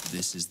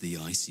 This is the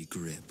icy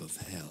grip of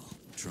hell,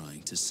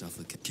 trying to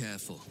suffocate.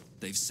 Careful,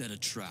 they've set a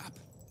trap.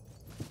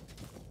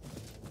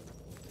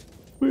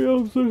 Я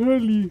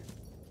взагалі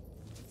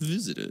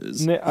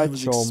Visitors? не I о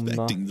was чём, да.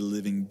 expecting the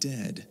living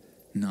dead,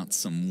 not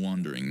some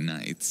wandering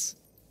knights.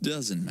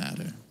 Doesn't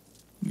matter.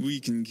 We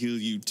can kill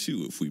you too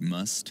if we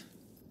must.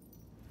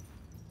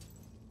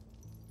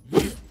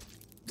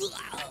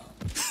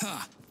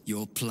 Ha!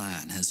 Your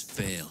plan has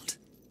failed.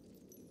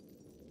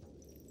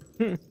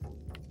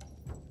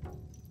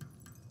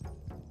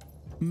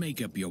 Make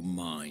up your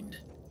mind.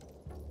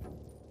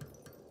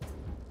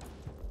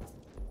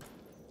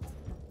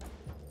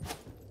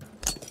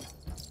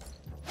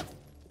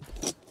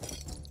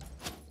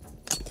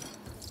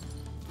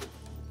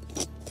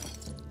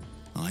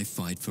 I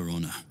fight for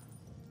honor.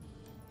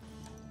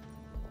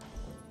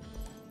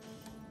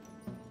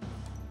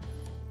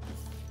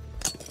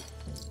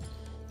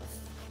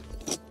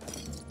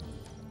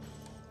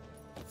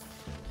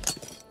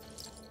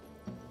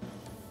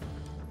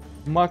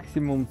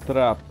 Максимум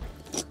трап.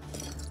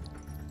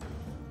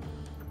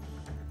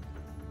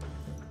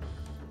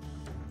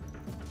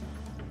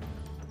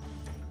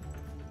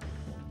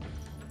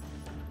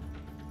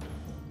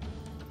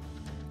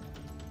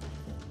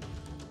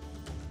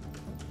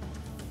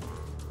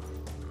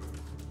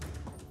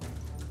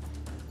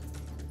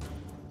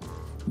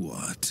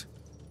 What?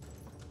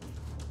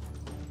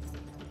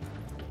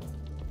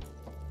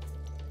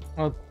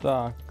 Вот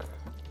так.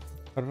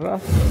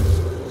 Раз.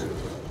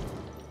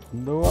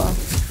 Два.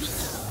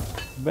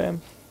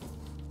 Бэм.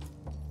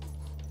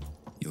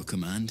 Your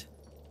command?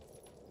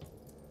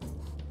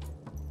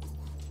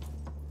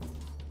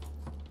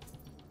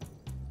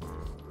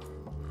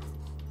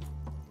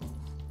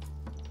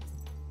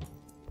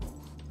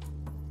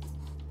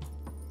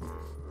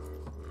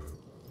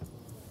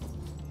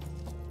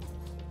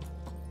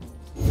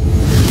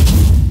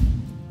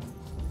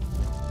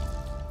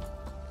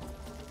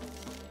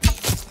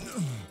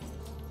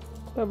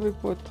 Та ви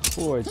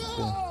підходьте.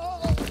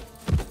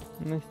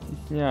 Не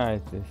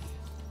стісняйтесь.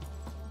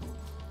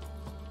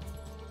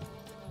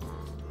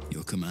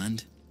 Your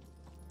command?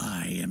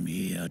 I am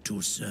here to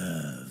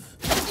serve.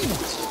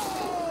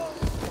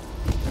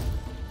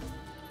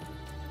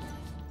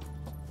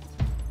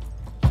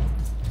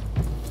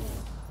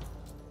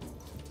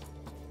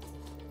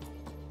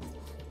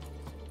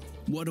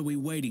 What are we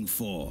waiting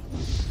for?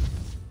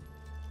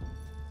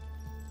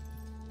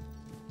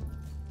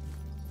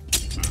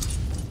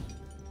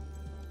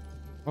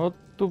 От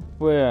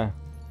тупе.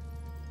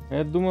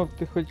 Я думав,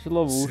 ти хоч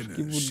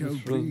ловушки будеш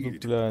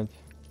роздуплять.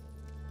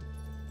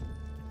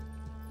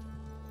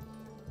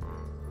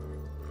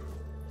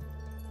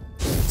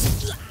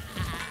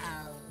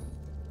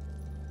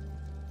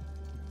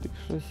 Ти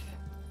щось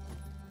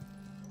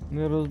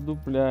не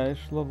роздупляєш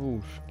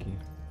ловушки.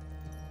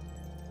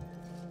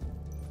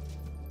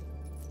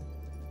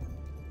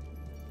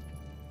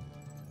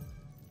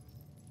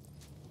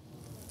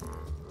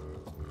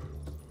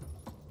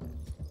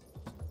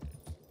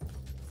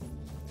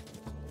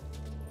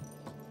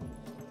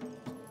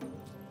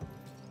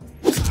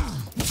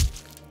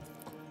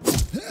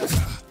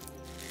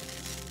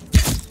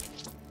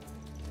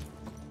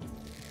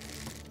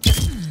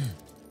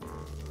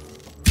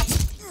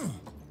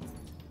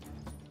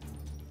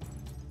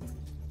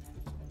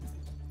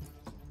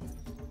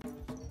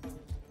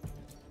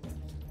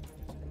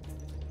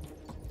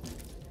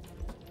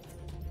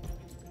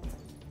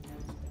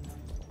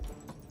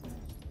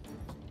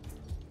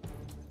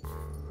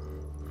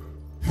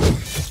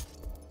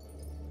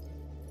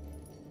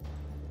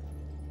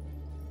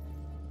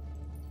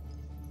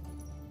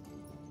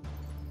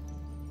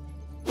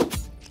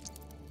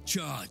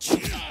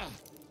 Charge!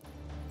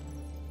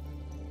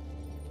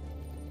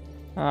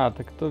 А,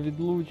 так то від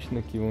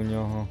лучників у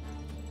нього.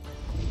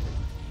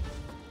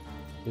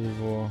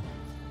 Його.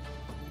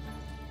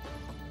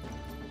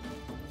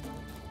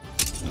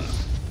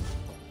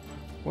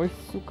 Ой,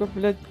 сука,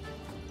 блядь.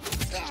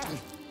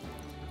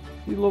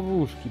 І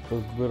ловушки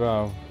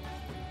позбирав.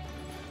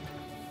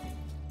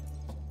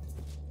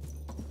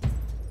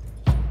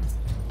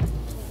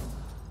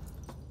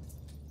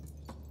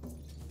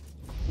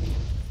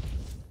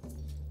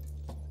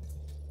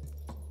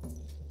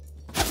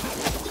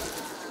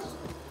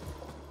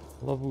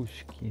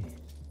 Ловушки.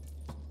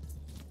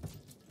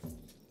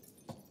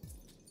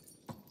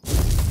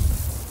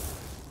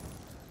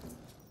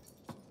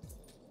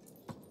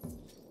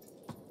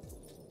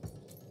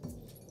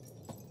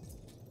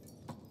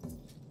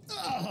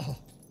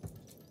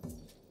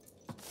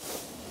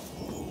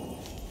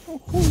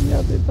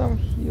 Хуя ты там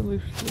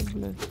хилишься,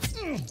 блядь.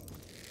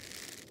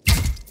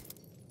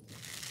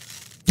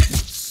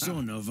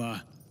 Son of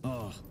a...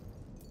 Oh.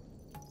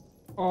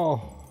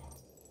 О,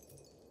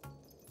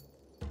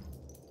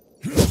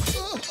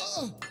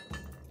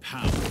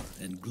 Power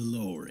and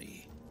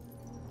glory.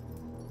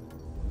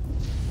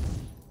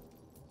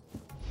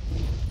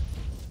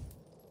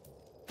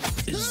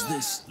 Is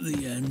this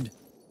the end?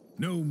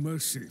 No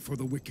mercy for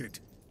the wicked.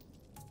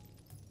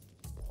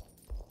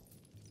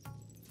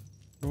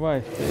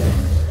 давай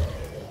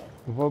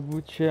в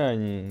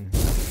обучании.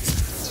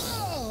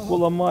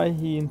 Школа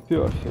магии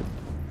Imperfect.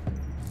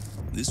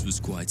 This was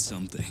quite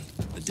something.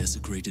 A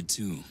desecrated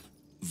tomb,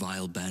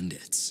 vile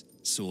bandits,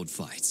 sword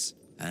fights,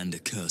 and a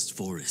cursed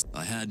forest.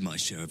 I had my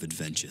share of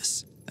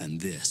adventures, and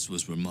this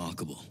was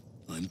remarkable.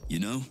 You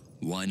know,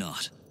 why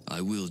not?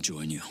 I will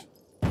join you.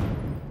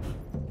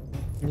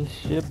 Ні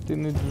ще б ти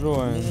не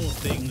Джоін.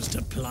 More things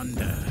to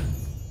plunder.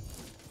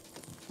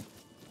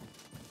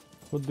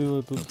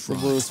 Ходили тут з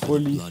тобою по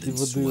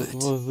лісі,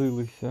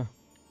 возилися.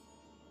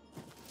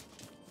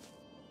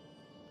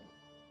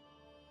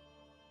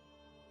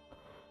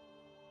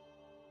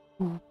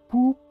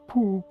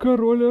 Пу-пу,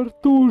 король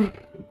Артур.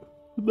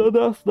 На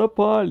нас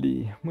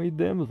напали. Ми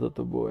йдемо за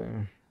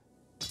тобою.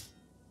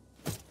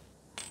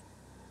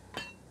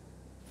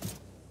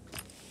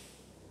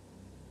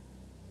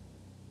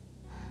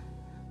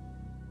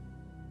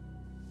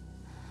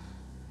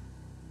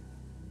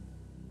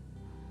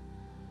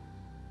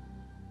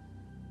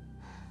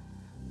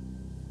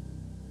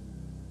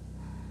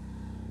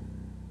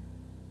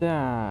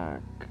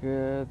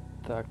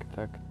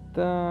 Так,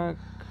 так.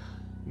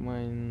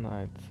 My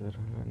Knights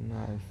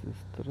organizes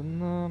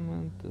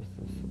tournament as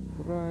a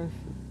surprise.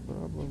 It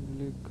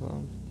probably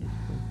comes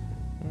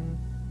different.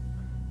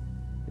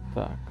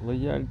 Так,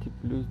 лояльті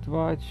плюс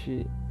 2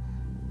 чи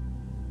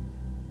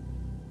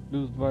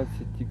плюс 20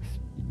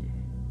 XP.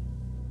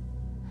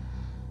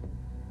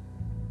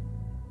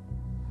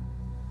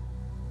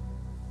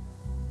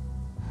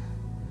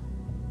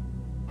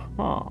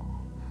 Ха.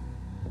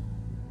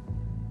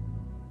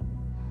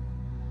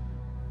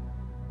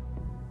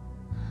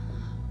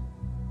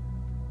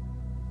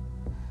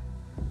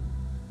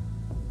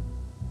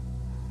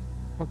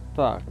 Вот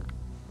так.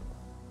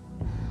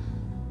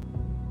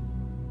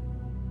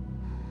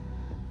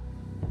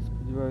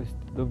 Сподіваюсь,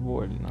 ти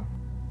довольна.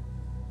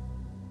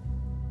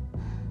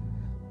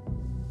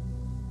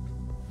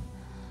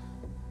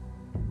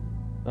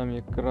 Там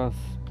якраз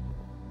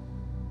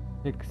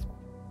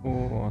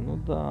О, ну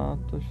да,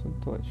 точно.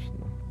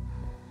 Точно.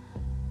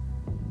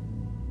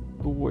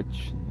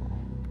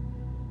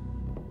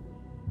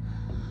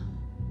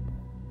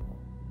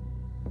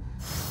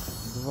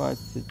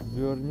 20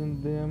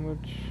 burning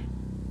damage.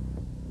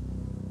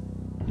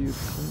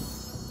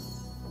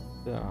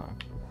 Так,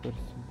 теперь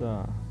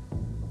сюда.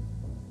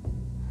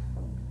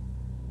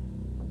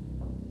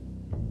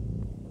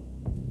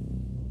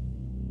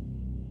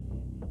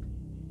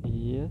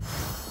 Есть.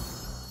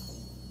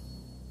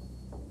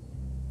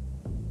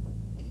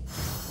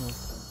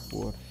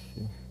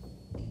 Порси.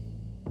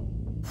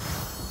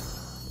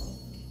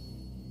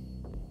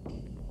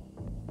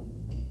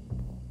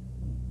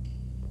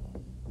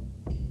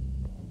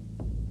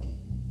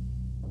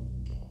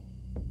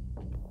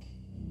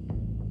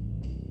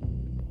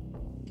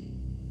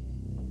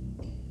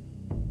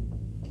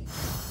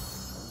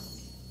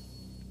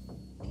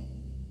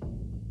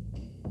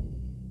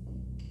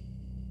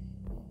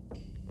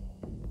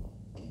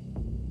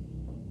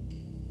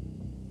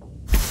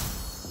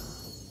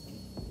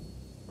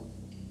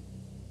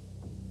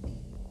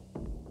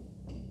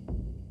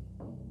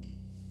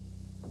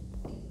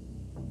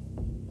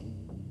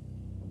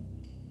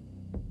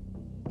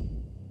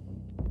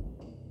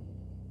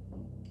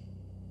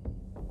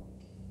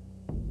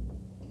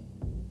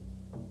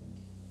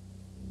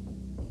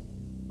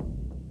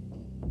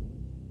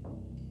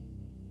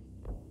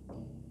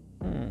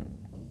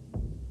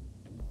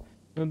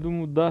 Я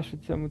думаю,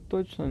 дашиться ми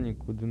точно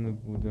нікуди не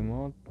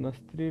будемо. От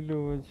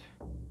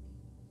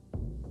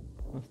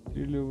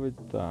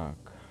настрілювати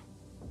так.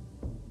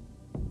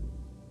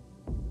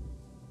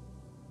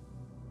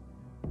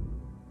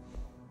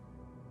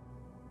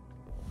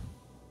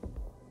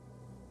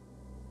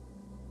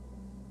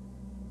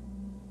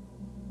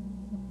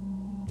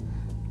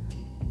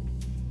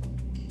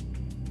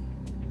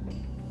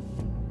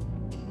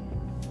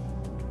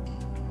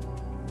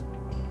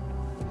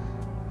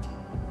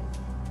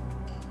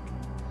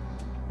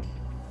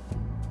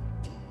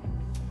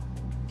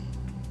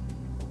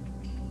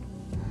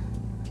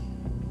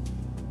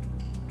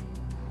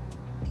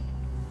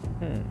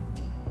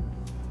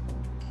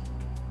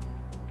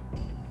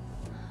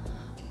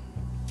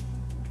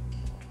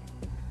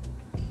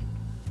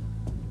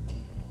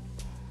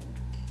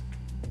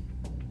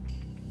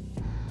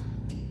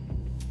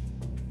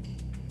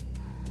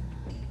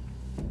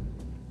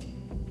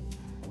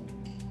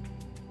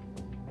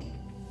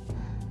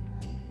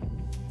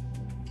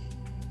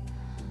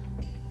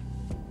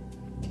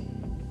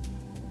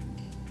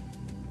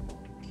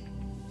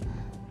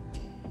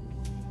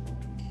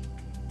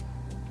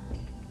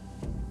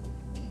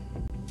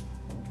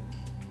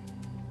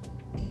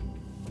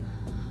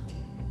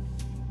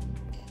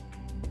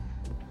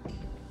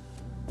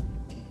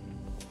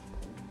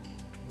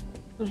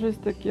 Щось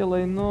таке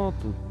лайно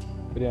тут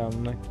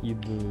прям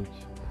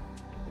накидують.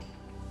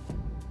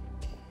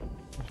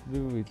 Аж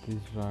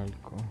дивитись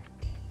жалько.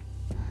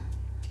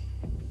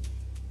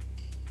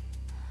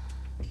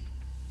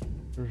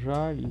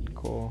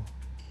 Жалько.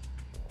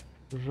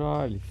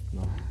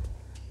 Жалістно.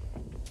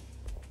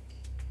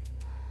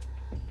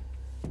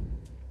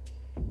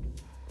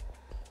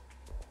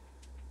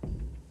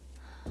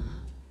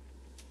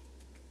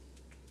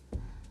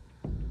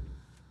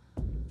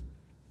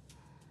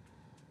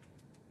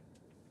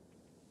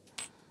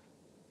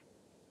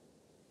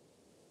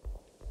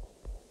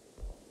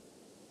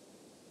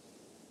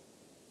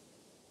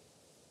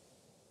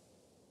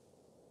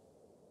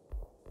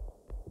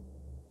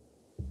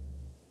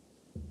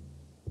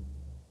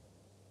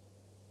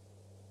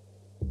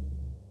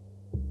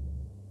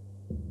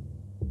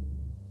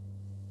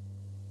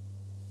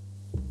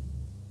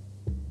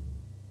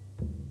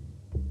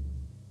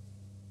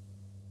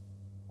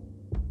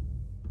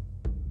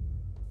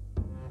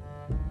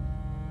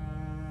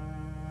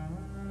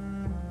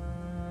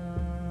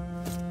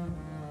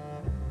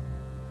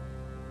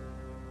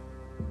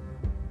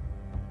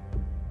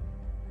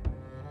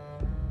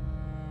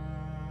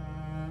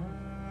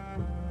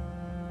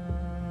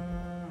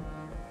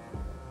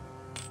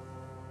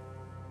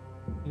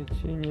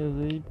 Лічення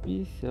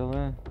заєбісь,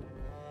 але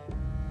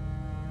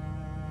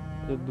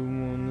я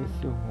думаю, не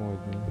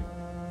сьогодні.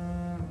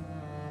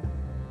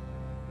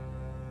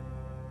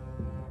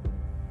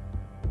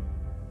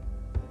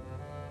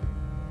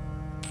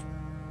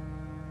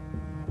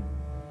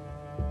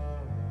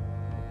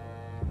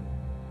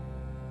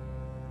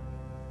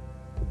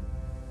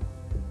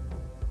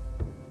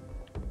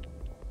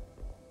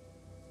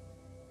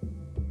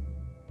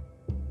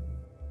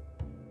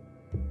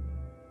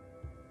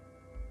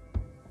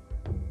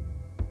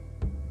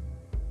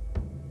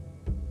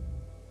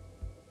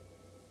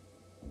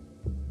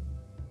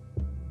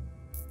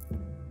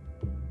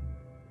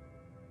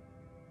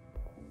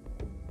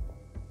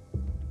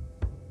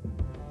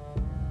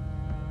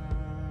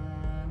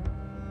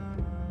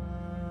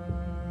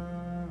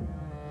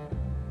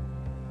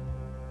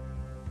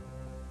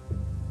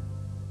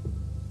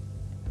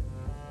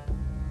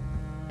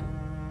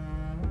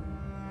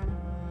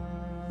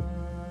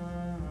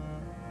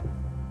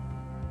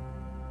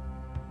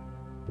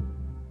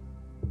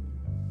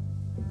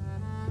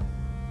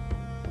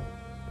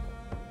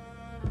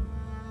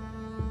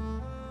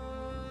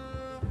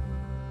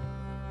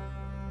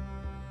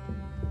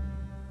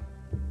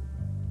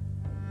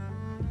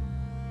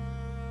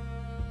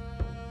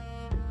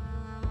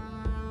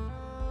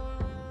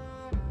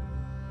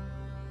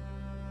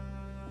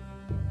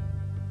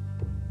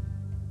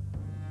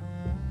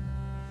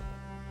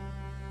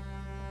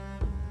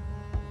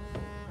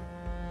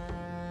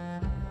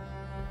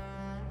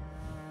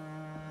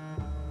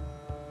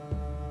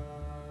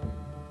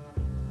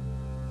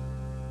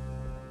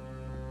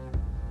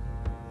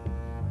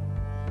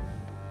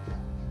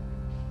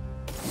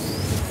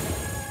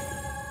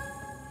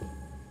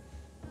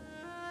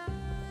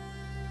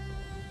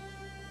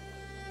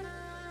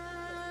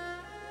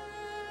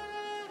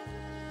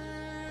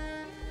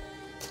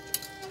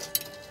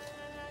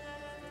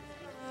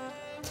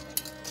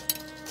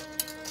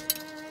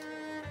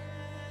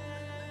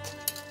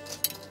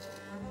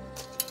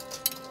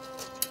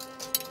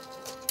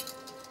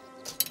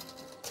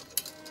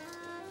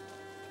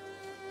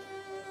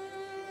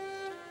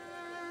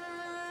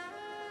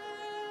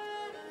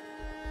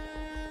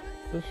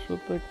 Це що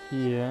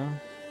таке?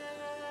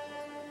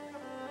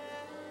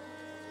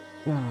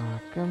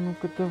 Так, а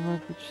ну-ка давай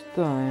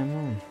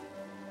почитаємо.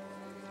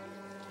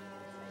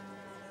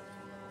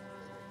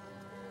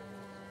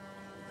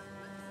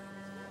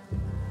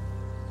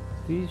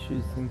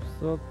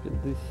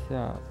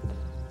 $1750.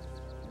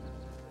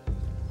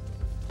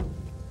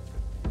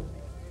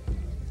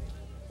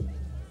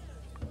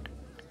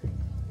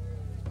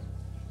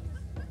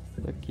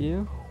 Так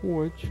я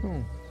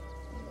хочу.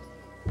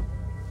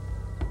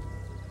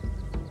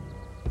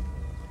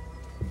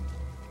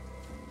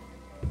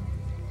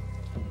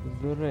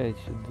 До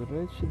речі.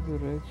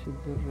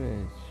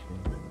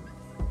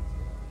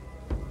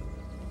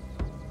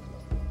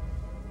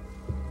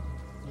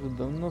 Вже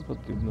давно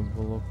потрібно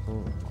було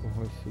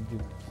когось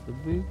сюди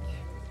посадити.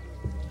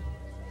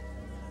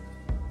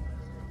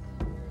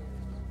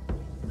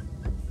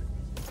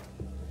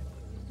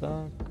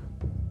 Так.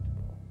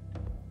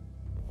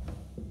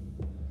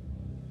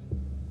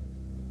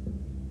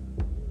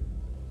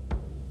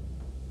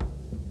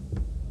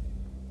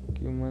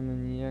 Поки у мене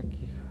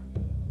ніяких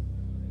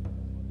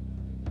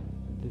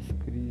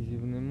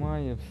дискрізів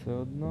немає, все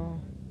одно.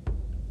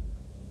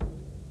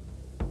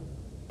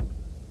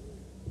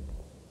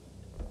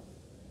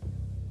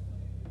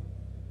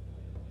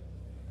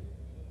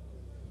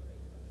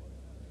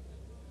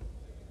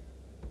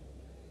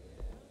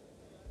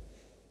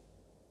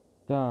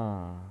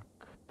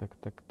 Так.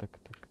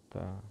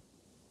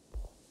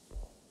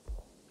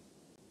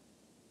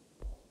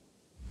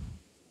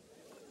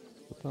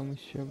 Що там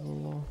ще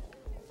було?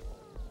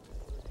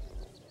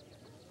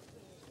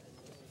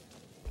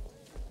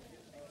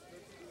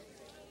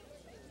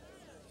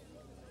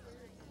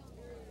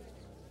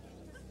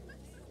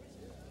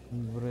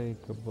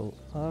 Unbreakable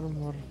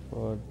armor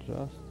for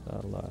just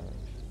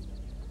alive.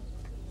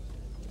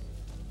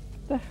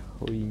 Та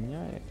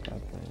хуйня яка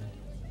та.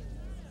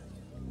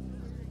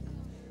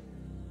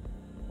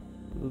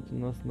 Тут у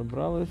нас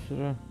набралось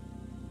вже.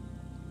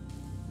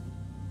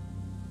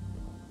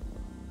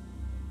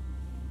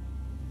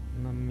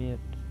 Намет.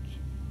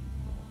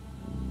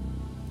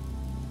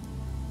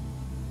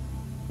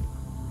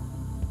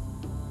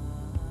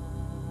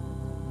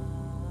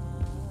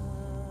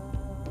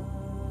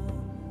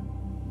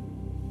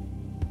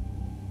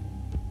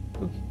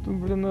 Тут,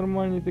 блін,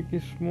 нормальні такі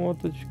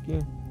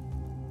шмоточки.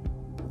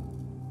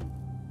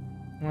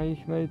 А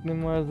їх навіть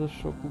немає за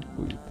що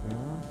купити,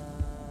 а?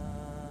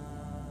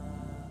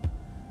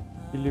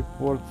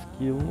 Телепорт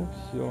скилл, ну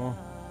все.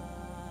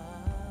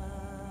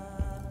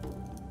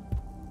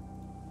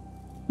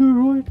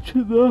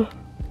 Короче, да.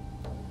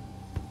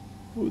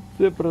 Вот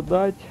це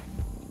продать.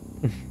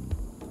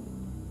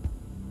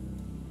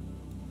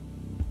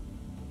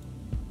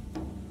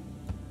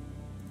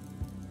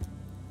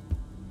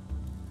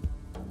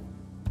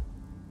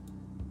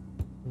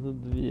 За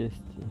 200.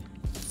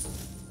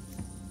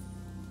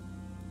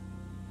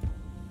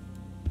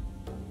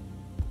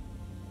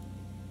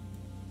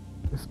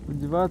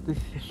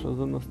 Сподіватися, що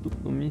за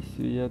наступну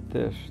місію я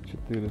теж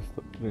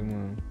 400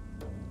 отримаю.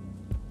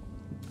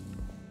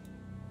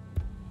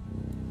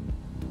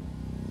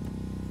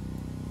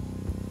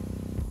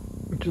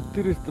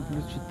 $400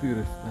 плюс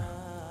 400.